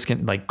you. This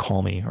can, like,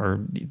 call me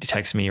or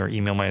text me or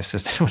email my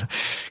assistant,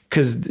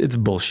 because it's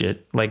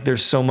bullshit. Like,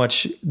 there's so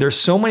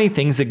many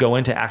things that go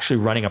into actually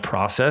running a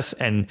process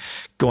and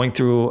going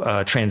through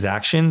a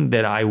transaction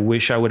that I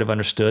wish I would have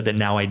understood, that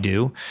now I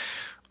do.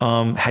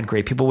 Had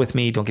great people with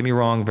me. Don't get me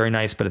wrong. Very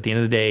nice. But at the end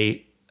of the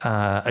day,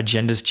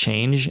 agendas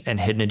change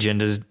and hidden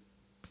agendas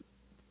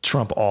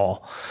trump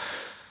all.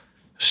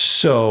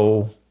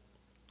 So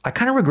I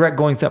kind of regret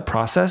going through that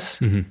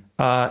process.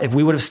 If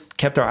we would have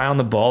kept our eye on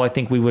the ball, I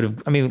think we would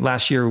have,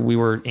 last year we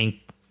were Inc.,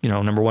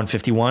 number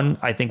 151.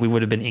 I think we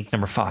would have been Inc.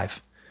 number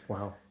 5.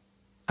 Wow.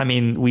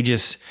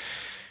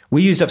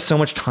 We used up so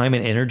much time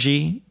and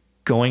energy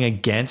going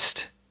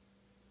against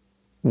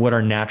what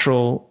our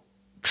natural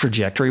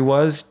trajectory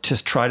was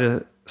to try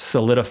to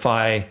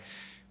solidify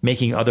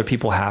making other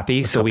people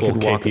happy, so we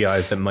could walk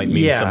KPIs that might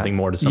mean something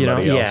more to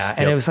somebody else. Yeah,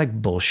 and it was like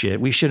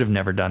bullshit. We should have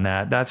never done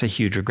that. That's a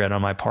huge regret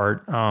on my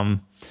part.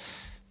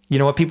 You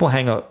know what? People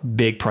hang a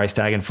big price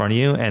tag in front of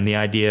you, and the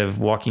idea of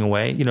walking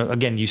away.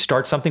 Again, you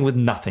start something with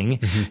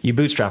nothing, you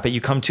bootstrap it. You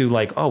come to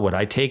like, oh, would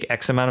I take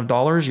X amount of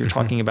dollars? You're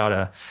talking about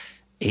a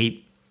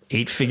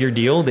eight-figure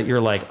deal that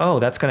you're like, oh,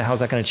 how's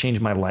that gonna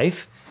change my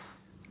life?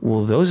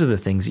 Well, those are the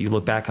things that you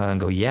look back on and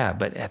go, yeah,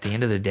 but at the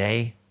end of the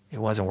day, it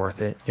wasn't worth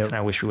it, and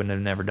I wish we wouldn't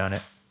have never done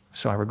it.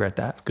 So I regret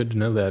that. It's good to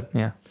know that.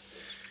 Yeah.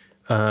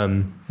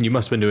 You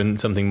must have been doing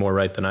something more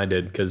right than I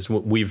did, because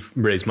we've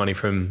raised money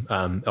from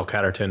El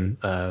Caterton,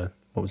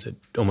 what was it,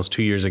 almost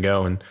 2 years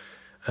ago. And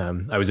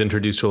I was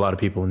introduced to a lot of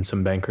people, and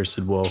some bankers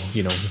said, well,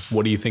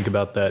 what do you think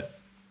about that?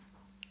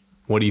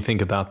 What do you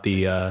think about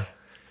the,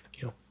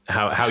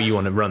 how you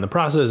want to run the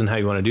process and how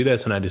you want to do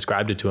this? And I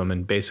described it to them,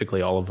 and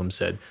basically all of them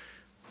said,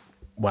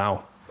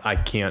 wow, I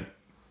can't.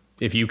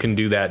 If you can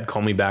do that,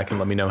 call me back and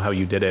let me know how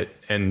you did it.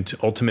 And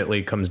ultimately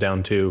it comes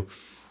down to,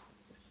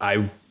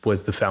 I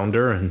was the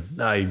founder and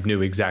I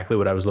knew exactly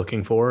what I was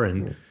looking for.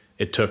 And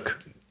it took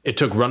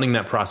running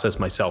that process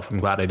myself. I'm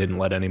glad I didn't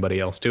let anybody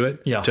else do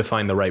it to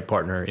find the right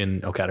partner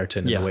in El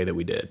Caterton in the way that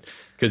we did.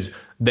 Because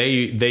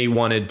they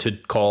wanted to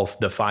call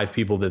the 5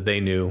 people that they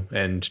knew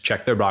and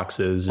check their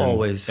boxes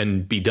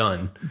and be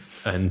done.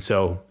 And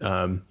so,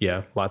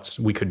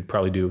 we could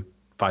probably do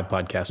 5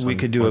 podcasts. We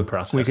could do a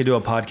process. We could do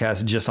a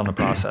podcast just on the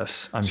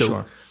process. I'm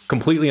sure.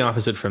 Completely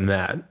opposite from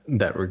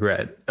that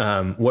regret.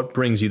 What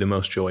brings you the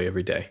most joy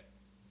every day?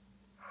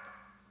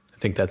 I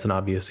think that's an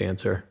obvious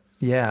answer.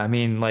 Yeah.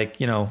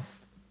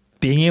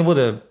 Being able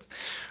to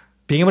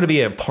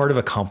be a part of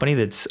a company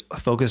that's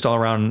focused all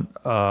around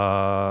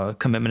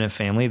commitment and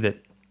family,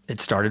 that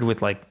it started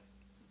with like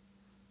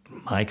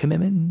my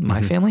commitment,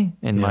 my family,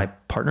 and my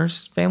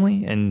partner's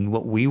family, and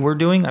what we were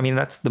doing.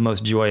 That's the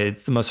most joy.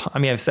 It's the most,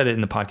 I've said it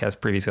in the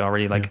podcast previously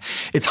already, like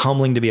it's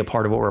humbling to be a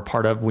part of what we're a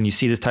part of when you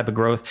see this type of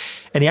growth.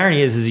 And the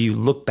irony is you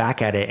look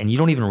back at it and you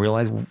don't even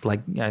realize, like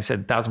I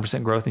said,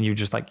 1,000% growth. And you're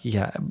just like,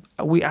 I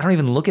don't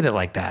even look at it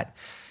like that.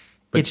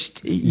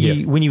 But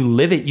when you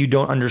live it, you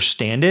don't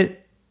understand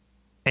it,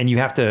 and you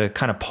have to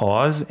kind of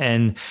pause.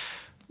 And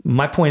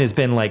my point has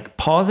been like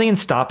pausing and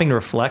stopping to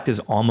reflect is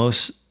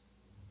almost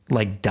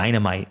like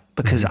dynamite,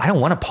 because I don't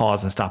want to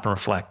pause and stop and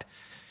reflect.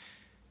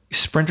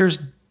 Sprinters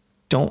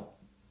don't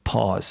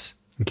pause.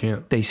 You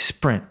can't. They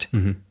sprint.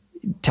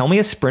 Tell me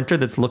a sprinter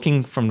that's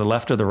looking from the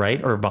left or the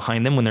right or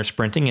behind them when they're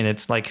sprinting, and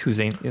it's like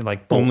Usain,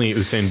 like Bolt. Only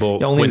Usain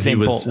Bolt. Only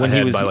Usain Bolt when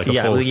he was by like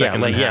a full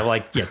second and a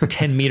half.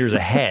 10 meters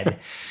ahead.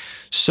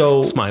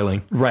 So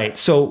smiling. Right.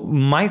 So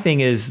my thing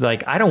is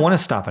like, I don't want to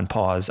stop and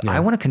pause. I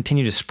want to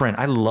continue to sprint.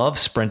 I love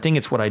sprinting.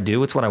 It's what I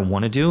do. It's what I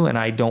want to do. And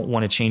I don't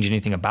want to change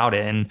anything about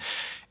it. And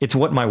it's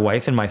what my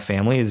wife and my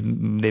family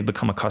they've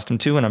become accustomed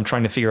to. And I'm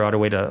trying to figure out a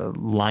way to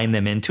line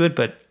them into it.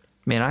 But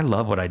man, I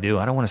love what I do.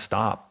 I don't want to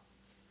stop.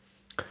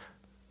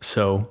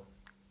 So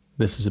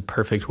this is a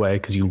perfect way,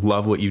 because you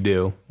love what you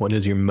do. What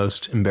is your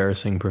most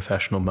embarrassing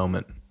professional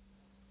moment?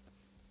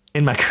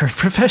 In my current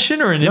profession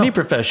or in any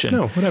profession?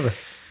 No, whatever.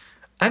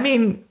 I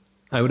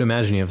would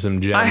imagine you have some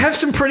gems. I have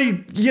some pretty,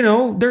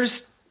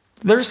 there's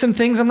some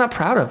things I'm not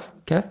proud of.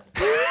 Okay.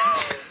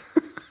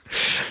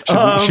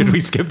 Should we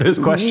skip this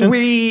question?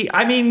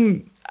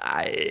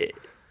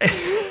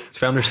 It's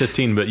Founders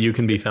 15, but you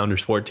can be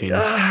Founders 14.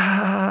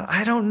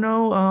 I don't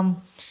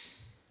know.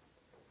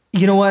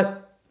 You know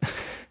what?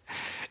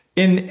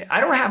 I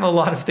don't have a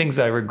lot of things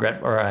I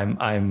regret or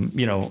I'm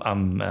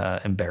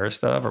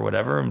embarrassed of or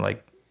whatever. I'm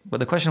like, but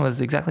the question was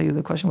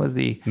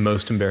the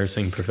most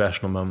embarrassing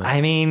professional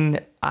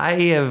moment.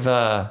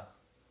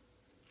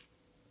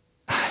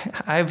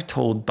 I've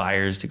told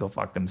buyers to go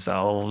fuck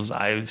themselves.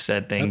 I've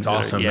said things.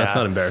 That's awesome. That's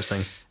not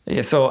embarrassing.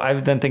 Yeah. So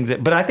I've done things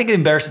but I think it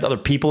embarrasses other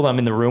people that I'm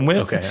in the room with.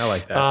 Okay. I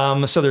like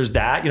that. So there's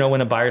that,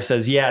 when a buyer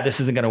says, yeah, this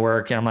isn't going to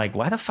work. And I'm like,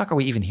 why the fuck are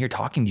we even here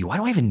talking to you? Why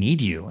do I even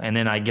need you? And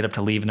then I get up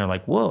to leave and they're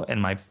like, whoa.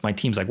 And my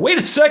team's like, wait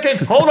a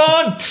second, hold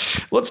on.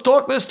 Let's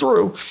talk this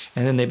through.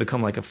 And then they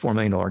become like a $4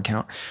 million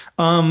account.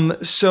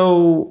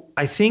 So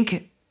I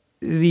think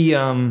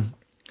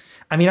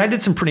I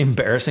did some pretty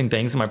embarrassing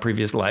things in my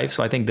previous life.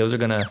 So I think those are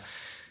going to,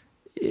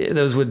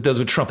 those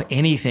would trump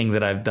anything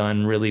that I've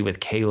done really with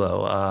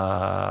QALO.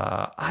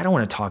 I don't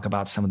want to talk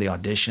about some of the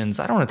auditions.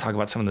 I don't want to talk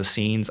about some of the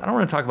scenes. I don't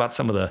want to talk about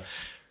some of the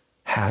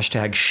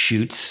hashtag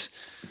shoots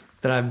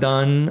that I've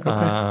done.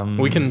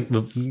 Okay. We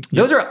can.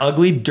 Those are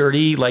ugly,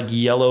 dirty, like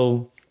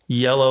yellow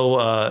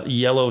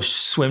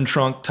swim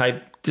trunk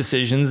type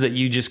decisions that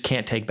you just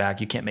can't take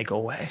back. You can't make go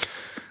away.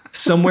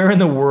 Somewhere in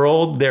the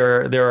world,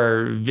 there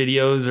are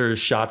videos or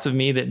shots of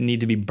me that need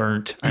to be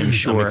burnt. I'm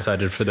sure. I'm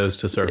excited for those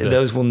to surface.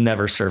 Those will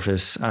never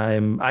surface.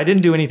 I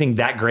didn't do anything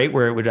that great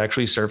where it would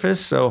actually surface.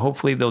 So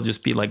hopefully they'll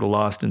just be like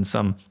lost in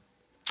some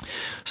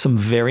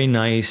very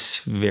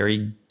nice,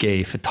 very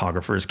gay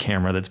photographer's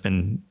camera that's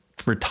been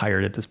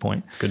retired at this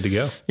point. Good to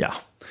go. Yeah.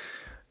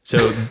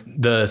 So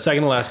the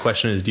second to last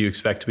question is, do you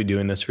expect to be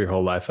doing this for your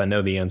whole life? I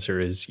know the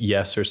answer is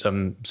yes, or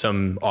some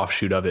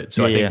offshoot of it.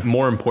 So I think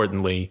more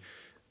importantly,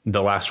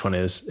 the last one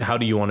is, how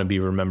do you want to be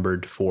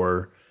remembered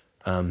for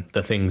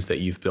the things that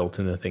you've built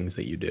and the things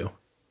that you do?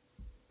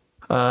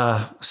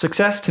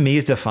 Success to me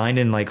is defined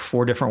in like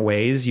 4 different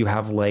ways. You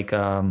have like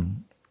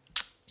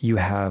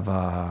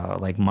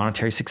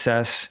monetary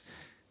success,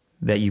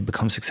 that you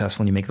become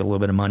successful and you make a little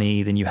bit of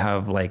money. Then you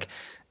have like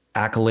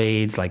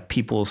accolades, like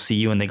people see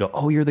you and they go,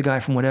 oh, you're the guy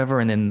from whatever.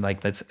 And then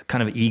like that's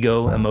kind of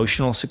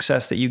emotional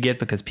success that you get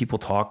because people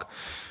talk,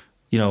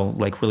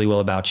 like really well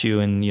about you,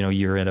 and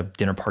you're at a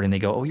dinner party and they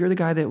go, oh, you're the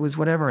guy that was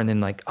whatever. And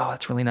then like, oh,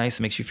 that's really nice.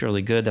 It makes you feel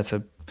really good. That's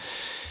a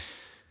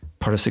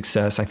part of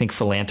success. I think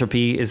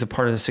philanthropy is a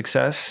part of the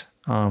success.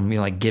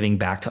 Like giving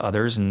back to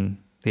others. And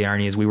the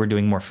irony is we were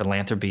doing more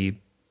philanthropy.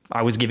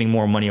 I was giving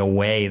more money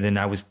away than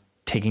I was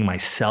taking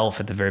myself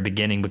at the very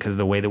beginning because of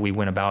the way that we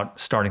went about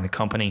starting the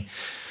company.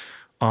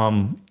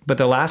 But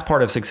the last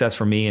part of success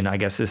for me, and I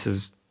guess this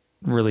is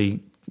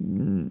really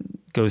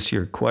goes to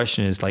your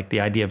question, is like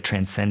the idea of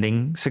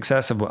transcending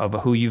success of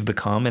who you've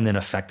become and then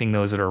affecting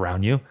those that are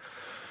around you.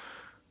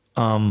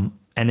 And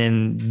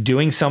then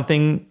doing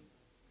something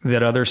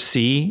that others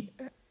see.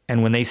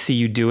 And when they see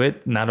you do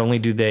it, not only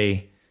do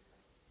they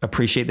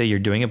appreciate that you're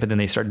doing it, but then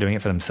they start doing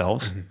it for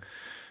themselves. Mm-hmm.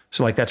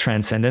 So like that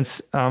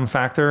transcendence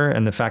factor,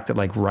 and the fact that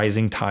like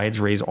rising tides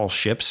raise all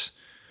ships.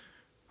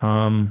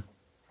 For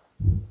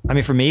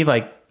me,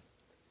 like,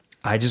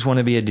 I just want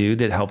to be a dude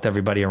that helped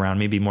everybody around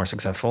me be more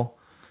successful.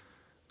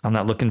 I'm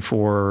not looking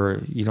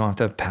for, you don't have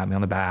to pat me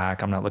on the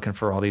back. I'm not looking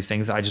for all these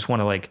things. I just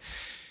want to like,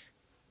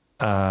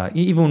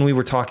 even when we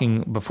were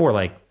talking before,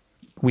 like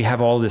we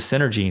have all this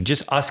synergy and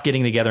just us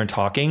getting together and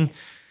talking,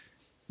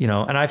 and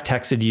I've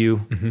texted you,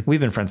 mm-hmm. We've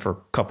been friends for a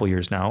couple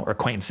years now, or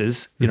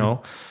acquaintances,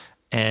 mm-hmm.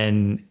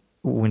 And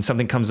when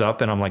something comes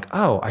up and I'm like,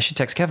 oh, I should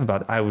text Kevin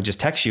about it, I would just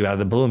text you out of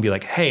the blue and be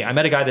like, hey, I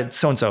met a guy that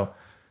so-and-so.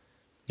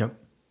 Yep.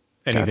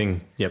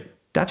 Anything. Yep.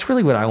 That's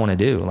really what I want to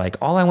do. Like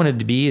all I wanted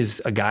to be is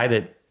a guy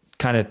that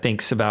kind of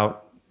thinks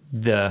about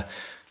the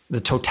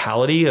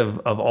totality of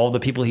all the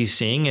people he's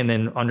seeing, and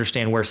then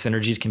understand where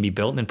synergies can be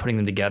built, and then putting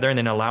them together, and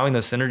then allowing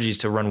those synergies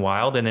to run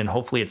wild. And then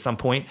hopefully at some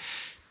point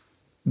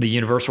the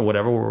universe or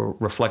whatever will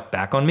reflect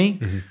back on me.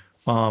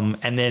 Mm-hmm.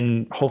 And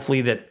then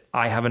hopefully that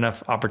I have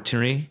enough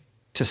opportunity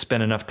to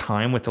spend enough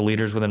time with the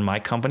leaders within my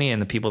company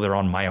and the people that are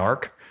on my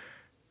arc,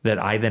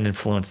 that I then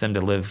influence them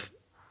to live.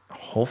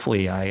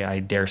 Hopefully I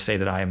dare say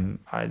that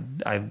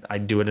I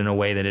do it in a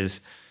way that is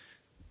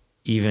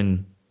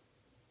even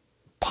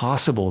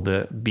possible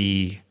to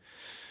be,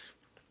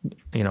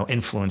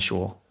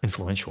 influential,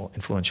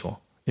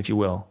 if you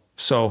will.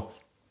 So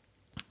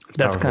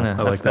that's kind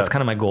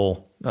of my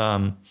goal.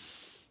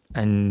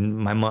 And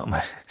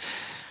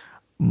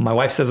my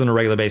wife says on a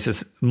regular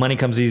basis, money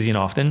comes easy and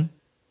often.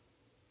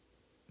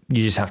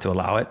 You just have to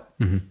allow it.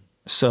 Mm-hmm.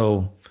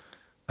 So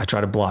I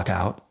try to block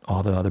out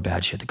all the other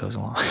bad shit that goes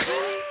along.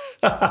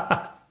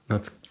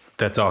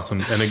 That's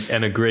awesome.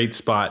 And a great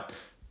spot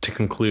to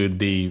conclude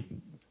the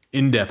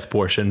in-depth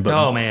portion. But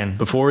oh man,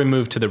 before we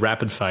move to the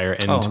rapid fire,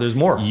 and there's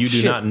more. You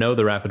do not know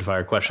the rapid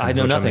fire questions. I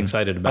know nothing. I'm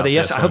excited about. Are they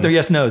yes? I hope they're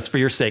yes nos for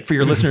your sake, for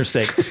your listeners'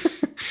 sake.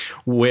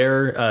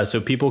 Where so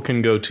people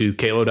can go to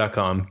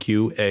QALO.com,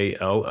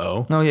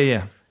 QALO. Oh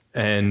yeah.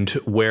 And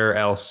where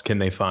else can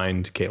they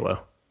find QALO?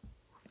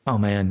 Oh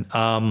man,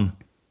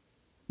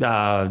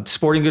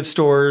 sporting goods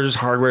stores,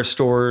 hardware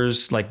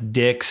stores like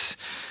Dick's,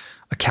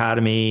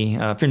 Academy.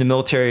 If you're in the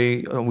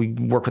military, we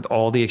work with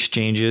all the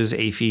exchanges,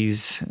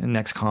 AFES,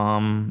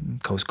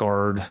 NEXCOM, Coast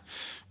Guard,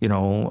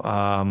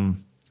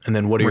 And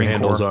then what are your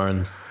handles are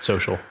on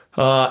social?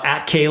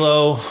 At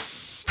QALO,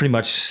 pretty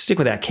much stick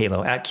with at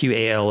QALO, at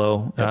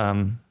QALO.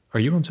 Yep. Are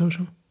you on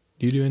social?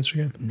 Do you do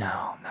Instagram?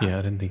 No. Yeah,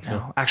 I didn't think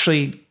so.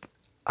 Actually,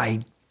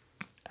 I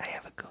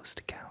have a ghost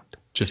account.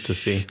 Just to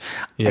see.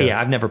 Yeah,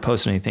 I've never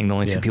posted anything. The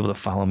only two people that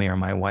follow me are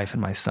my wife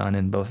and my son,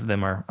 and both of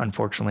them are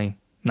unfortunately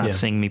not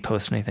seeing me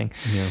post anything.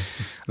 Yeah,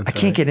 I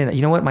can't get in.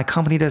 You know what? My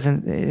company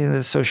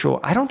doesn't social.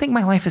 I don't think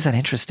my life is that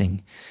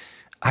interesting.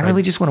 I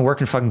really just want to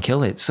work and fucking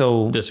kill it.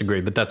 So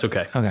disagree, but that's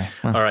okay. Okay.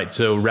 Well. All right.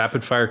 So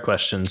rapid fire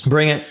questions.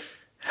 Bring it.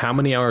 How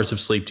many hours of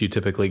sleep do you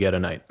typically get a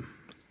night?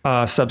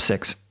 Sub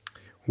 6.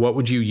 What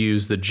would you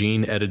use the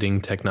gene editing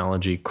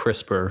technology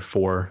CRISPR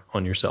for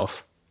on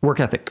yourself? Work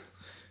ethic.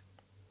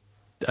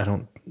 I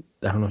don't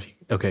know if you,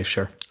 okay,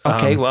 sure.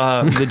 Okay.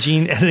 The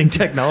gene editing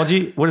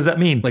technology. What does that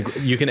mean? Like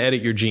you can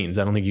edit your genes.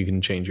 I don't think you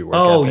can change your work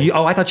Oh, ethic.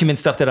 I thought you meant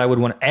stuff that I would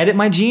want to edit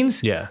my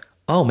genes. Yeah.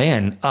 Oh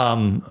man.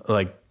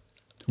 Like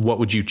what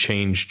would you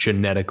change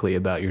genetically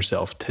about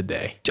yourself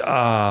today?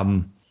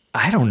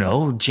 I don't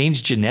know.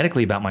 Change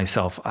genetically about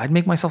myself. I'd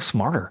make myself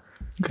smarter.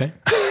 Okay.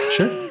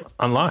 Sure.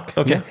 Unlock.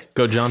 Okay. Yeah.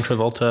 Go John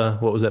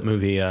Travolta. What was that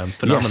movie?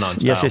 Phenomenon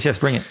style. Yes.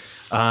 Bring it.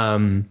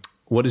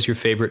 What is your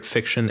favorite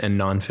fiction and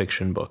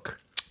nonfiction book?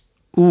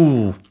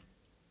 Ooh.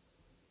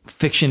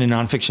 Fiction and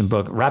nonfiction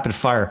book. Rapid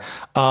fire.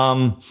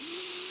 Or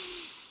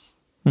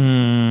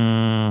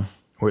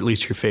at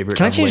least your favorite.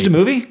 Can I change the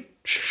movie?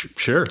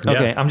 Sure.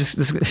 Okay. Yeah.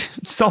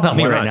 It's all about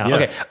me right now. Yeah.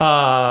 Okay.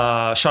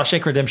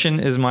 Shawshank Redemption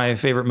is my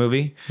favorite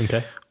movie.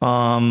 Okay.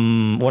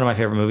 One of my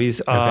favorite movies.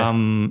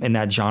 In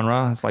that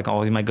genre. It's like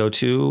always my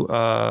go-to.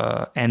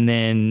 And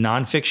then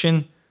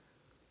nonfiction.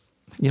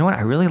 You know what?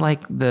 I really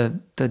like the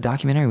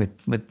documentary with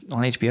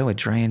on HBO with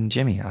Dre and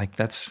Jimmy. Like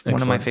that's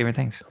one of my favorite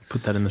things. I'll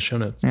put that in the show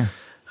notes. Yeah.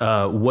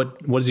 What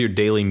is your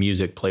daily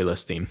music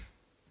playlist theme?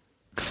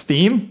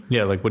 Theme?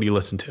 Yeah, like what do you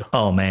listen to?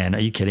 Oh man, are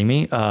you kidding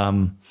me?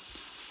 I'm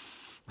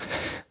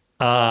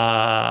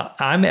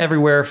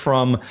everywhere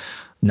from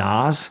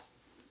Nas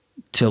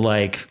to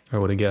like I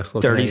would have guessed.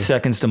 30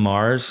 Seconds to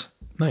Mars.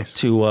 Nice.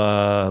 To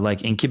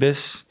like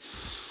Incubus.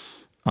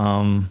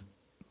 To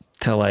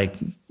like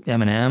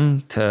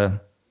Eminem to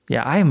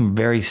I am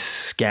very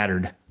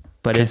scattered,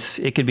 but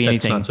it could be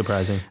anything. That's not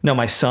surprising. No,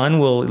 my son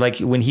will like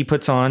when he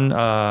puts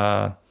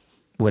on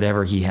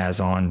whatever he has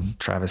on,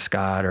 Travis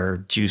Scott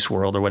or Juice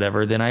WRLD or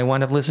whatever, then I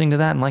wind up listening to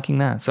that and liking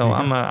that. So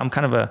I'm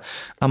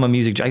a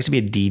music. I used to be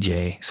a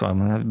DJ, so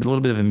I'm a little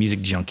bit of a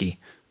music junkie.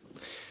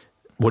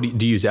 What do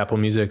you use? Apple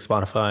Music,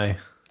 Spotify?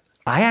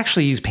 I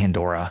actually use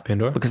Pandora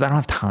because I don't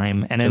have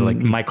time, and then like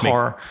my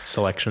car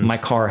selections. My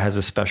car has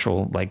a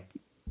special like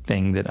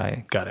thing that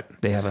I got it.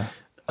 They have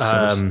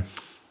a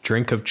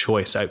drink of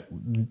choice.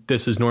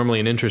 This is normally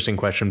an interesting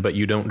question, but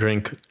you don't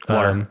drink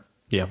water.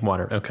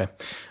 Water. Okay.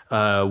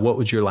 What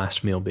would your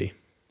last meal be?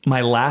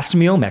 My last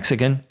meal,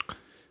 Mexican.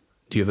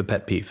 Do you have a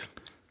pet peeve?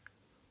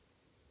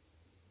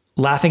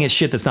 Laughing at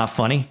shit that's not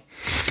funny.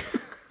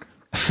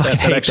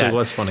 That actually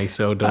was funny,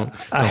 so don't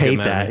I hate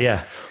that.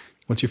 Yeah.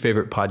 What's your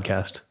favorite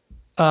podcast?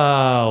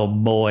 Oh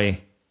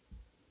boy.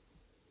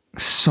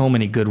 So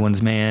many good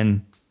ones,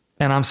 man.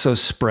 And I'm so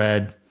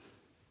spread.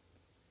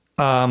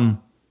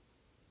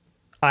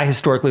 I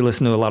historically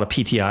listen to a lot of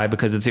PTI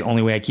because it's the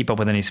only way I keep up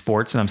with any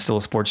sports, and I'm still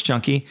a sports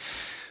junkie.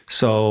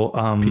 So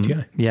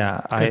PTI.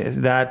 Yeah,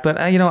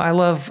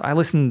 I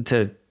listen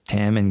to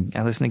Tim and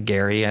I listen to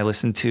Gary. I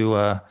listen to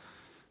I'm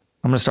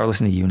gonna start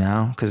listening to you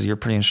now because you're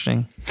pretty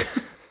interesting.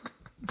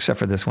 Except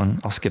for this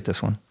one. I'll skip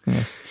this one.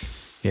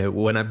 Yeah,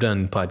 when I've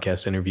done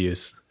podcast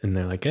interviews and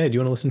they're like, hey, do you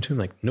want to listen to them?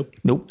 I'm like,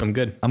 nope. I'm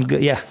good.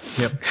 Yeah.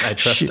 Yep. I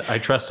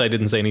trust I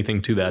didn't say anything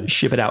too bad.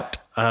 Ship it out.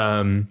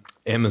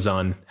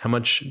 Amazon. How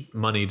much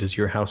money does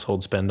your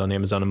household spend on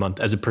Amazon a month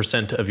as a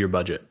percent of your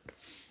budget?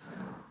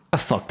 A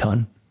fuck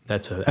ton.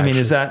 That's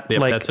is that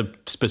like, that's a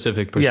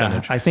specific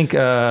percentage? Yeah, I think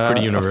it's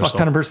pretty universal. A fuck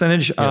ton of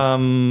percentage. Yep.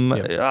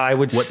 I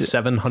would. What's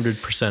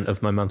 700%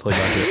 of my monthly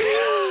budget?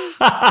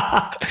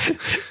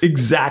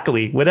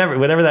 Exactly.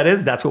 Whatever that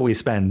is, that's what we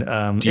spend.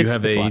 Do you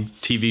have a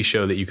TV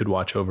show that you could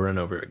watch over and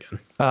over again?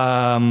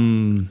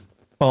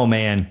 Oh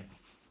man,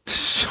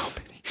 so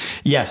many.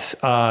 Yes,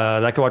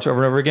 that I could watch over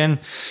and over again.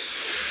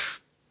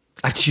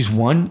 I have to choose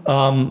one.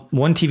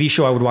 One TV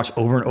show I would watch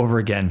over and over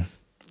again.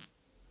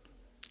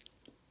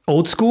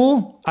 Old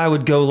school, I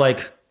would go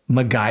like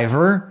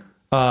MacGyver.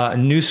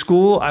 New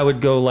school, I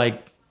would go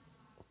like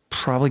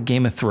probably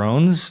Game of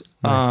Thrones.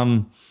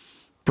 Nice.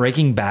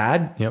 Breaking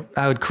Bad. Yep.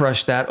 I would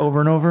crush that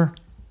over and over.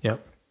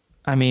 Yep.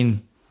 I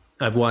mean,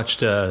 I've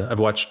watched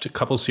a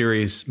couple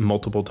series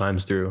multiple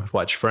times through. I've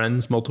watched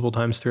Friends multiple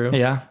times through.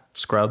 Yeah.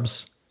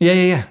 Scrubs.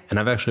 Yeah. And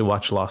I've actually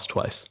watched Lost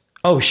twice.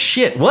 Oh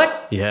shit!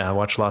 What? Yeah, I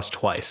watched Lost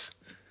twice.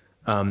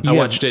 I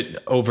watched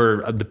it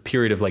over the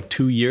period of like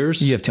 2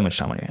 years. You have too much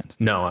time on your hands.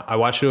 No, I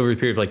watched it over a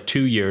period of like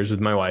 2 years with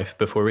my wife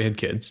before we had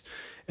kids.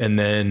 And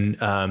then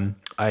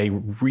I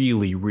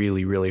really,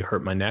 really, really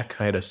hurt my neck.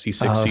 I had a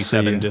C6,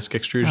 C7 disc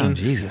extrusion. Oh,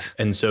 Jesus.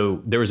 And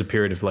so there was a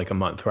period of like a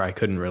month where I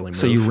couldn't really move.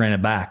 So you ran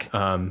it back.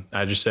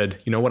 I just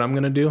said, you know what I'm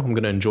going to do? I'm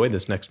going to enjoy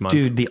this next month.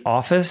 Dude, The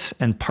Office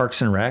and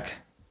Parks and Rec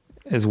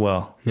as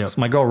well. Yep.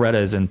 So my girl Retta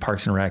is in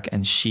Parks and Rec,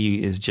 and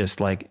she is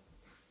just like,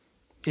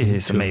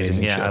 it's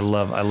amazing. Yeah, shows.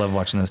 I love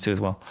watching those two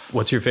as well.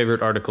 What's your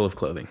favorite article of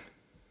clothing?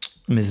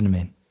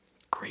 Mizzen.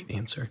 Great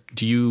answer.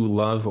 Do you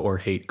love or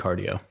hate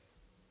cardio?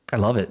 I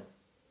love it.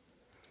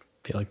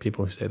 I feel like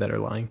people who say that are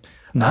lying.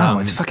 No,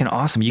 it's fucking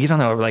awesome. You get on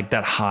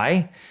that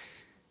high.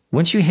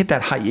 Once you hit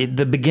that high,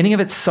 the beginning of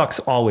it sucks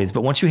always,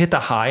 but once you hit the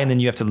high and then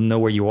you have to know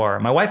where you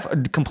are. My wife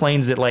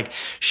complains that like,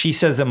 she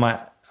says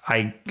that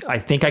I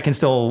think I can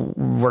still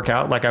work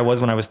out like I was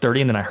when I was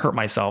 30 and then I hurt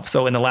myself.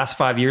 So in the last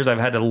 5 years, I've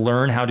had to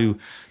learn how to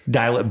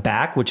dial it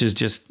back, which is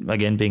just,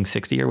 again, being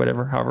 60 or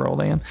whatever, however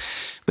old I am.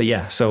 But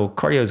yeah, so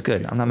cardio is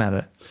good. I'm not mad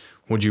at it.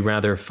 Would you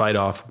rather fight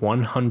off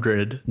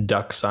 100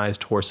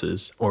 duck-sized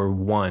horses or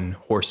one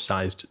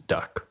horse-sized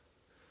duck?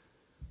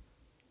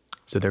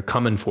 So they're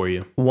coming for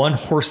you. One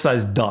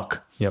horse-sized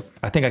duck. Yep.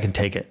 I think I can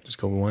take it. Just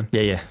go with one.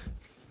 Yeah.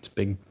 It's a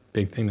big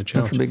thing to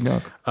challenge. That's a big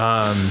duck.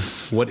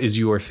 What is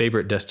your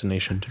favorite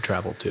destination to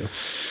travel to?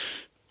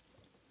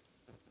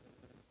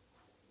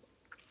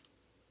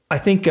 I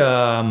think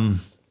I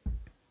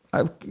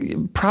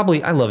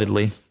love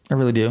Italy. I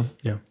really do.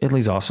 Yeah.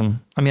 Italy's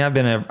awesome. I mean,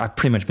 I've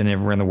pretty much been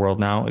everywhere in the world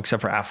now,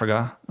 except for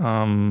Africa.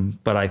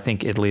 But I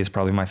think Italy is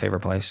probably my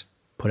favorite place.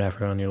 Put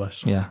Africa on your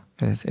list. Yeah,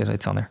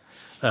 it's on there.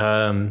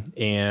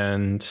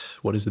 And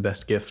what is the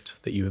best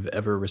gift that you have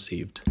ever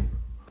received?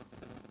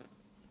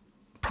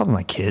 Probably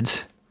my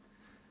kids.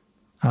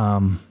 I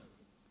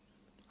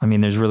mean,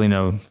 there's really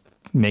no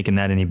making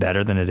that any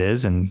better than it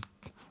is, and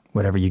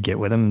whatever you get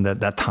with them,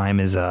 that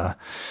time is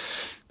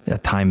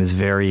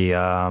very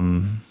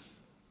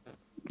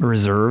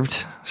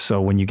reserved.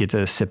 So when you get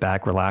to sit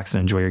back, relax,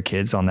 and enjoy your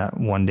kids on that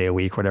one day a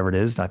week, whatever it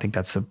is, I think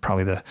that's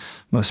probably the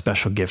most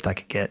special gift I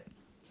could get.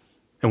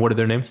 And what are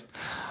their names?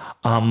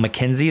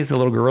 Mackenzie is the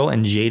little girl,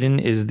 and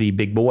Jaden is the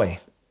big boy.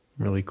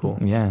 Really cool.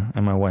 Yeah,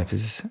 and my wife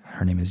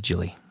her name is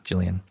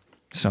Jillian.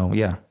 So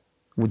yeah,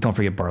 don't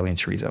forget Barley and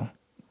Chorizo.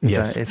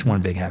 It's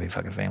one big happy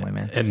fucking family,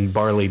 man. And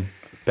Barley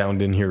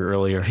bound in here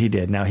earlier. He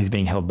did. Now he's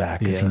being held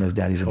back because he knows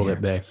Daddy's in here.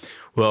 At bay.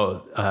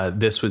 Well,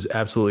 this was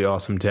absolutely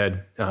awesome,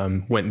 Ted.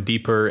 Went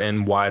deeper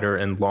and wider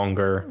and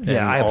longer.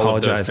 Yeah, I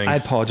apologize. I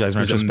apologize. It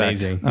was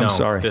amazing. I'm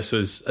sorry. This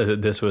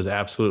was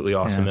absolutely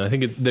awesome, and I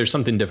think there's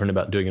something different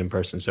about doing it in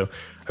person. So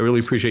I really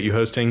appreciate you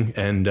hosting,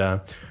 and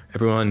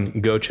everyone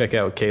go check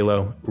out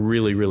QALO.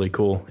 Really, really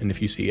cool. And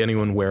if you see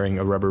anyone wearing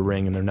a rubber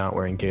ring and they're not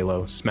wearing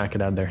QALO, smack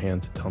it out of their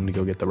hands and tell them to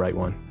go get the right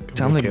one.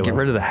 Tell them to get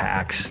rid of the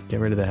hacks. Get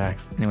rid of the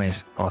hacks.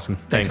 Anyways, awesome.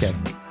 Thanks.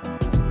 Kevin.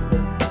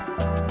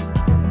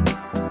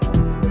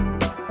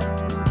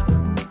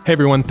 Hey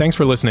everyone, thanks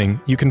for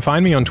listening. You can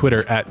find me on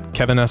Twitter at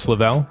Kevin S.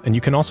 Lavelle, and you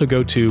can also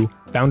go to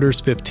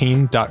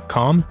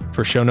founders15.com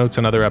for show notes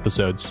and other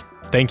episodes.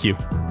 Thank you.